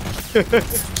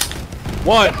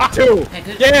 1, 2.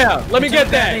 Yeah, let me It's get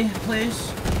okay, that. Please.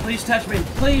 Please touch me.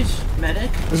 Please, medic.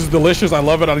 This is delicious. I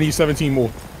love it. I need 17 more.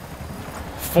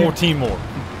 14 more.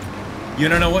 You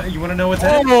don't know what? You want to know what's in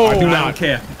it? Oh, I do I not. don't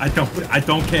care. I don't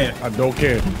care. I don't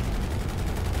care.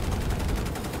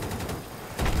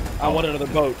 I want another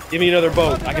boat. Give me another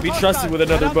boat. I can be trusted with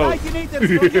another boat. He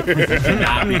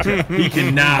cannot be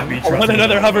trusted. I want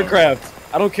another hovercraft.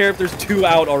 I don't care if there's 2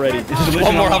 out already. Just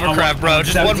one more hovercraft, bro.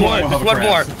 Just one more. Just one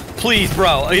more. Please,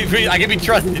 bro. I can be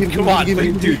trusted. Come on.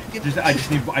 Dude, I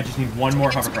just need one more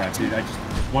hovercraft, dude.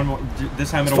 One more. This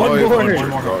time it'll One work. more. One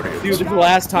more hovercraft. Dude, this is the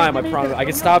last time. I promise. I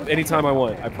can stop anytime I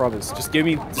want. I promise. Just give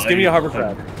me a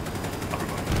hovercraft.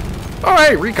 All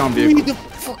right, recon vehicle.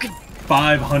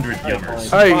 500 yummers.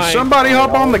 Hey, somebody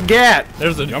hop on the GAT.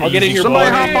 There's a. I'll get in your Somebody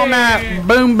boat. hop on that.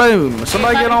 Boom, boom.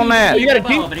 Somebody get on that. Oh, you got a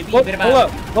deep.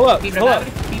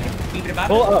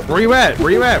 Hold up. Where you at?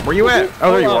 Where you at? Where you at?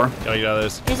 Oh, there you are. Gotta get out of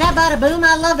this. Is that bada boom?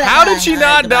 I love it. How did she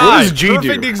not die? What does G do?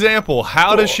 Perfect example.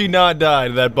 How does she not die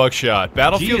to that buckshot?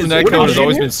 Battlefield's G is- netcode has G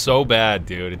always here? been so bad,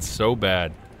 dude. It's so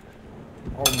bad.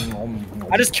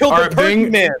 I just killed All the right, Perky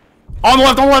Bing. Man. On the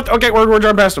left, on the left. Okay, we're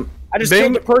driving past him. I just Bing.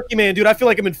 killed the Perky Man, dude. I feel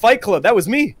like I'm in Fight Club. That was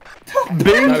me.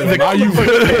 Bing. Now you.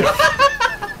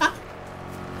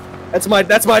 That's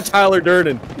my Tyler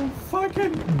Durden.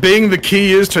 Bing, the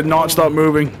key is to not stop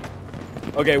moving.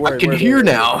 Okay, where? I can hear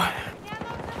now.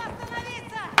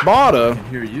 Bada.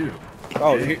 Hear you.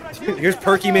 Oh, here's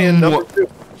Perky Man number 2.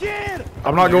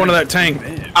 I'm not going to that tank.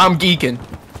 I'm geeking.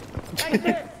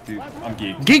 Dude, I'm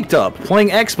geeked. Geeked up, playing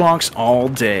Xbox all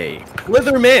day.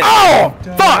 Slither Man. Oh,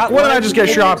 fuck! What did I just get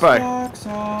shot by? Oh,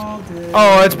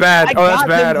 that's bad. Oh, that's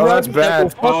bad. Oh, that's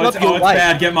bad. Oh, it's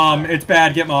bad. Get mom. It's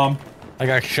bad. Get mom. I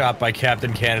got shot by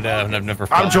Captain Canada, and I've never.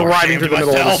 I'm just riding through the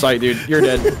middle of the site, dude. You're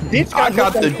dead. Bitch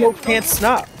got the can't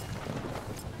stop.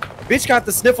 Bitch got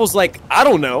the sniffles like I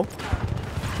don't know.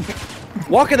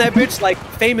 Walking that bitch like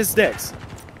famous Dex.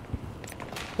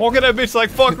 Walking that bitch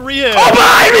like fuck rehab. Oh,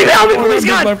 behind me now, please,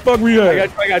 God. God. Like, fuck me I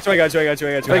up. got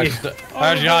you.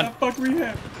 How's John? Fuck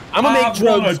rehab. I'm gonna make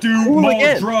drugs. Do cool more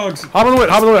again. drugs. Hop on the way.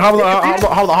 Hop on the way. Hop on the way.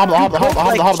 Hop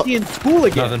on the Like she in school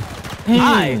again.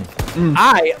 Nothing.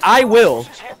 I will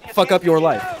fuck up your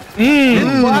life.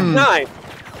 Block 9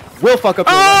 will fuck up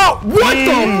your life. Oh,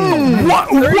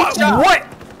 what the? What?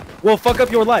 Will fuck up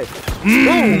your life.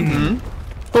 Boom.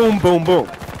 Boom, boom, boom.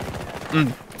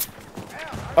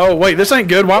 Oh, wait, this ain't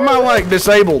good. Why am I, like,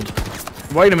 disabled?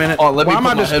 Wait a minute. Oh, let me Why am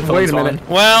put I my just... headphones Wait a minute. on.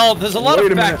 Well, there's a lot Wait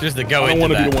of a minute. factors that go I don't into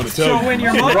want to be that. the one to tell So you. when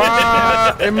your mom.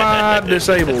 Why am I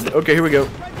disabled? Okay, here we go.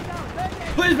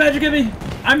 Please, Magic, give me.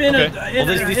 I'm in Okay. Well,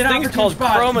 there's these things called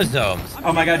chromosomes.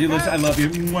 Oh my god, you listen. I love you.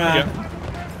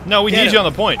 Mwah. No, we need you on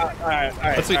the point. Alright,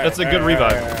 That's a good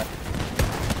revive.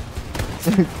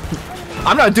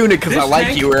 I'm not doing it because I This like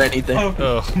tank- you or anything.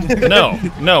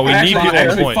 No, we need people I on the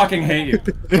actually point. fucking hate you.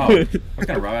 Oh, I was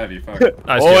gonna revive you. Fuck.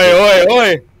 I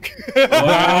skipped it.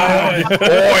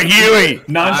 Oh, Huey.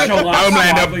 Nonchalant.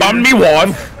 Homelander, bum me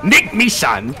one, nick me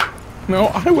son. No,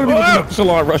 I would have been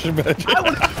a Russian badge. No,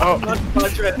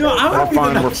 I We're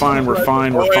fine, we're fine, we're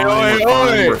fine, we're fine,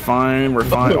 we're fine, we're fine, we're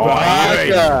fine.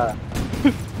 Oh,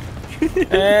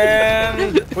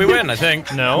 And we win, I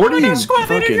think. No. Where do you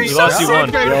fucking... We lost you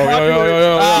one.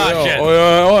 Ah, shit.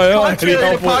 Contrary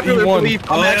to popular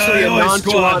belief, I'm actually a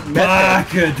nonchalant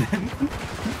method.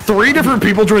 3 different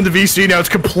people joined the VC, now it's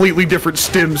completely different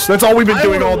stims. That's all we've been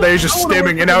doing all day is just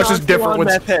stimming, and now it's just different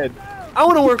ones. I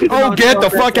want to work with Oh, get the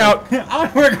fuck out! I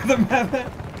want to work with the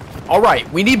method. All right,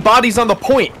 we need bodies on the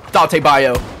point, Dante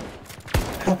Bio.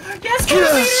 Yes.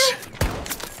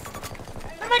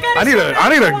 I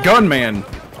need a gunman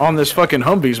on this fucking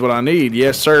Humvee is what I need.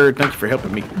 Yes, sir. Thank you for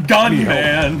helping me.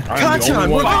 Gunman. Kachan,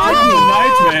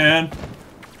 Night, man.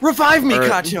 revive me, All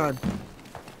right. Kachan.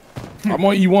 I'm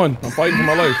on E1. I'm fighting for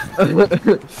my life.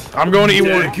 I'm going to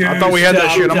E1. I thought we had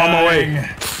that shit. I'm on my way.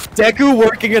 Deku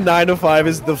working a 9 to 5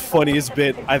 is the funniest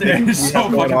bit I think we so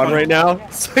have going on funny. right now.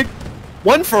 It's like,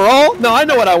 one for all? No, I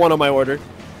know what I want on my order.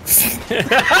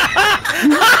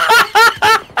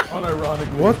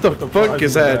 Unironically. What the fuck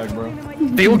is that?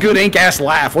 Feel good ink ass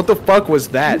laugh. What the fuck was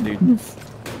that, dude?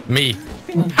 Me.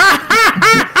 Do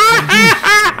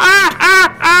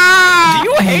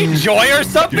you hate joy or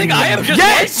something? I am just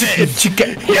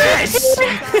Yes!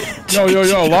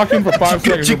 Yo, lock in for 5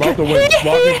 seconds. We're about to win.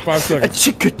 Lock in for 5 seconds.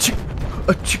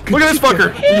 Look at this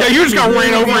fucker. Yeah, you just got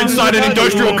ran over inside an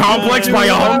industrial complex by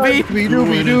a Humvee.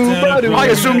 I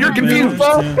assume you're confused.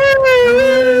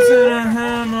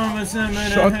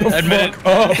 Shut the fuck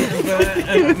up.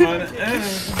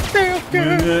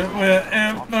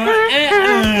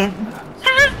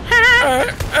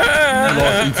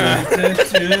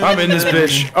 I'm in this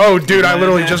bitch. Oh, dude, I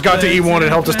literally just got to E1 and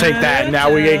helped us take that.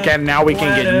 Now we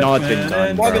can get nothing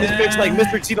done. Walk in this bitch like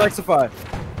Mr. T-Lexify.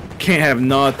 Can't have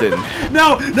nothing.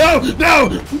 No!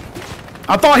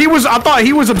 I thought he was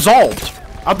absolved.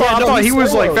 I thought he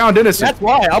was like found innocent. That's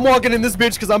why I'm walking in this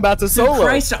bitch because I'm about to solo.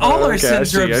 Christ, all our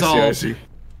sins are absolved. I see.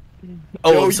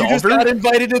 Oh, you just got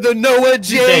invited to the Noah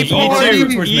J party.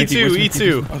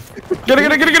 E2. Get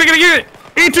it.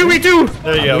 E2.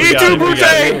 There you go. E2 Brute.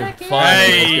 Hey.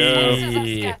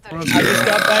 I just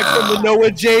got back from the Noah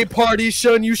J party,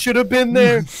 Shun. You should have been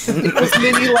there. There's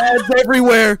mini lads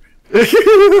everywhere.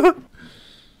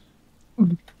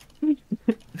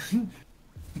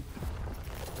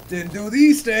 Didn't do the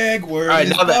Easter egg word. Alright,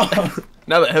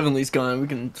 now that Heavenly's gone, we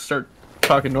can start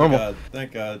talking normal.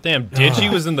 Thank God. Damn,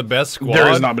 Digi was in the best squad. There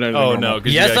has not been anything Oh normal. no,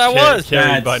 because Yes, I was.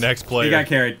 carried by next player. He got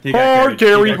carried. Hard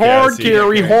carry.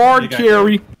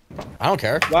 I don't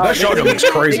care. Wow, That shotgun looks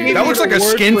crazy. That looks like a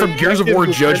skin from Gears of War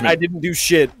Judgment. I didn't do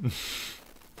shit.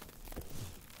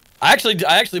 I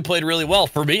actually played really well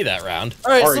for me that round.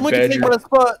 Alright, Sorry, someone can take Badger. my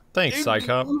spot. Thanks,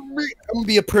 Psycop. I'm gonna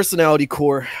be a personality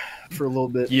core for a little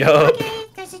bit. Yup.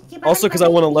 Also, because I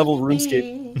want to level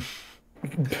RuneScape.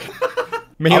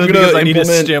 Mainly because I need a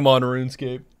stim on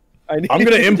RuneScape. I'm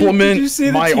gonna implement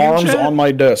my arms on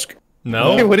my desk.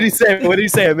 No. Hey, what did he say? What did he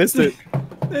say? I missed it.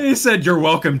 He said, "You're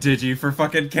welcome, Digi, for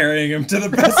fucking carrying him to the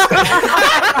best."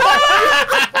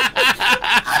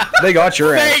 They got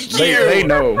your ass. Thank you. They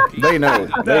know. They know.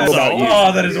 They know about you.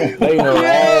 Oh, that is. They know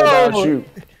all about you.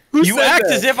 You act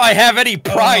as if I have any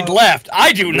pride left.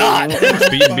 I do not.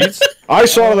 Beats. I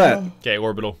saw that. Okay,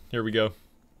 Orbital. Here we go.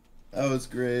 That was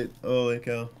great. Holy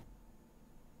cow.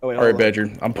 Oh, wait, All right, Badger.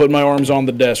 I'm putting my arms on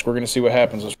the desk. We're gonna see what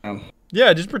happens this round.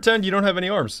 Yeah, just pretend you don't have any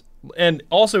arms. And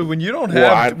also, when you don't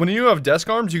have, when you have desk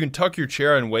arms, you can tuck your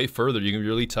chair in way further. You can be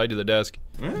really tight to the desk.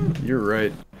 You're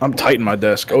right. I'm tight in my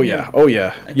desk. Oh yeah. Oh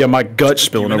yeah. Yeah, my gut's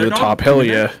spilling over the top. Hell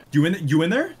yeah. You in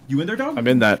there? You in there, dog? I'm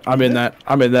in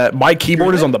that. My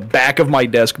keyboard is on the back of my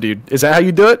desk, dude. Is that how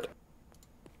you do it?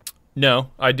 No,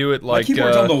 I do it like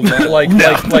keyboard's on the wall.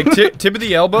 like tip of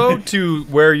the elbow to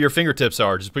where your fingertips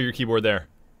are. Just put your keyboard there.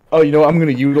 Oh, you know what? I'm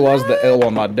gonna utilize the L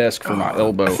on my desk for my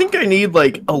elbow. I think I need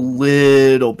like a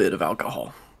little bit of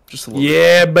alcohol. Just a little bit.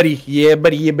 Yeah, buddy. Yeah,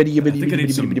 buddy. I think I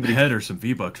need some head or some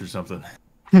V-Bucks or something.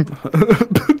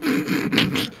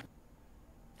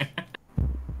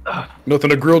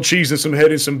 Nothing, a grilled cheese and some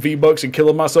head and some V-Bucks and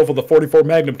killing myself with a 44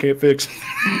 Magnum can't fix.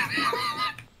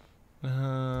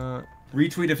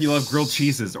 Retweet if you love grilled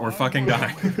cheeses or fucking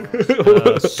die.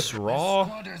 Straw.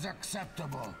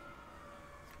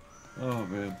 Oh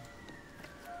man.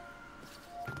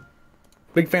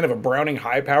 Big fan of a Browning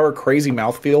high power, crazy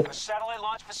mouthfeel. Satellite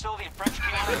launch facility in French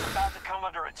Guiana is about to come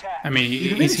under attack. I mean,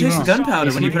 you made it taste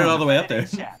gunpowder when you put it all the way up there.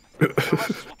 We'll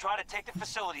try to take the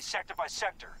facility sector by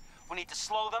sector. We need to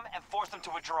slow them and force them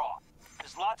to withdraw.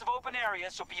 There's lots of open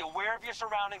areas, so be aware of your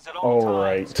surroundings at all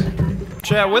times. Alright.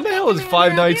 Chat, when the hell is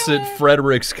Five Nights at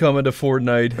Frederick's coming to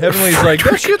Fortnite? Heavenly's like,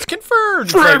 that shit's confirmed.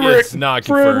 It's like, it's not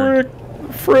confirmed.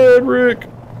 Frederick.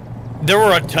 There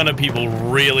were a ton of people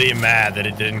really mad that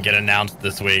it didn't get announced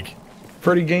this week.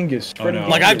 Freddy Genghis.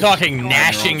 Like, I'm talking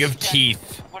gnashing of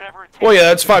teeth. Well, yeah,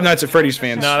 that's Five Nights at Freddy's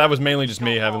fans. No, that was mainly just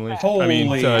me, Heavenly. Holy. I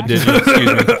mean, Disney,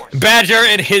 excuse me. Badger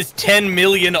and his 10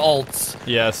 million alts.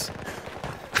 Yes.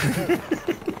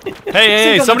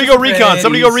 Hey, somebody go recon.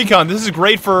 Somebody go recon. This is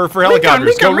great for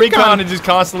helicopters. Go recon and just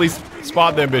constantly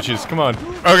spot them bitches. Come on.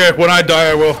 Okay, when I die,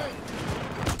 I will.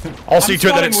 I'll see to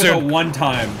it that it's soon. One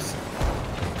times.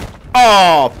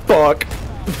 Oh, fuck.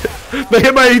 They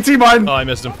hit my AT mine. Oh, I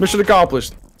missed him. Mission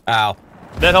accomplished. Ow.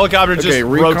 That helicopter just Okay,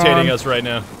 recon. rotating us right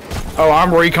now. Oh,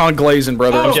 I'm recon glazing,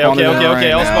 brother. Okay.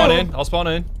 I'll spawn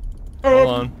in. Hold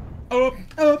on.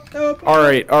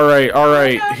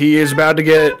 Alright. He is about to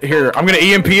get here. I'm gonna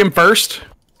EMP him first.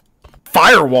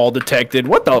 Firewall detected.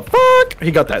 What the fuck?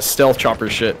 He got that stealth chopper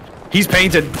shit. He's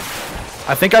painted.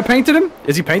 I think I painted him.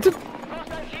 Is he painted?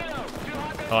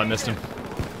 Oh, I missed him.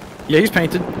 Yeah, he's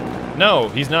painted. No,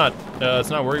 he's not. It's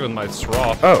not working with my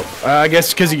straw. Oh, I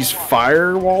guess because he's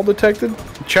firewall detected.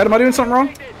 Chad, am I doing something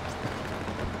wrong?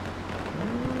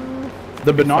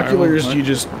 The binoculars, you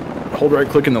just hold right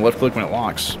click and the left click when it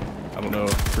locks. I don't know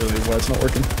really why it's not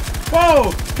working.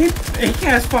 Whoa! He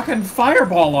cast fucking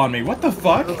fireball on me. What the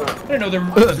fuck? I didn't know there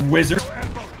was wizards.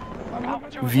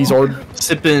 Vizard.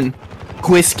 Sipping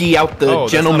whiskey out the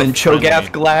gentleman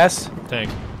Cho'Gath glass. Tank.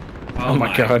 Oh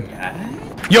my god.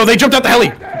 Yo, they jumped out the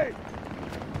heli!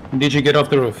 Did you get off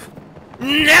the roof?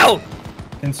 No!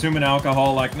 Consuming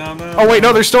alcohol like no. Oh wait,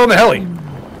 no, they're still in the heli.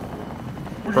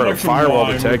 Bro, firewall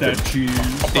detected.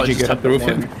 Did you get off the roof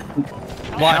yet?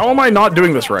 How am I not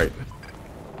doing this right?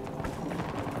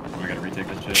 We gotta retake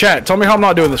this shit. Chat, tell me how I'm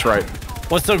not doing this right.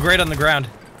 What's so great on the ground?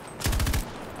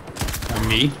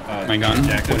 Me? My gun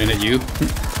pointed at you.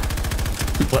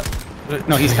 What?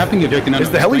 No, he's tapping the objective. Is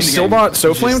the heli still not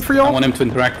so flamed for y'all? I want him to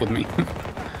interact with me.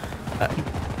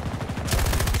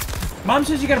 Mom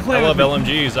says you gotta play I love with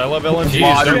LMGs. I love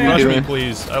LMGs. Don't rush me,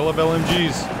 please. I love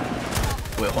LMGs.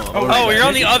 Oh, you're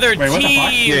on the other Wait, what the fuck?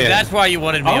 team. Yeah. That's why you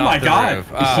wanted me Oh off my the god.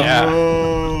 roof.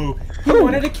 Oh. Who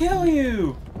wanted to kill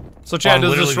you? So Chad, does the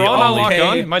literally straw the not only-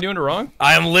 lock on? Am I doing it wrong?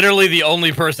 I am literally the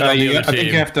only person on the I other think team.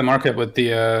 you have to mark it with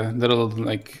the little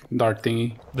like dart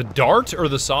thingy. The dart or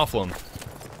the Soflum?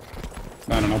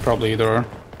 I don't know, probably either or.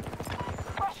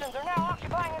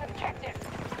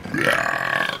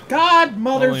 God,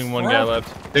 mother. Only one guy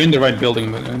left. They're in the right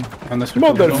building, but unless we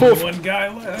Mother Only one guy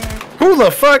left. Who the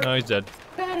fuck? No, he's dead.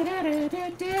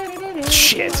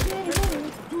 Shit.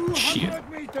 Shit.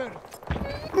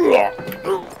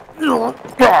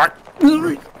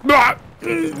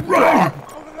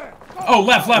 Oh,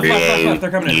 left.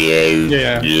 They're coming in.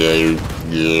 Yeah.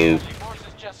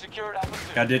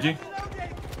 God, did you?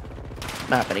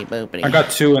 I got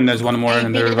two and there's one more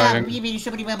and they're reviving.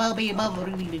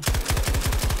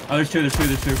 Oh, there's two.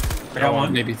 I got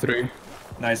one. Maybe three.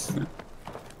 Nice.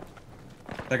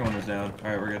 Second one was down.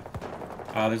 Alright, we're good.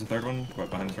 There's a third one. What,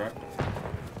 behind this rock?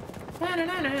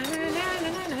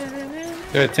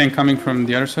 There's a tank coming from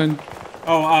the other side.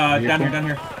 Oh, down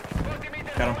here.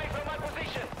 Got him.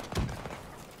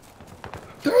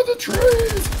 They're the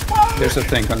trees! There's a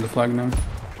tank on the flag now.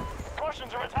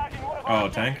 Oh,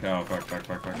 tank? Oh, fuck.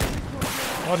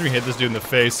 Watch me hit this dude in the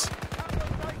face.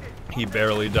 He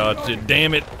barely dodged it.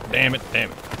 Damn it. Okay,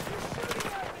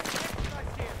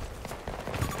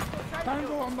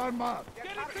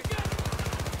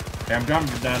 I'm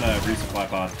jumping down a resupply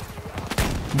pod.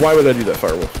 Why would I do that,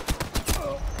 Firewolf?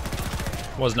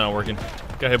 Was not working.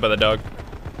 Got hit by the dog.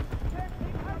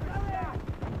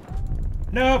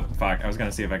 Nope. Fuck, I was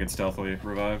gonna see if I could stealthily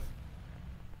revive.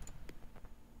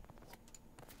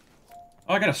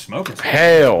 Oh, I got a smoke.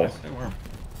 Hell.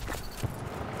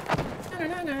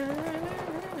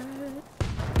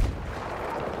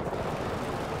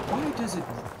 Why does it...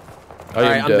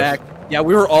 Alright, I'm back. Yeah,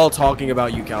 we were all talking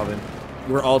about you, Calvin.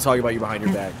 We were all talking about you behind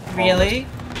your back. Really?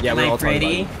 Yeah, we were Am I all talking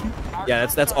pretty? about you. Yeah,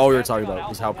 that's all we were talking about,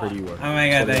 was how pretty you were. Oh my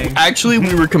god, thanks. Actually,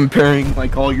 we were comparing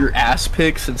like all your ass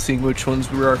pics and seeing which ones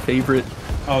were our favorite.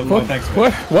 Oh, what? Thanks.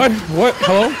 What?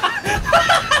 Hello?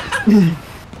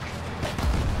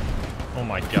 Oh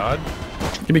my god.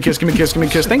 Give me a kiss.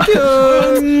 Thank you.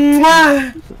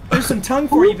 There's some tongue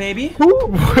for you, baby.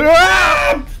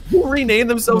 Who renamed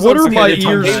themselves? What on are my Steam?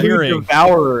 ears hearing?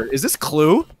 Devourer. Is this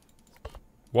Clue?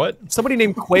 What? Somebody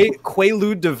named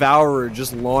Quaalude Devourer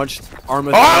just launched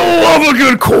Arma. I love a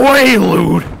good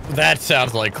Quaalude. That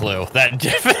sounds like Clue. That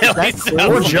definitely sounds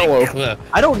Or like Jello. Clue.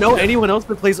 I don't know anyone else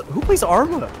that plays. Who plays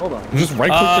Arma? Hold on. Just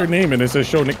right click their name and it says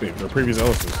show nickname or previous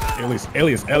aliases.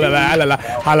 Alias. Elias.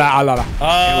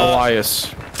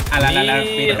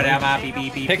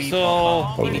 Pixel.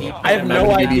 I have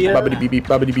no idea.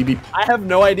 I have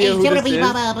no idea who this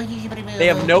is. They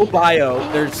have no bio.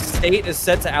 Their state is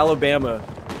set to Alabama,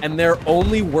 and their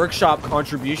only workshop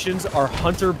contributions are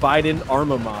Hunter Biden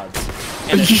Arma mods.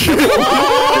 And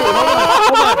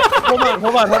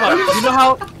hold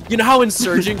on. You know how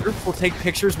insurgent groups will take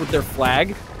pictures with their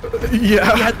flag?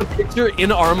 Yeah. He had the picture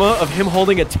in Arma of him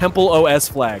holding a Temple OS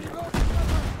flag.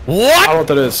 What? I don't know what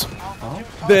that is.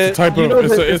 The type you of know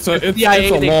it's the a CIA,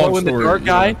 it's a they long go in the story. dark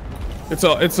guy. It's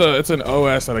an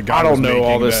OS and a guy. I don't was know making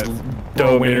all this that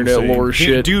dumb internet insane. lore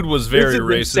shit. Dude was very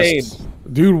This is racist. insane.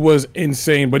 Dude was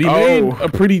insane, but he made a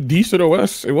pretty decent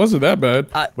OS. It wasn't that bad,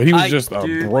 but he was just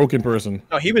a broken person.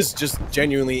 No, he was just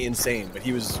genuinely insane, but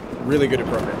he was really good at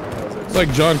programming. It's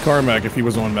like John Carmack if he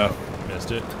was on meth.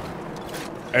 Missed it.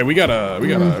 Hey, we gotta.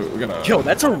 Yo,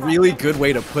 that's a really good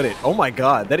way to put it. Oh my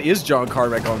god, that is John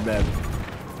Carmack on meth.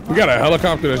 We got a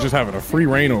helicopter that's just having a free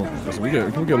reign over us. Can we get a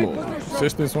little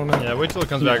assistance on that? Yeah, wait till it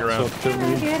comes back around.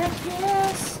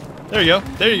 There you go.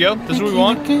 There you go. This is what we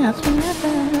want.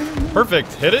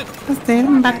 Perfect. Hit it.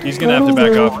 He's gonna have to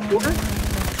back up.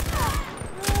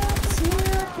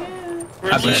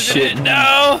 I'm the shit.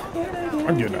 No.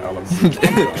 I'm getting out of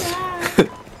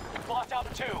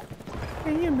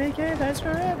Can you make it last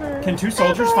forever? Can two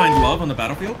soldiers find love on the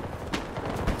battlefield?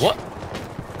 What?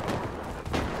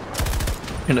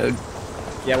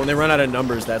 Yeah, when they run out of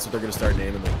numbers, that's what they're gonna start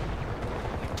naming them.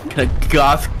 Can a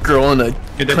goth girl and a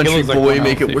country boy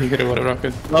make it work?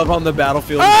 Love on the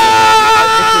battlefield.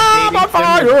 Ah,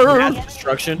 fire!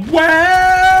 Destruction.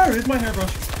 Where is my hairbrush?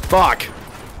 Fuck.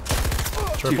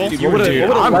 Triple? Dude, what would a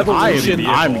levolution?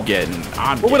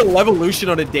 What would a levolution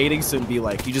on a dating sim be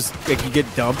like? You just like you get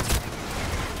dumped.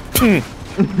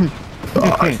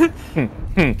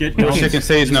 Get all she can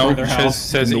say is no.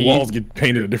 Says the E. walls get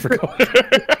painted a different color.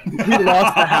 He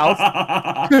lost the house.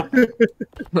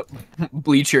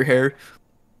 Bleach your hair.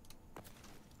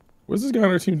 What's this guy on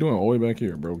our team doing all the way back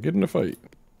here, bro? Get in the fight.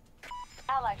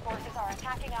 Allied forces are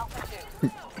attacking Alpha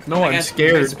 2. No, I'm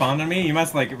scared. You spawned on me? You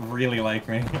must like really like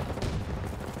me.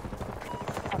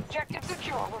 Objective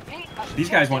secure. Repeat. These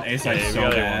guys want A site so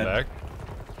bad.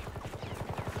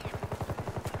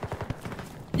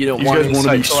 You don't want to be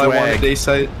so I wanted A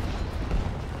site.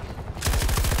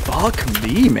 Fuck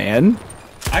me, man.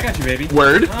 I got you, baby.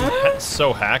 Word. That's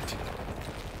so hacked. I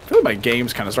feel like my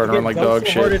game's kind of starting to run like dog so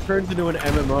shit. Hard it turns into an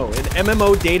MMO. An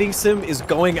MMO dating sim is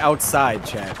going outside,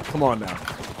 chat. Come on now.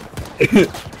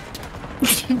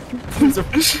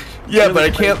 Yeah, but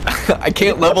I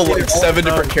can't level like 7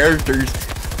 different characters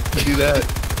to do that.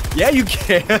 Yeah, you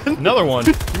can. Another one.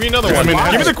 Give me another one.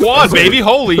 Give me the quad, baby.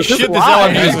 Holy shit, this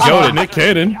LMG is goated. Nick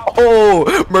Cannon.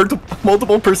 Oh,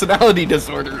 multiple personality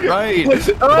disorder, right? I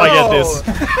get this.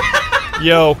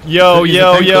 Yo. Oh,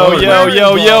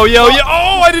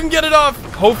 I didn't get it off.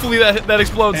 Hopefully that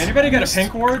explodes. Anybody got a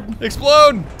pink ward?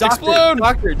 Explode. Explode.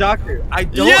 Doctor. I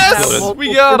don't yes, have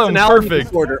we got him. Perfect.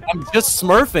 Disorder. I'm just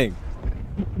smurfing.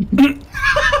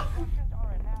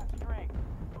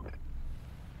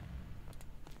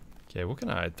 Okay, what can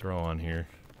I throw on here?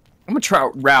 I'm gonna try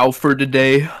out Rao for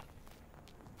today.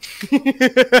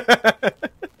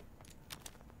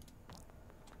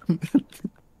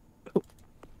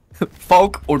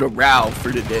 Falk or the Rao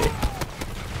for today.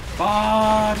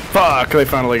 Fuck, they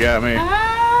finally got me.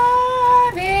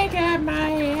 They got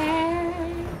my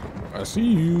ass. I see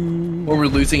you. When we're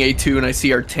losing A2 and I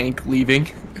see our tank leaving.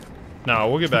 No,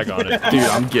 we'll get back on it. Dude,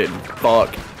 I'm getting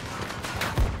fucked.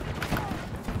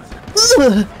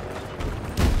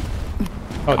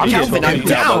 Oh, I'm getting fucking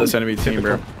down by this enemy team,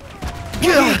 bro.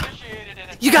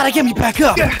 You gotta get me back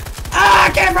up.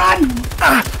 I can't run.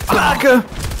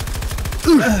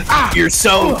 You're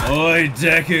so. Oi,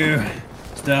 Deku.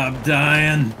 Stop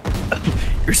dying.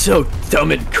 You're so dumb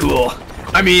and cool.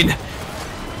 I mean,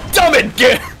 dumb and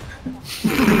good.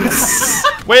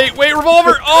 Wait,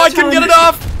 revolver. Oh, I couldn't get it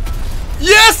off.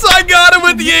 Yes, I got it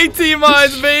with the 18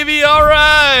 mines, baby. All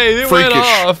right, it went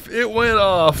off. It went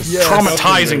off. Yes.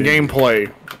 Traumatizing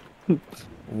gameplay.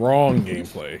 Wrong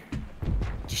gameplay.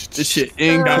 This shit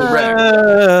incorrect.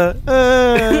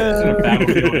 Instead of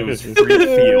battlefield, it was free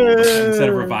field. Instead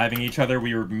of reviving each other,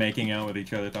 we were making out with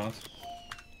each other. Thoughts?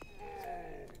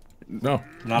 No.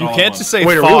 You can't just say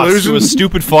thoughts to a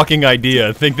stupid fucking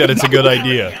idea. Think that it's a good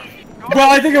idea. Well,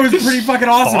 I think it was pretty fucking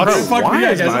awesome.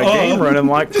 Why is my game running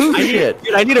like shit?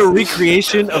 Dude, I need a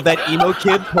recreation of that emo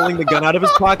kid pulling the gun out of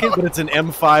his pocket, but it's an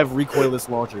M5 recoilless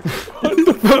launcher.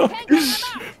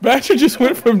 Batcher just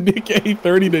went from Nick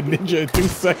A30 to Ninja in 2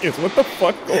 seconds. What the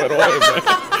fuck going on, man?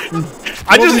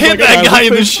 I just hit that guy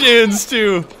in the shins,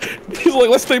 too. He's like,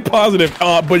 let's stay positive.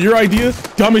 But your idea?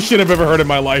 Dumbest shit I've ever heard in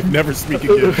my life. Never speak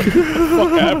again. What the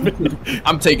fuck happened?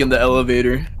 I'm taking the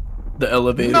elevator. The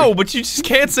elevator. No, but you just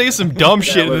can't say some dumb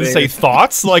shit and then say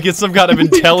thoughts like it's some kind of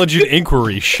intelligent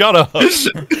inquiry. Shut up.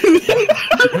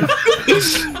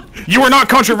 You are not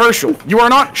controversial. You are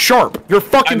not sharp. You're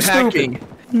fucking stupid.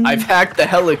 I've hacked the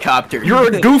helicopter.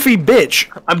 You're a goofy bitch.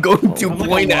 I'm going to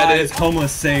point at it. It's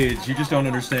homeless sage. You just don't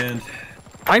understand.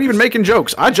 I ain't even making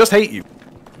jokes. I just hate you.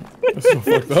 That's so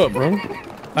fucked up, bro.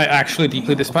 I actually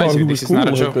deeply despise you. This is not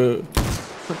a joke.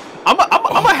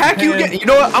 I'm a hack you again. You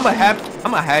know what? I'm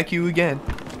a hack you again.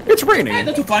 It's raining. Hey,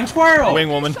 that's a flying squirrel. Wing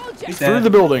woman. Through the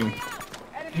building.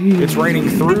 It's raining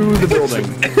through the building.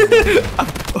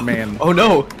 Man. Oh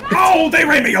no. Oh, they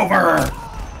ran me over.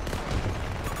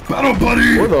 Battle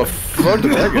buddy. Where the fuck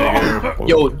did that get here?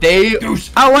 Yo, they.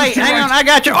 Oh wait, hang on, I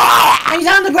got you. Oh, he's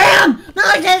on the ground. No,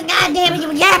 he says, God damn it,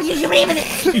 you should leave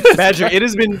it. Magic, it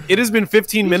has been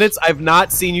 15 minutes. I've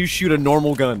not seen you shoot a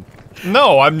normal gun.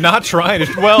 No, I'm not trying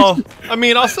to. Well, I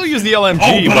mean, I'll still use the LMG,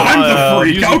 Oh, but I'm the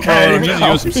freak, use okay. I'm just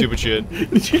using some stupid shit.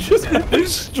 Did you just have a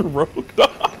stroke?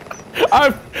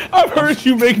 I've heard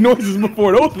you make noises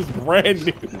before. Those is brand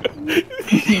new.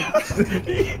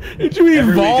 Did you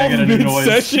evolve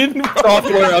mid-session?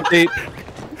 Software update.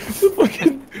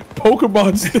 Fucking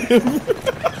Pokemon stem.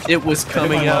 It was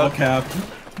coming out. Cap.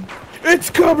 It's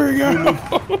coming out.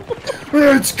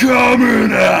 It's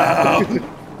coming out.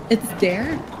 It's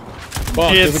Dare?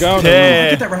 Fuck, It's there's a guy on Dare. I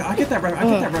get that right. I get that right. I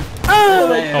get that right.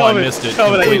 Oh, I missed it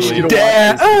completely.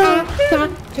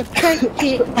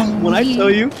 When I tell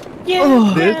you,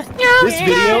 this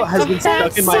video has been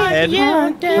stuck in my head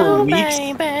for weeks.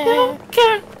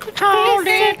 Hold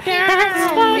it down,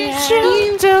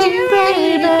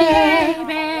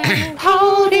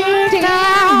 hold it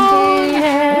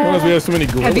down. We have so many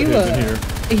gorillas in here.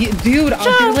 Dude,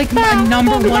 they're like my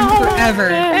number one forever.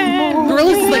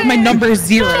 Gorillas is like my number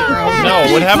 0, bro. No,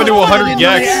 what happened to 100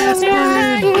 Gex?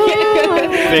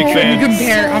 Fake fan.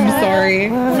 Compare, I'm sorry.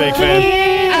 Fake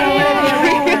fan.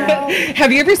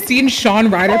 Have you ever seen Sean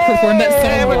Ryder perform that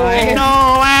song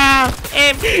live?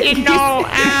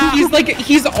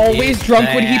 He's always drunk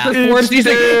when he performs. He's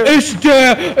like,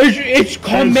 it's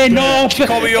coming off. It's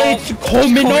coming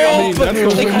off. Like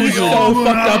he's so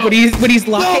fucked up when he's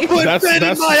live.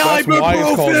 That's why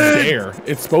it's called Dare.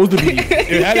 It's supposed to be.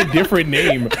 It had a different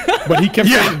name, but he kept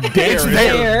saying Dare. It's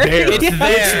there. It's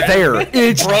there.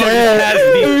 It's there. Has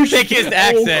the thickest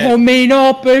accent. Coming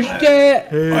up, dude.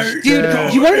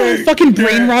 You want to know how fucking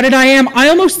brain rotted I am? I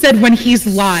almost said when he's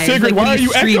live. Sigrid, like why when are he's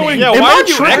you streaming. echoing? Yeah, why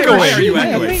are you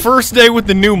echoing? First day with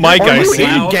the new mic, I see.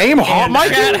 Game hot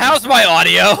mic. How's my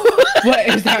audio? What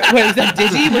is that? What is that?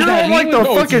 Dizzy? Was You're that on like me? the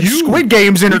fucking Squid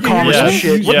Games intercom or some Yes.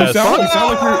 shit. What Yes. the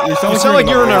fuck? You sound like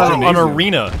you're in an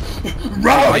arena.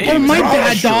 Oh, my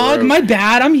bad, dog. My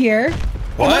bad. I'm here.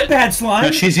 What? Bad slime?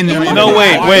 No, she's in the No,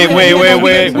 wait.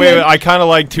 I kind of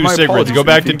like 2 Sigrids. Go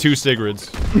back to 2 Sigrids.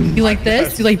 You like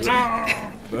this? You like...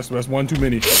 That's one too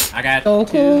many. I got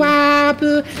like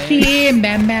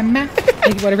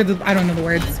whatever I don't know the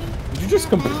words. Did you just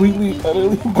completely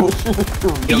utterly bullshit?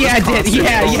 Yeah, I did.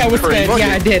 Yeah, what's good?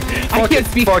 Yeah, I did. I can't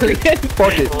speak Korean.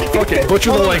 Fuck it.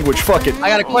 Butcher the language. Fuck it. I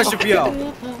got a question for y'all.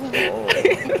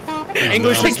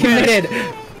 English or Spanish?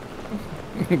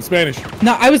 Spanish.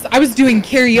 No, I was doing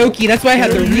karaoke. That's why I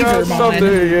had the reverb on.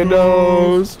 Something in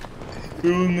those.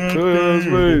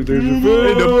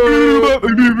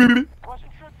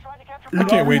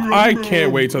 I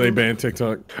can't wait till they ban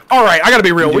TikTok. All right, I gotta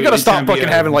be real. We gotta stop fucking be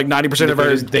having like 90% of our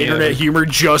There's internet humor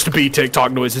just be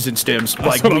TikTok noises and stems.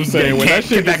 Like, what I'm saying. When that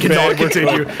shit that gets cannot banned,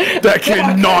 continue. That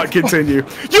cannot continue.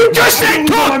 You just said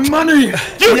cooked! money!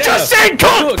 You just said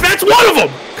cooked! That's one of them!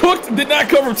 Cooked did not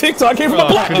come from TikTok. It came from a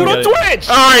black dude on Twitch.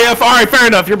 All right, yeah, all right, fair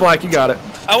enough. You're black. You got it.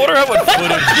 I wonder how much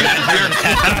footage you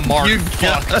got Mark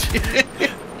fucked.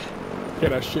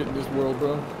 Get that shit in this world,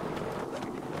 bro.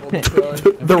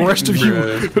 The rest of you,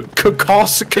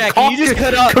 Caucasus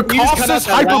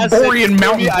Hyperborean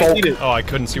mountain folk. Oh, I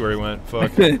couldn't see where he went.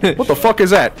 Fuck. What the fuck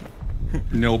is that?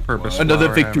 No purpose. Another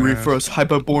victory for us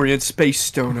Hyperborean space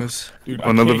stoners. Dude,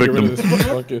 Another victim.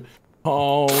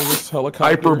 Oh, this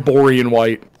helicopter. Hyperborean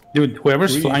white. Dude,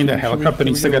 whoever's flying the helicopter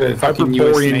needs to get a fucking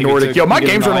US Hyperborean Navy Nordic. to Yo, my get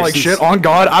game's a running like license. shit. On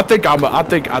God,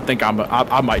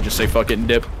 I might just say fuck it and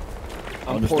dip.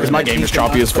 Because my game is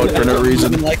choppy as fuck for no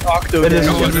reason. Like Octo. It Is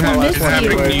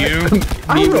happening to you?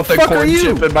 Me with a corn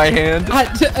chip in my hand.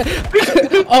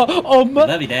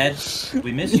 Love you, Dad.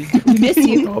 We miss you. We miss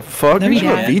you. Oh fuck, you're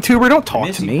a VTuber? Don't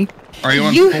talk to me. Are you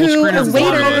on You full screen or who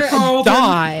later blur?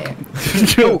 die.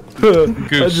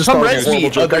 That's just Come a res me, horrible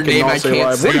joke. I other name cannot I say can't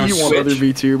live. say What do on you want, other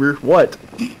Switch. VTuber? What?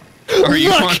 Are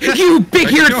you on? Look, you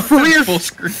big-eared freer. Full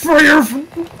screen?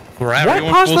 Right, What? are you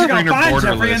on full How's screen or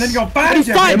borderless?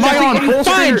 Fine, Am I on Jeffrey. full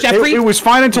Fine, screen? Jeffrey. It was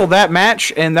fine until that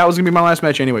match, and that was gonna be my last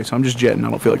match anyway. So I'm just jetting.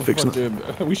 I don't feel like fixing it. Dude,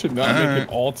 we should not make it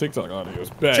all TikTok audios.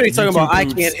 Bad. Sure, you're talking about I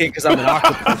YouTube can't hit because I'm an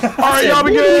octopus. All right, y'all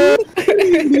be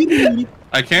good.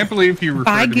 I can't believe he referred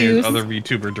Bye, to me Goose. as other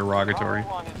VTuber derogatory.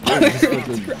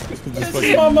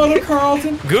 My mother,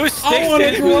 Carlton. Goose I sticks want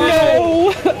to to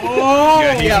grow.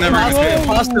 Yeah, he's never gonna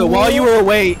Pasta, while you were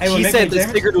away, Hey, well, he make said me that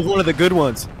damage. Sigurd was one of the good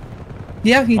ones.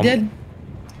 Yeah, he did.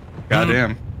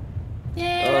 Goddamn.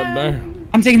 no.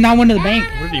 I'm taking that one to the bank.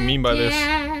 What did he mean by this?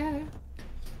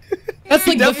 That's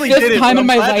like the definitely did 5th it, time but in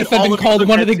my I'm glad life that I've all been of you called took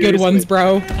one of that the good ones,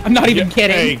 bro. I'm not even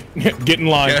kidding. Hey, get in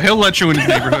line. Yeah, he'll let you in his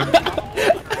neighborhood.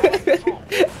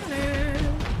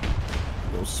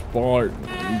 Yo, Spart.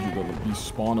 I need you to be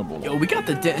spawnable. Yo, we got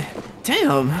the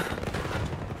damn.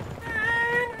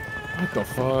 What the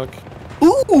fuck?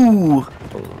 Ooh.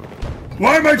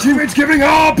 Why are my teammates giving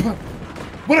up?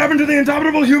 What happened to the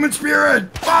indomitable human spirit?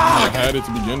 I Fuck! had it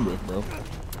to begin with, bro.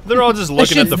 They're all just That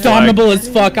looking at shit's the flag. dominable as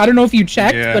fuck. I don't know if you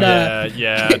checked, Yeah. but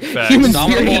Yeah, facts. human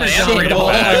spirit ain't shit.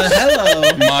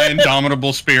 Hello. My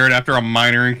indomitable spirit after a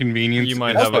minor inconvenience. You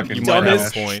might is have a- fucking you might have a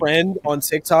Dumbest point. trend on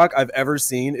TikTok I've ever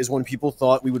seen is when people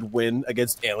thought we would win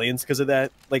against aliens because of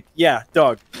that. Like, yeah,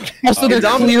 dog. Also, they're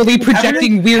clearly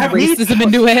projecting weird racism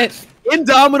into it.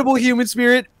 Indomitable human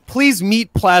spirit. Please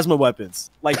meet plasma weapons.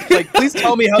 Like, please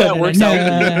tell me how that works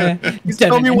out. Please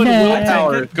tell me when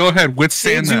willpower Go ahead,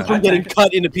 withstand saves you that. from getting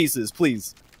cut into pieces,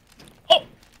 please.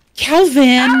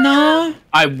 Calvin,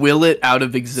 I will it out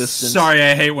of existence. Sorry,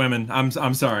 I hate women. I'm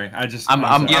sorry. I'm Okay,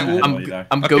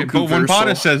 Goku but when Bada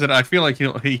Versal. says it, I feel like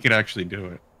he could actually do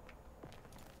it.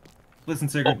 Listen,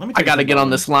 Sigurd, let me I gotta get on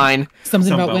this line.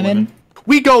 Something about women.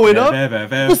 We going up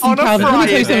Listen, on a Calvin, let me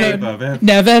tell you Friday.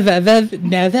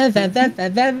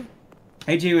 something.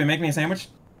 Hey, G, we make me a sandwich?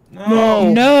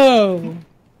 No.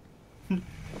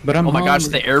 But oh my gosh,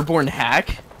 the airborne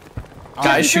hack!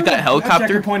 Guys, shoot that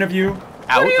helicopter point of view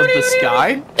out of the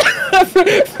sky.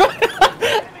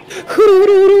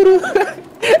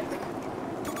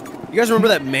 You guys remember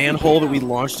that manhole that we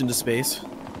launched into space?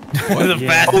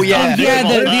 Oh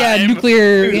yeah,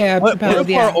 Nuclear, What propelled,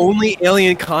 if our only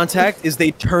alien contact is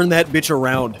they turn that bitch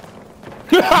around?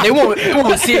 They won't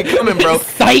see it coming, bro.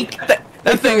 Psych.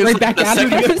 That thing is Right back the at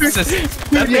second us. fastest.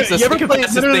 That thing's the second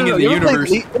fastest thing in the universe.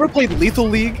 You ever played Lethal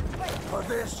League?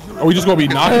 Are we just gonna be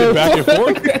knocking it back and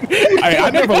forth? I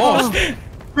never lost.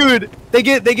 Dude, they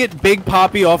get Big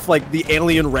Poppy off like the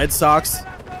alien Red Sox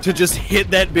to just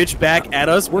hit that bitch back at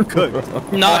us. We're cooked.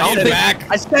 Knock it back.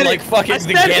 I said like it. fucking I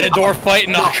the said it. Ganondorf fight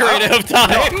in Ocarina of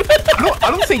Time. I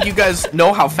don't think you guys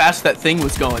know how fast that thing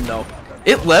was going though.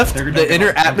 It left the inner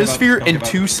atmosphere in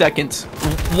 2 seconds.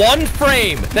 One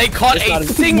frame. They caught a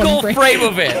single frame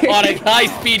of it on a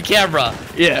high-speed camera.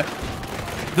 Yeah.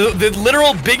 The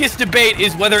literal biggest debate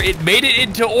is whether it made it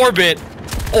into orbit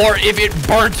or if it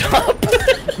burnt up.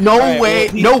 No way,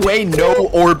 no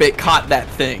orbit caught that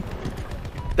thing.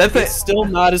 That thing It's still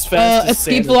not as fast as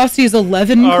escape Samus. velocity is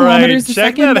 11 All right, kilometers a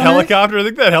check second. that helicopter. I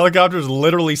think that helicopter is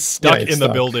literally stuck in the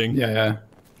building. Yeah.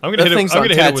 I'm gonna hit it. I'm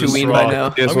gonna hit it with a straw.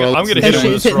 I'm gonna hit it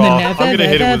with a straw. I'm gonna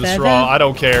hit it with a straw. I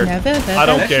don't care. I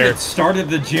don't care. Started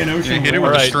the Geonosian. Hit it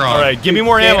with a straw. All right, give me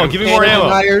more ammo. Give me more ammo.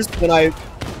 When I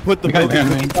put the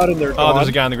building out in their Oh, there's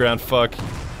a guy on the ground. Fuck.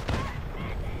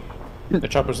 The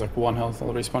chopper's like 1 health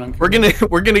while respawning.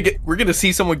 We're gonna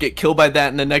see someone get killed by that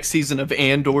in the next season of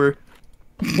Andor.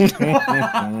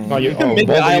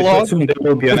 Dialogue. There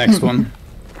will be a next one.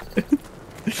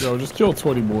 Yo, just kill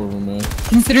 20 more of them, man.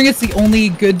 Considering it's the only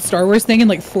good Star Wars thing in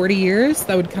like 40 years,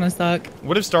 that would kind of suck.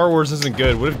 What if Star Wars isn't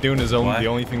good? What if Dune is the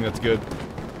only thing that's good?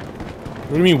 What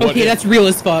do you mean? What Okay, that's real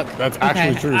as fuck. That's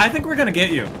actually true. I think we're gonna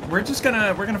get you. We're gonna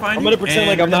find you. I'm gonna pretend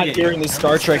like I'm not hearing this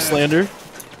Star Trek slander.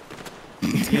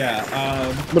 Yeah.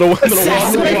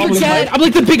 Assassinate, I'm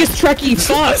like the biggest Trekkie.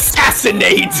 Fuck.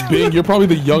 Assassinate. Bing, you're probably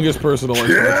the youngest person to like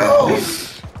Star Trek.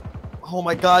 Oh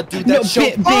my god, dude, No, that show.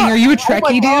 Bing, are you a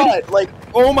Trekkie, dude? Like,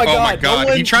 oh my god. God,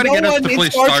 No he tried to no get us one to in play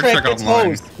Star Trek gets Online.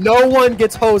 hosed. No one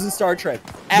gets hosed in Star Trek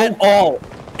at all.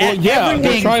 Well, yeah,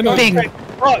 they're trying to. Bing.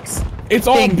 Sucks. It's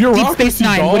all Bing, Deep bureaucracy, Space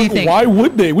Nine, dog. what do you think? Why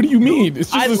would they? What do you mean?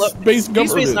 It's I just love a space Deep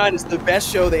government. Space Nine is the best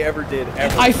show they ever did.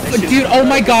 Ever. Dude, oh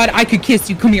my god, I could kiss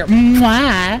you. Come here.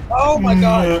 Mwah. Oh my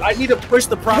god, I need to push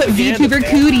the propaganda. VTuber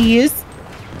cooties.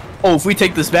 Oh, if we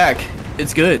take this back,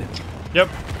 it's good. Yep.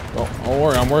 Oh, don't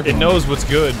worry, I'm working. It knows what's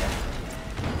good.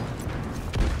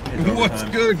 What's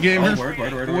good, gamer? Word.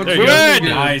 There you go.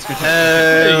 Nice.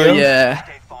 Yeah.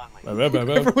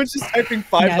 Everyone's just typing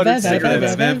 500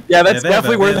 cigarettes. Bev. Yeah, that's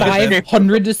definitely worth it.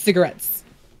 500 cigarettes.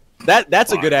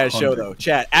 That's a good ass show though.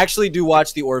 Chat, actually do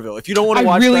watch the Orville. If you don't want to I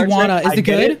watch, really Star Trek, wanna. Is I it get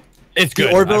good? It's The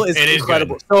good. Orville is It is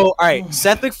incredible. good. So, all right,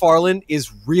 Seth MacFarlane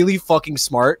is really fucking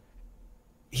smart.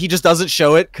 He just doesn't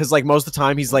show it because, like, most of the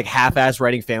time he's like half-ass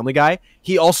writing Family Guy.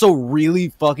 He also really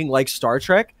fucking likes Star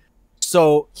Trek,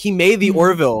 so he made the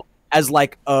Orville as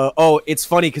like, oh, it's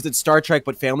funny because it's Star Trek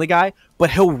but Family Guy. But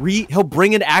he'll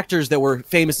bring in actors that were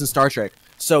famous in Star Trek.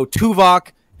 So Tuvok,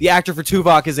 the actor for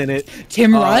Tuvok, is in it.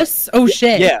 Tim Russ? Oh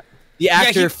shit. Yeah. The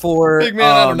actor for Big man,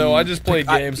 I don't know. I just played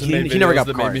games and made he never videos got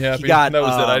that Picard. made me happy. He got, that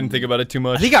was it. I didn't think about it too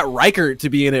much. He got Riker to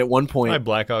be in it at one point. My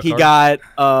Blackhawk He heart.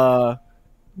 got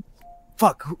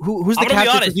fuck, who's the I'm gonna be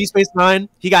captain for honest. Deep Space Nine?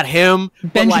 He got him.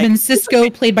 but, Benjamin like,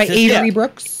 Sisko, played by Avery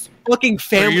Brooks. Fucking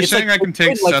family. Are you it's saying like, I can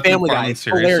take like Seth Family Guy. MacFarlane It's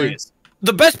seriously? hilarious.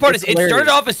 The best part It's is it started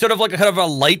hilarious. off as sort of like a kind of a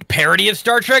light parody of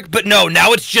Star Trek, but no,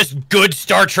 now it's just good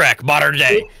Star Trek, modern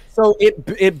day. So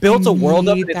it built a world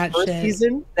up in Need that its first shit.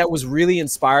 season that was really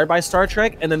inspired by Star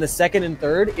Trek, and then the second and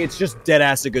third, it's just dead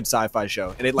ass a good sci-fi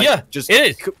show, and it like Yeah, just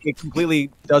it is. it completely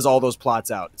does all those plots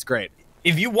out. It's great.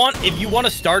 If you want a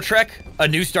Star Trek, a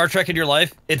new Star Trek in your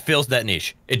life, it fills that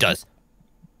niche. It does.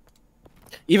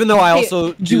 Even though I Hey,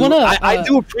 also do you wanna, I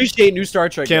do appreciate new Star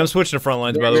Trek. Okay, I'm though. switching to front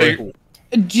lines, by the Very way. cool.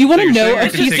 Do you want So to you're know saying I a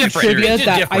can piece take of it for trivia serious?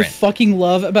 that I Different. fucking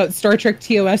love about Star Trek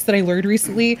TOS that I learned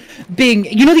recently? Being,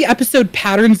 you know the episode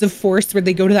Patterns of Force where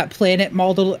they go to that planet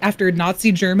modeled after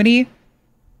Nazi Germany?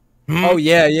 Oh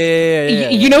yeah.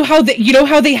 You know how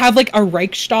they have like a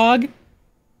Reichstag?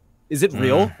 Is it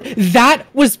real? That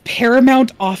was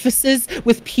Paramount offices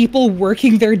with people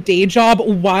working their day job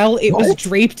while it was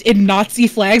draped in Nazi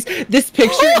flags. This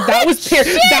picture, that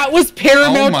was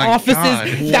Paramount Oh my offices. God.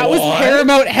 That was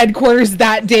Paramount headquarters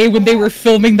that day when they were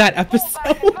filming that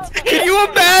episode. Can you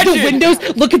imagine? The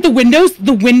windows, look at the windows.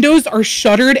 The windows are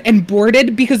shuttered and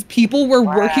boarded because people were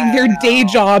working their day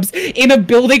jobs in a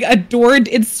building adorned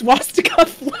in swastika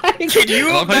flags. Can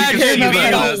you love how you can imagine see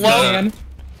being that. a low?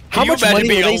 How Can you much imagine money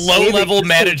being were a they saving low-level just to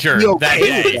manager be that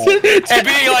okay day with that? and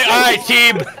being like, "All right,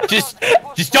 team,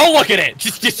 just don't look at it.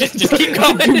 Just keep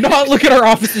going. Do not look at our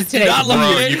offices today. not look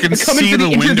Bro, at it. you can We're coming see for the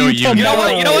window interview unit. You know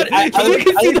what? You know what? You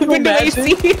can see the window imagine? AC.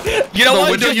 You know The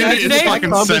what? window Just unit to is be safe,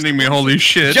 fucking sending me. Holy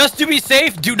shit. just to be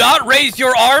safe, do not raise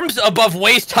your arms above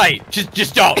waist height.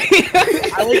 Just don't.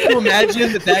 I like to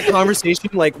imagine that conversation,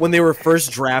 like when they were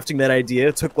first drafting that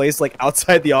idea, took place like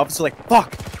outside the office. Like,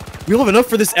 fuck, we don't have enough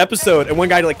for this episode. And one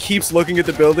guy like keeps looking at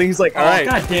the building. He's like, all right,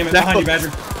 God damn it, now, behind you,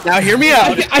 Badger. now hear me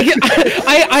out.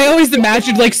 I always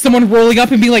imagined like someone rolling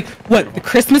up and being like, "What? The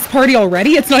Christmas party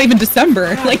already? It's not even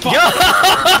December." Like, Jesus.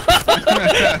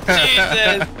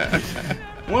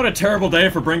 What a terrible day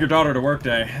for Bring Your Daughter to Work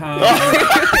Day.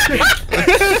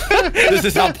 This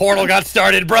is how Portal got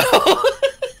started, bro.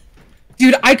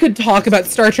 dude, I could talk about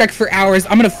Star Trek for hours.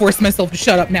 I'm gonna force myself to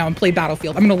shut up now and play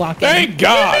Battlefield. I'm gonna lock in. Thank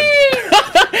God.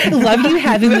 Love you,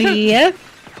 Heavenly.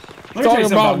 Talking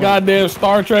about goddamn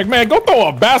Star Trek, man. Go throw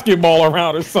a basketball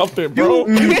around or something, bro.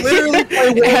 You literally play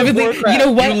World of Heavenly, Warcraft. you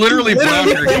know what? You literally brought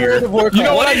her play here. World of Warcraft. You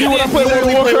know what I do when I play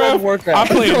World of Warcraft?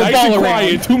 I play Throw a nice ball and around.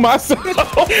 quiet to myself.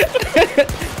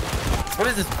 What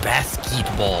is this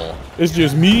basketball? It's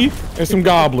just me and some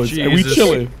goblins, and we Jesus.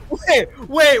 chilling. Wait.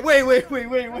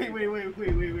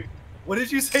 What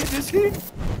did you say, Disney?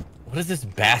 What is this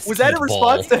basketball? Was that a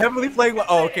response to Heavenly playing?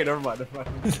 Oh, okay, never mind.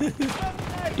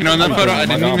 You know, in that photo, I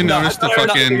didn't even notice the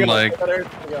fucking, like...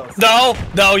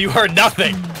 No, you heard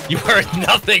nothing. You heard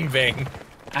nothing, Bing.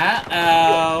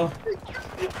 Uh-oh.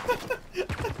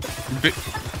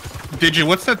 Digi,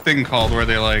 what's that thing called where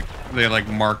they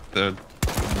mark the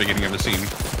beginning of the scene?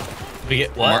 We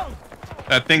get what?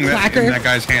 That thing that in that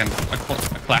guy's hand. A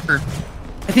clacker?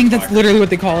 I think that's literally what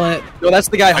they call it. No, that's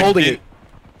the guy holding it.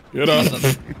 You know?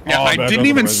 Yeah, I didn't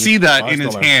even see that in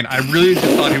his hand. I really just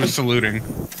thought he was saluting.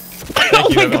 Oh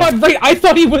my god, right, I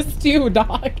thought he was too,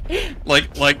 dog. Like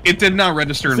it did not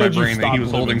register in my brain that he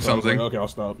was holding something. Okay, I'll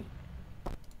stop.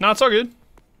 No, it's all good.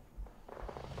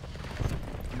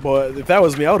 Boy, if that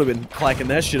was me, I would have been clacking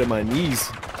that shit at my knees.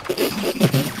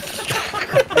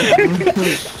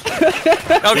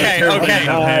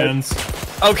 Okay.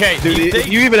 Okay, Dude, if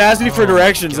you even asked me for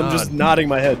directions, I'm just nodding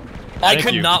my head. I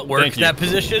could not work that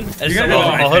position. As You got someone-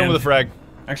 the I'll hit him with a frag.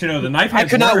 Actually, no, the knife I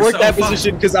hands could not were work so that fun.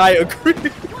 position because I agree.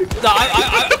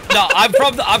 I'm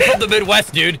from the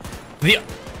Midwest, dude.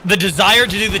 The desire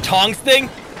to do the tongs thing,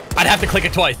 I'd have to click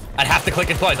it twice. I'd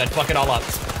fuck it all up.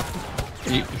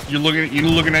 You're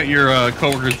looking at your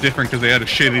coworkers different because they had a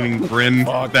shit-eating grin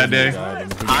that day.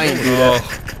 I ain't do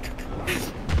that.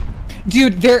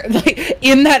 Dude, they're like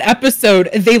in that episode,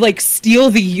 they like steal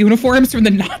the uniforms from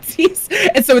the Nazis,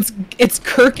 and so it's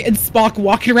Kirk and Spock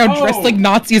walking around dressed like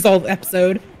Nazis all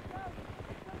episode.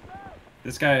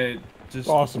 This guy just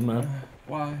awesome, man.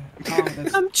 Why? Oh,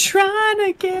 that's... I'm trying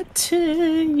to get to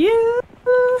you.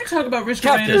 We talk about Rich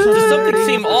Captain, Moranis. does something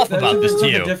seem off about this to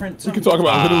you? We can talk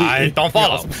about literally. I don't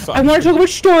follow. I want to talk about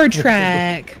Star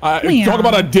Trek. Talk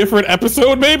about a different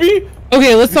episode, maybe.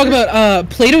 Okay, let's talk about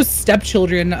Plato's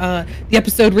Stepchildren, the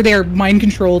episode where they are mind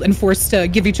controlled and forced to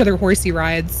give each other horsey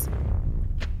rides.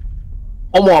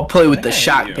 I want to play with the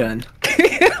shotgun.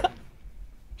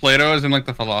 Plato is in like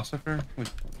the philosopher.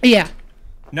 Yeah.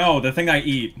 No, the thing I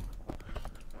eat.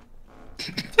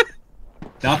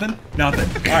 Nothing? Nothing.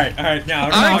 Alright, now.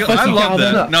 I love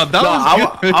that. No, that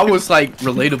was good. I was like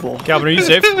relatable. Calvin, are you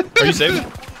safe? Are you safe?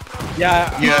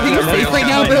 Yeah. Are you safe right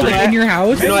now, Bill? Like in your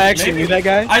house? You know, actually knew that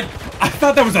guy? I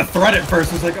thought that was a threat at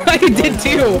first. I was like, oh, I did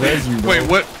too. Wait,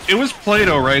 what? It was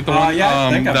Plato, right? The one yeah,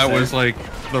 I think I'm that safe. was like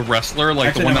the wrestler, like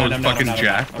Actually, the one no, that was no, fucking no,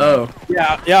 jacked. Oh.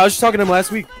 Yeah, I was just talking to him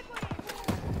last week.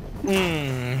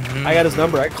 I got his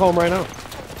number. I can call him right now.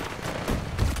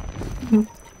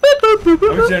 I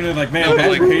was generally like, man,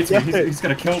 Patrick hates me. He's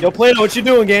gonna kill me. Yo, Plato, what you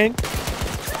doing, gang?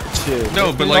 Shit.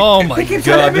 No, but like, oh my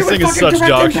god, this thing is such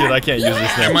dog shit. I can't use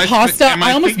this thing. Pasta,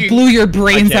 I almost blew your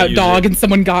brains out, dog, and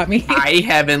someone got me. I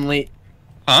haven't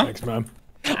Huh? Thanks, man.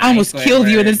 I almost killed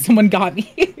you, and then someone got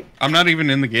me. I'm not even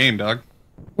in the game, dog.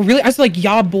 Really? I was like,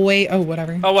 yeah, boy. Oh,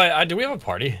 whatever. Oh wait, do we have a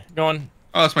party going?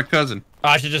 Oh, that's my cousin. Oh,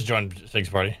 I should just join Sig's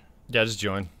party. Yeah, just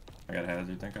join. I got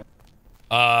hazard, think I.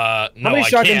 No, I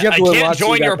can't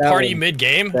join your party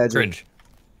mid-game. Cringe.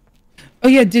 Oh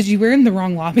yeah, did you? We're in the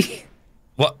wrong lobby.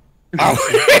 What? Oh.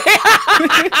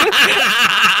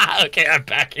 Okay, I'm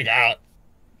backing out.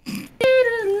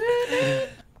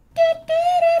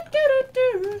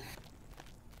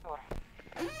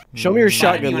 Show me your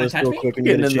shotgun list real quick and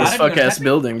get in this fuck ass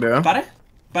building, bro.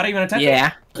 Buddy, you wanna touch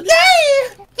Yeah. me?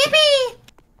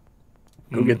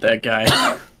 Go get that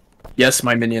guy. Yes,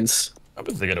 my minions. I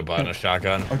was thinking of buying a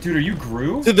shotgun. Oh, dude, are you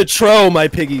Gru? To the tro, my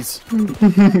piggies.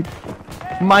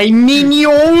 My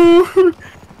minion.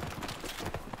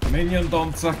 Minion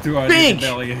don't suck to our Big.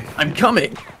 belly. I'm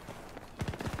coming.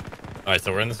 All right,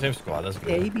 so we're in the same squad. That's good.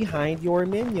 Stay behind your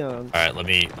minion. All right, let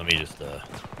me just Yeah,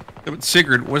 but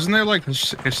Sigurd, wasn't there like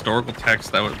this historical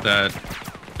text that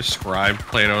described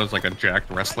Plato as like a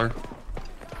jacked wrestler?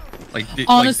 Like,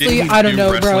 Honestly, didn't he I don't do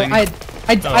know, wrestling? bro.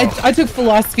 I took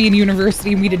philosophy in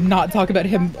university, and we did not talk about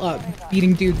him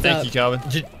beating dudes up. Thank you, Calvin.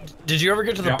 Did you ever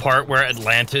get to the part where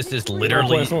Atlantis is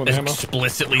literally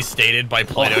explicitly stated by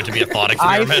Plato to be a thought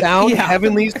experiment? I found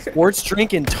Heavenly Sports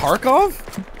Drink in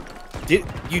Tarkov?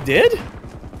 You did?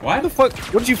 What the fuck?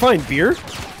 What did you find? Beer?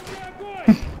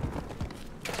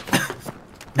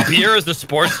 Beer as a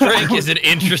sports drink is an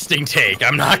interesting take.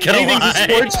 I'm not gonna Anything's lie. a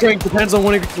sports drink depends on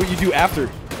what you do after.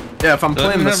 Yeah, if I'm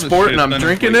playing the sport and I'm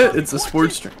drinking it, it's a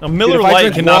sports drink. A Miller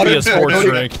Lite cannot be a sports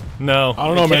drink. No. I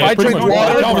don't know, man. If I drink Pretty much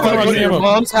water water. from your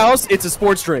mom's house, it's a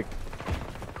sports drink.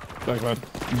 Thanks, man.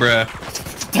 Bruh.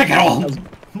 Take it all. That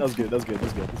was good. That was good.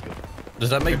 Does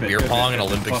that make beer pong an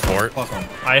Olympic sport?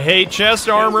 I hate chest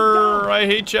armor. I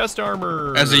hate chest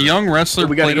armor. As a young wrestler,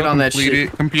 we gotta Plato get on that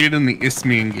shit. competed in the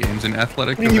Isthmian Games in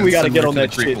athletic What do you mean events we gotta get similar on to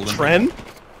that Greek shit? Olympics. Trend?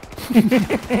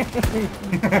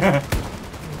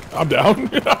 I'm down.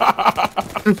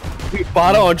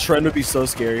 Bada on Trend would be so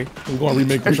scary. We're gonna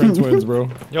remake the Trend Twins, bro.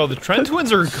 Yo, the Trend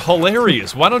Twins are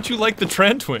hilarious. Why don't you like the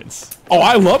Trend Twins? Oh,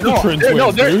 I love the Trend Twins,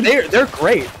 No, dude. they're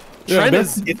great. Yeah, Trend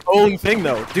is its own thing,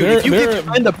 though. Dude, if you get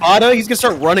Trend to Bada, he's gonna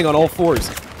start running on all fours.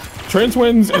 Trend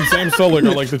Twins and Sam Sullick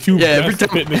are like the two every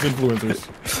best fitness influencers.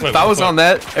 If I was on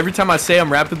that, every time I say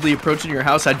I'm rapidly approaching your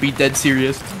house, I'd be dead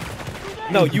serious.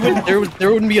 No, you wouldn't. There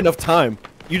wouldn't be enough time.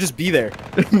 You just be there.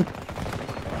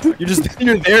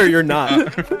 You're there. You're not.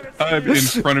 I'm in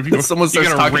front of you. Someone starts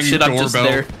talking shit, I'm just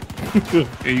there. Yeah,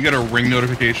 you get a ring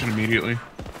notification immediately.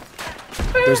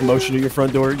 There's motion at your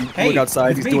front door. You look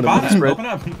outside. He's doing a movie spread. Open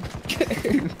up.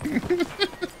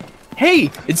 Hey,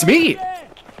 it's me.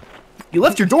 You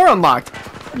left your door unlocked.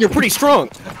 You're pretty strong.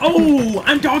 Oh,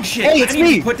 I'm dog shit. Hey, it's I need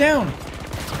me. to put down.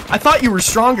 I thought you were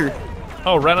stronger.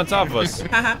 Oh, right on top of us.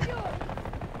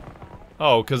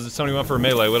 Oh, because somebody went for a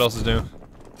melee. What else is new?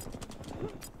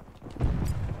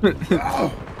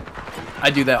 I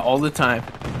do that all the time.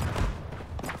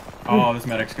 Oh, this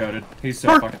medic's goated. He's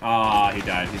so fucking. Ah, he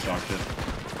died. He's dog shit.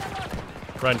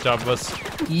 Right on top of us.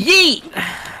 Yeet!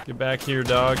 Get back here,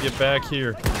 dog. Get back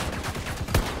here.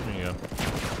 There you go.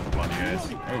 Come on, you guys.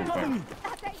 Oh, fuck.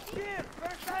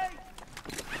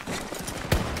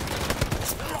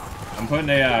 I'm putting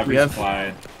a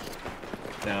resupply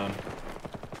down.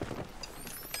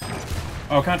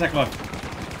 Oh, contact left.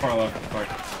 Far left. Far.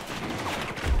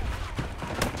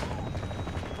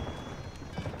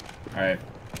 Alright.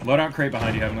 Loadout crate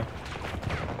behind you, Heavenly.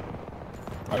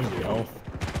 I know.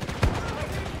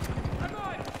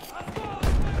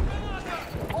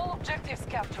 All objectives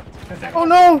captured. Oh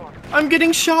no! I'm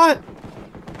getting shot!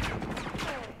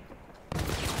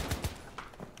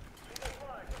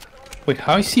 Wait,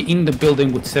 how is he in the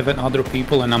building with 7 other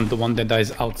people and I'm the one that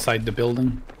dies outside the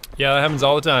building? Yeah, that happens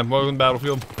all the time. Welcome to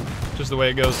Battlefield. Just the way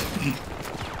it goes.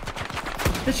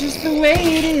 That's just the way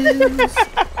it is.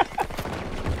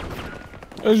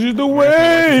 That's just the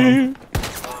way.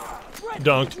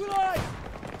 Dunked.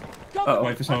 Uh-oh.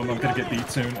 Wife is home. I'm gonna get beat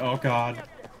soon. Oh god.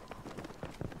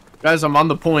 Guys, I'm on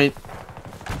the point.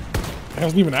 It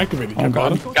hasn't even activated. Oh,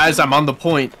 God. Guys, I'm on the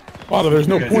point. Father, there's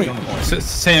no point.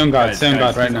 Stay on guard. Stay on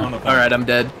guard right now. Alright, I'm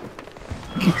dead.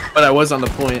 But I was on the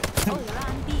point.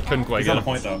 Couldn't quite He's get on him. the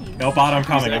point though. No, bot, I'm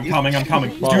coming. I'm coming. I'm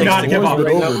coming. Wow, Do not give up. over,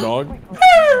 dog.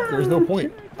 There's no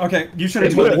point. Okay, you should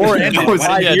have It's told war me. ended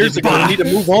 5 years ago. We need to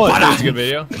move on. That was a good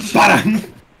video.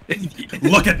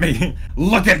 Look at me.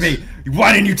 Look at me.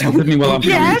 Why didn't you tell me?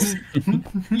 Yes.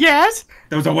 Yes.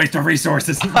 That was a waste of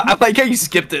resources. I like how you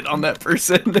skipped it on that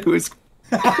person. It was.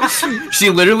 She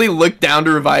literally looked down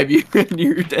to revive you, and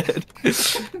you're dead.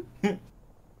 I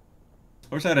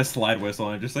wish I had a slide whistle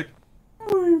and just like.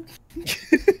 Alright,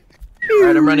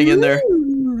 I'm running in there.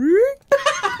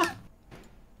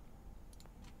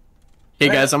 Hey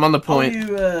guys, I'm on the point.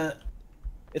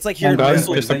 It's like hearing guys,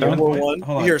 whistles step in down. World War I.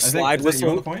 Hold on, You hear I a think- slide is that you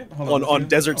on whistle the point? Hold on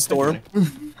Desert Storm.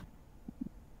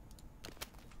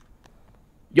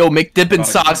 Yo, McDippin'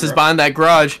 Sauce is behind that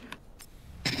garage.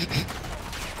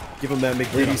 Give him that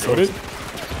McDiddy sauce.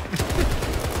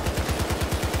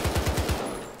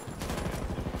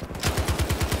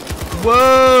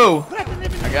 Whoa!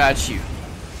 I got you.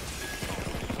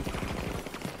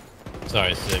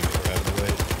 Sorry, Sig.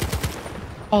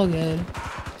 All good.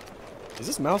 Is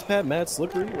this mouse pad mad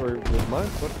slippery or was mine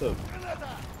fucked up?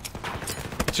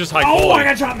 It's just high Oh, quality. I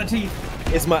got shot in the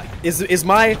teeth. Is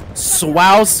my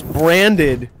Swouse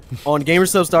branded on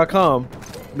Gamersubs.com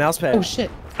mouse pad? Oh shit.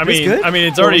 I This mean, good?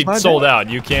 it's Or already was mine sold bad? out.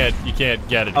 You can't get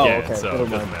it Oh, again, okay, so never it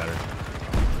doesn't mind. matter.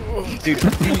 Dude,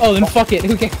 Oh, then fuck it.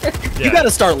 Who cares? you Yeah. gotta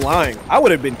start lying. I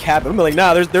would have been capping. I'm like,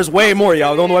 nah, there's way more,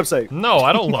 y'all. Go on the website. No,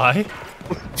 I don't lie.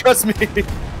 Trust me.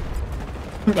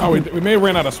 No, we may have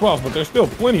ran out of swells, but there's still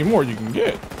plenty more you can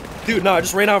get. Dude, no, I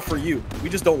just ran out for you. We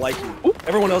just don't like you.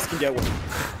 Everyone else can get one.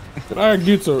 I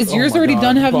get to, Is oh yours my already God,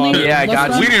 done, Heavenly? Father. Yeah, I got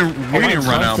Let's you. run. We didn't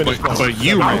run out, but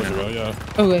you ran out. Yeah.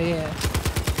 Okay, yeah.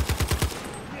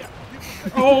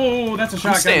 Oh, that's a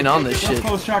shotgun. staying on this Let's shit.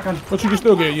 close shotgun. But you can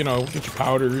still get, get your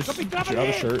powders, get your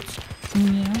other shirts.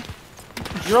 Yeah.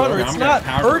 Your Honor, I'm it's gonna not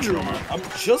power perjury. control. I'm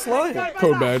just lying.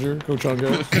 Code Badger, Code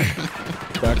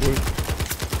Chungo, Backwood.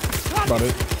 About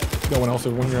it. No one else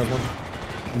has one. Here has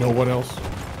one. No one else.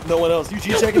 No one else. You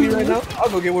G-checking me right now? I'll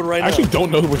go get one right I actually now.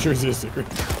 don't know what yours is, Secret.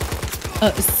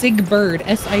 Sigbird.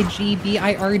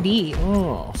 Sigbird.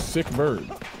 Oh, sick bird.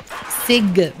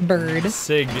 Sigbird.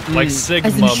 Sig, like As in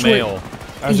Sigma short. male.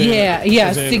 Yeah,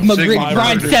 as in Sigma Sigma Grid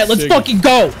grind 500 set. Let's Sig. fucking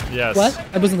go. Yes. What?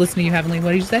 I wasn't listening to you, Heavenly.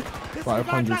 What did you say?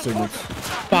 500 cigarettes.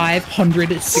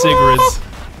 500 Cigarettes.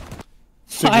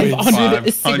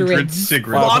 500 cigarettes.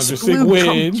 cigarettes. Boss 500 Blue,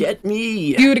 come cig get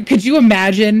me. Dude, could you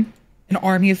imagine an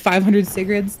army of 500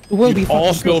 cigarettes? The world would be You'd all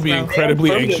fucking still cool, be bro.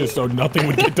 incredibly anxious, so nothing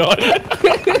would get done.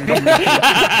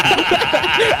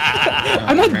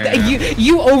 I'm not.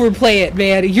 You overplay it,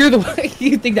 man. You're the one.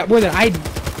 You think that more than I do.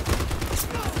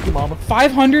 Mama.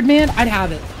 500, man. I'd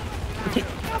have it.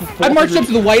 I'd march up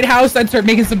to the White House. I'd start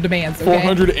making some demands. Okay?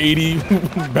 480,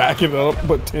 back it up,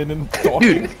 but 10 and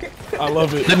talking. I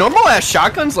love it. The normal ass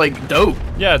shotgun's like dope.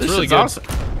 Yeah, it's This really shit's good.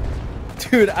 awesome.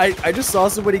 Dude, I just saw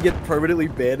somebody get permanently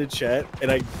banned in chat,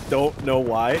 and I don't know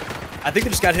why. I think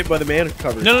they just got hit by the man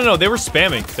cover. No, they were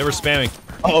spamming. They were spamming.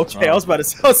 Oh, okay. I was about to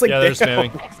say. I was like, Yeah, they're damn.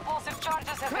 spamming. Explosive charges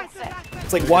have been set.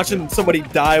 It's like watching somebody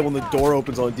die when the door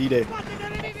opens on D-Day.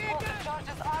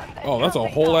 Oh, that's a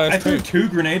whole I ass threw tank. 2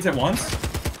 grenades at once.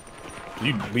 Can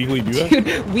you legally do that?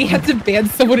 Dude, we had to ban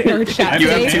someone in our chat You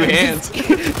today have 2 hands.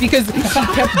 because he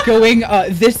kept going,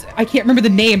 this, I can't remember the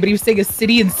name, but he was saying a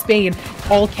city in Spain,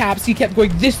 all caps, he kept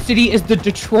going, this city is the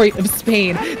Detroit of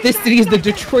Spain, this city is the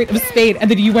Detroit of Spain, and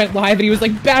then you went live and he was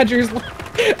like, Badgers,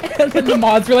 and then the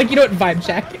mods were like, you know what, vibe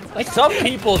check. Like, Some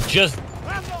people just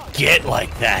get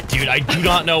like that, dude. I do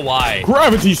not know why.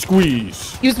 Gravity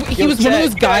squeeze. he was one of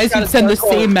those guys who'd send the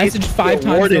same message 5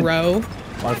 times in a row.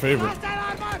 My favorite.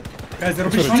 Guys,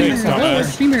 it'll be That's what funny. it takes, Oh, dumbass.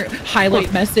 streamer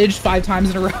highlight message 5 times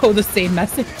in a row, the same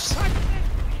message.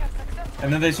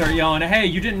 And then they start yelling, "Hey,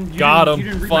 you didn't." Got you him.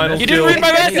 didn't read Final my You kill. didn't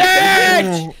read my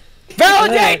message!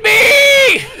 Validate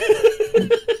me!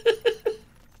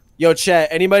 Yo, chat,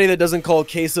 anybody that doesn't call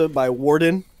Kesa by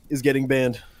Warden is getting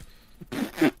banned.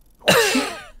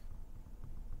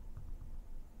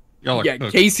 Y'all are Yeah,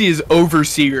 cooked. Casey is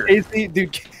overseer. Casey,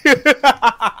 dude.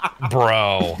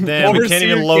 Bro. Damn, we can't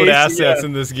even Overseer load Casey, assets yeah.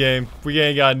 in this game. We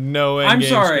ain't got no end I'm game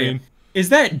sorry. screen. Is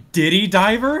that Diddy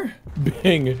Diver?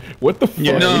 Bing. What the fuck?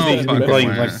 Yeah, No, he's been fuck playing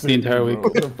man. like the entire week.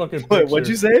 What's the fucking Wait, what'd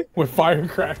you say? With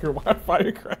Firecracker. Why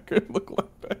Firecracker look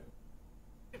like that?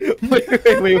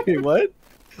 Wait, what?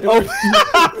 Oh,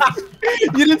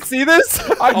 you didn't see this?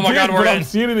 I Oh my did, God, we're but I'm in.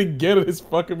 seeing it again and it's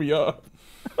fucking me up.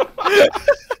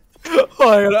 Oh,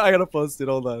 I gotta post it.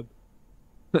 Hold on.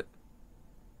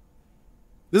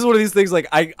 This is one of these things, like,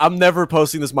 I'm never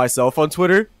posting this myself on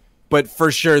Twitter, but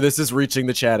for sure this is reaching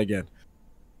the chat again.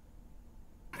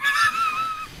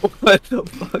 What the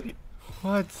fuck?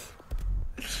 What?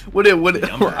 What?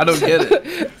 I don't get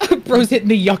it. Bro's hitting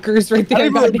the yuckers right there. I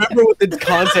don't even remember what the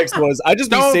context was. I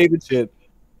just be saving shit.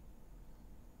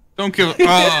 Don't kill.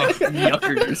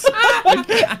 Yuckers.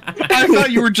 I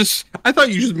thought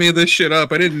you just made this shit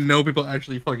up. I didn't know people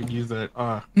actually fucking use that.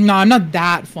 No, I'm not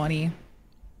that funny.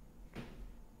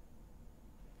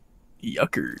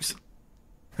 Yuckers.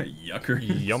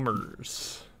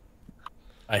 Yummers.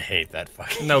 I hate that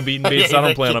fucking. No, beaten beats. I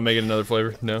don't plan on making another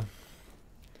flavor. No.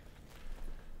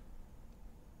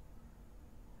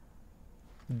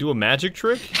 Do a magic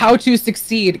trick? How to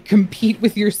succeed. Compete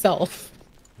with yourself.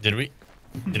 Did we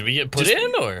get put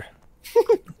in or?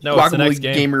 No, it's the next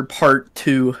game. Gamer Part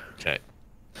 2. Okay.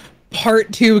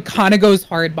 Part 2 kind of goes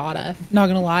hard, Bada. Not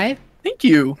gonna lie. Thank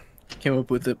you. Came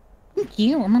up with it. Thank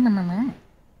you.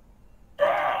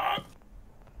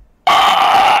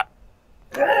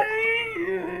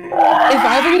 If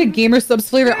I ever get a gamer subs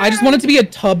flavor, I just want it to be a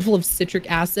tub full of citric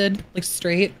acid, like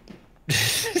straight.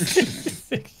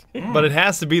 But it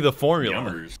has to be the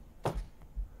formula.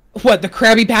 What, the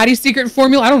Krabby Patty secret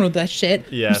formula? I don't know that shit.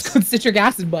 Yes. It's called citric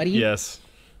acid, buddy. Yes.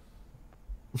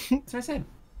 That's what I said.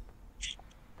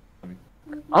 I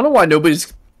don't know why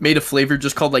nobody's made a flavor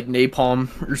just called like napalm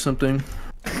or something.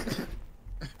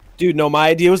 Dude, no, my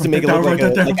idea was to make it look like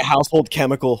a household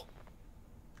chemical.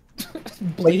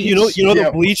 Like, you know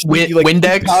the bleach like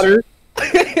Windex powder.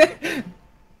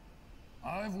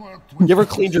 You ever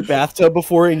cleaned your bathtub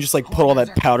before and just like put all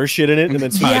that powder shit in it and then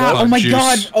yeah. Oh my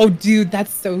god. Oh dude,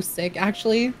 that's so sick.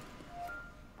 Actually.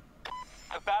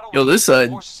 Yo, this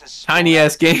tiny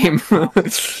ass game. Yeah,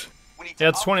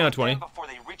 it's 20 on 20.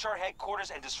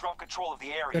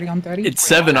 30 on 30. It's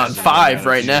 7 on 5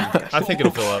 right now. I think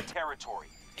it'll fill up.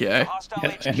 Okay.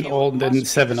 Yeah, and all the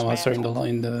 7 of us are in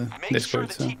the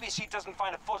Discord. So.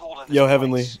 Yo,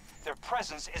 Heavenly.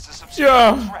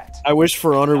 Yeah. I wish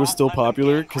For Honor was still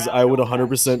popular because I would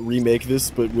 100% remake this,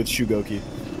 but with Shugoki.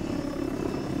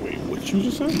 Wait, what you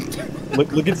just said?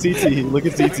 Look at CT. Look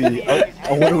at CT.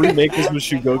 I want to remake this with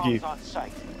Shugoki.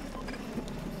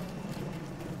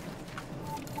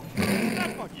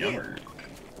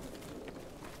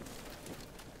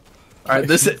 Alright,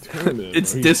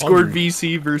 it's Discord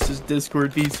VC versus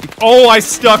Discord VC. Oh, I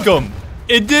stuck him.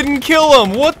 It didn't kill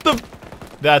him. What the?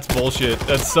 That's bullshit.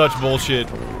 That's such bullshit.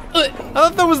 I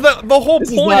thought that was the whole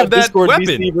point of that Discord weapon.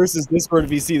 VC versus Discord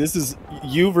VC. This is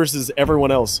you versus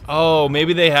everyone else. Oh,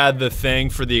 maybe they had the thing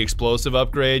for the explosive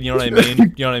upgrade. You know what I mean?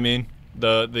 You know what I mean?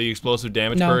 The explosive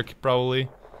damage perk, probably.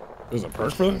 There's a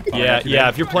perk for that? Yeah, yeah.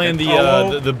 If you're playing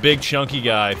the big chunky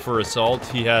guy for assault,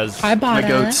 he has. My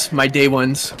goats, my day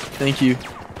ones. Thank you.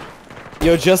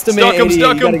 Yo, just a minute. You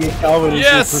gotta get Calvin.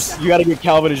 Yes. You gotta get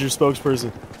Calvin as your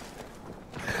spokesperson.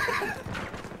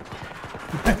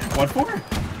 What for?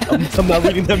 I'm not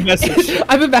reading that message.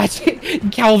 I'm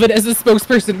imagining Calvin as a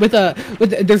spokesperson with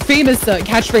their famous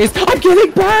catchphrase, "I'm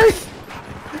giving birth!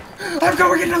 I'm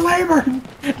going into labor!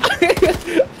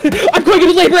 I'm going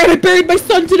into labor and I buried my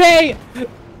son today!"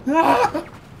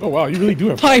 Oh wow, you really do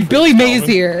have. Hi, Billy Mays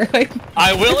here.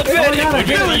 I will admit it would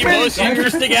be the most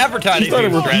interesting advertising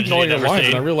strategy all I've your ever lines,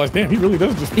 seen. and I realized, damn, he really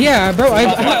does just. Yeah, bro,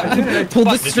 I pulled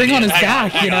the string on his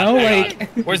back, you know, like.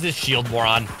 Where's this shield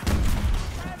moron?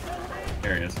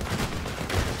 There he is.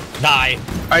 Die.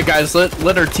 Alright guys,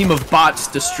 let our team of bots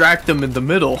distract them in the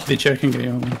middle. They checking the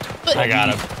I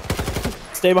got him.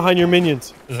 Stay behind your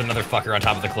minions. There's another fucker on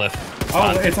top of the cliff.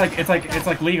 Oh, it's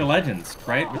like League of Legends,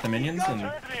 right? With the minions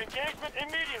and.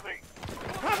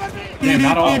 Damn,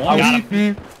 not all at once. Got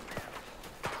him.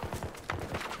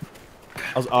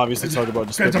 I was obviously talking about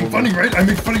just. Guys, I'm funny, right? I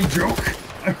make funny joke.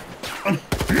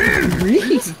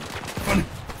 Really?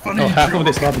 Oh, half of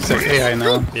this lobby says AI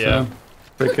now. Yeah. So,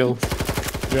 free kills.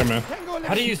 Yeah, man.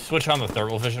 How do you switch on the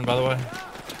thermal vision, by the way?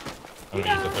 I'm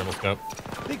gonna use the thermal scope.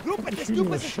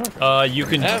 You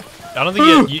can. I don't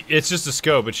think it's just a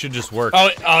scope. It should just work.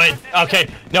 Okay.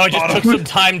 No, it just took some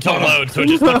time to load, so it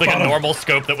just looked like a normal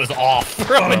scope that was off.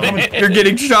 You're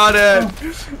getting shot at.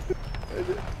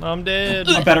 I'm dead.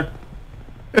 I'm better.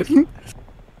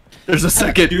 There's a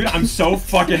second. Dude, I'm so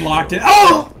fucking locked in.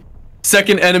 Oh!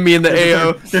 Second enemy in the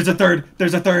AO. There's a third.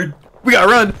 There's a third. We gotta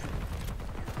run.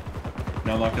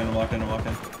 No, I'm locked in. I'm locked in. I'm locked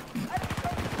in.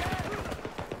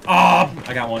 Oh,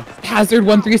 I got one. Hazard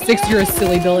 136, you're a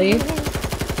silly Billy.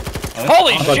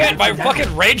 Holy shit, my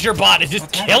fucking Ranger bot is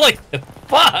just killing the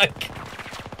fuck.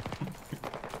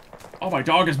 Oh, my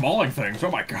dog is mauling things. Oh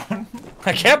my god.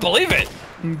 I can't believe it.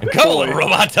 Go, little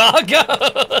robot dog.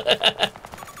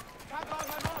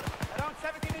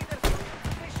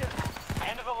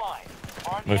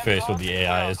 My face with the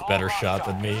AI is better shot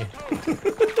than me.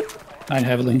 Nine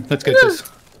heavily. Let's get this.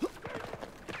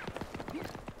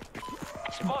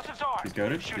 He's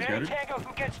goaded. He's goaded.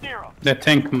 That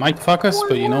tank might fuck us,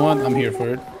 but you know what? I'm here for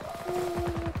it.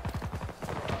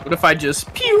 What if I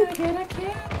just pew?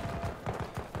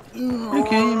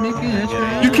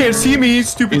 You can't see me,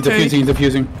 stupid tank. He's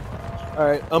defusing.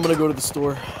 Alright, I'm gonna go to the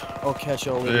store. I'll catch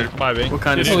y'all later. Bye, Bing. What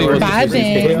kind of store? Bye,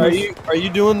 Bing. Are you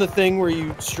doing the thing where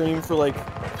you stream for like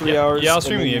 3 hours? Yeah, I'll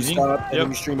stream and the then you evening. stop, and then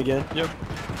you stream again? Yep.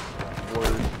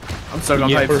 I'm stuck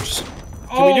on hype.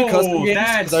 Can we do custom games?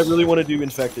 Because I really want to do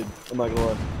Infected. I'm not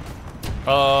gonna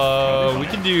lie. We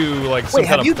can do like some Wait,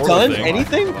 kind have you of Portal done thing.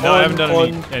 anything? No, I haven't done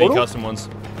any Portal? custom ones.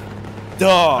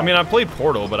 Duh. I mean, I played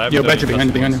Portal, but I haven't Yo, done betcha any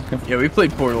behind custom you. ones. Yeah, we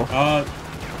played Portal.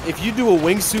 If you do a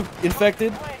wingsuit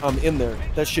Infected, I'm in there.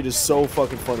 That shit is so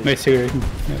fucking funny. Nice cigarette.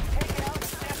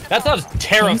 That sounds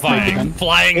terrifying.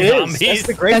 Flying It is. zombies. That's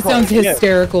the great That part. sounds Yeah.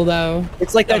 hysterical, though.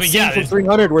 It's like that I mean, scene yeah, from it's-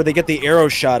 300 where they get the arrow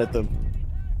shot at them.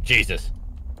 Jesus.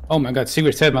 Oh my god,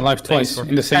 Sigrid saved my life twice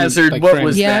in the same Hazard, like, what frame.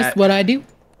 was Yes, that? what I do.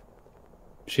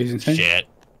 She's insane. Shit.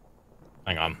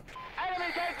 Hang on.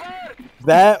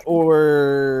 That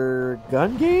or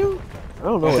gun game? I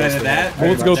don't know. Was what that else that? they have.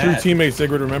 Let's go through teammates,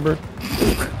 Sigrid, remember?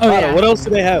 Oh, yeah. What else do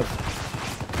they have?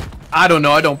 I don't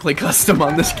know. I don't play custom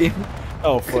on this game.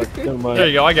 Oh fuck, never mind. There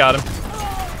you go, I got him.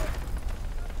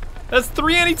 That's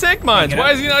 3 anti-tank mines. Why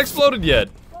has he not exploded yet?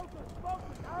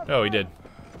 Oh, he did.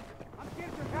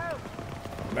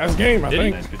 That's game, I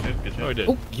Did think. he? Good shit, good shit. Oh, he did.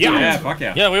 Oh, Yeah, fuck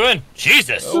yeah. Yeah, we win.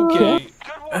 Jesus. Okay.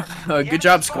 Good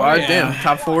job, squad. yeah. Damn,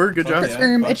 top 4. Good job.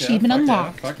 Confirm achievement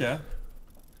unlocked. Fuck yeah.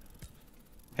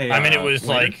 Hey, I mean, it was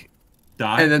waiter, like,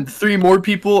 die. And then 3 more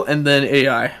people, and then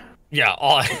AI. yeah,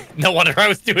 no wonder I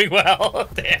was doing well.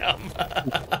 Damn.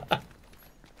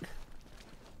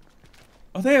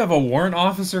 Oh, they have a warrant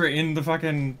officer in the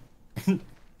fucking.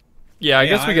 Yeah, I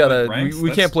guess we gotta. ranks?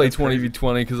 We can't play That's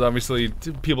 20v20 because obviously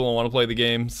people don't want to play the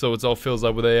game, so it's all fills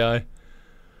up with AI.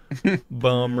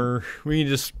 Bummer. We can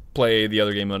just play the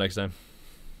other game mode next time.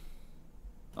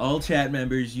 All chat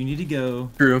members, you need to go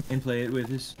True. and play it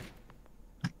with us.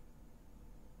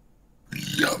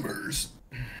 Yummers.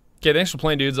 Okay, thanks for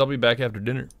playing, dudes. I'll be back after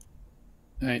dinner.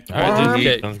 Right. All right,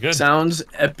 Okay. sounds good. Sounds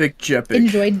epic jepic.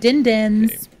 Enjoy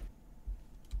Din-Dins.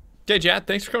 Okay, chat.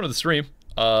 Thanks for coming to the stream.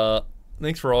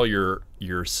 Thanks for all your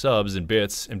subs and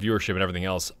bits and viewership and everything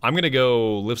else. I'm gonna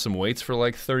go lift some weights for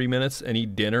like 30 minutes and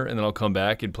eat dinner, and then I'll come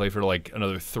back and play for like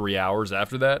another 3 hours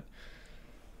after that.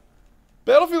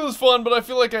 Battlefield is fun, but I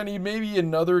feel like I need maybe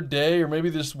another day or maybe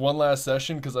just one last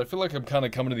session because I feel like I'm kind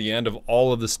of coming to the end of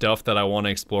all of the stuff that I want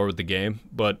to explore with the game.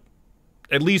 But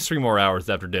at least 3 more hours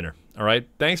after dinner. All right.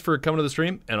 Thanks for coming to the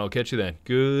stream, and I'll catch you then.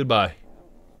 Goodbye.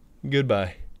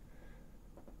 Goodbye.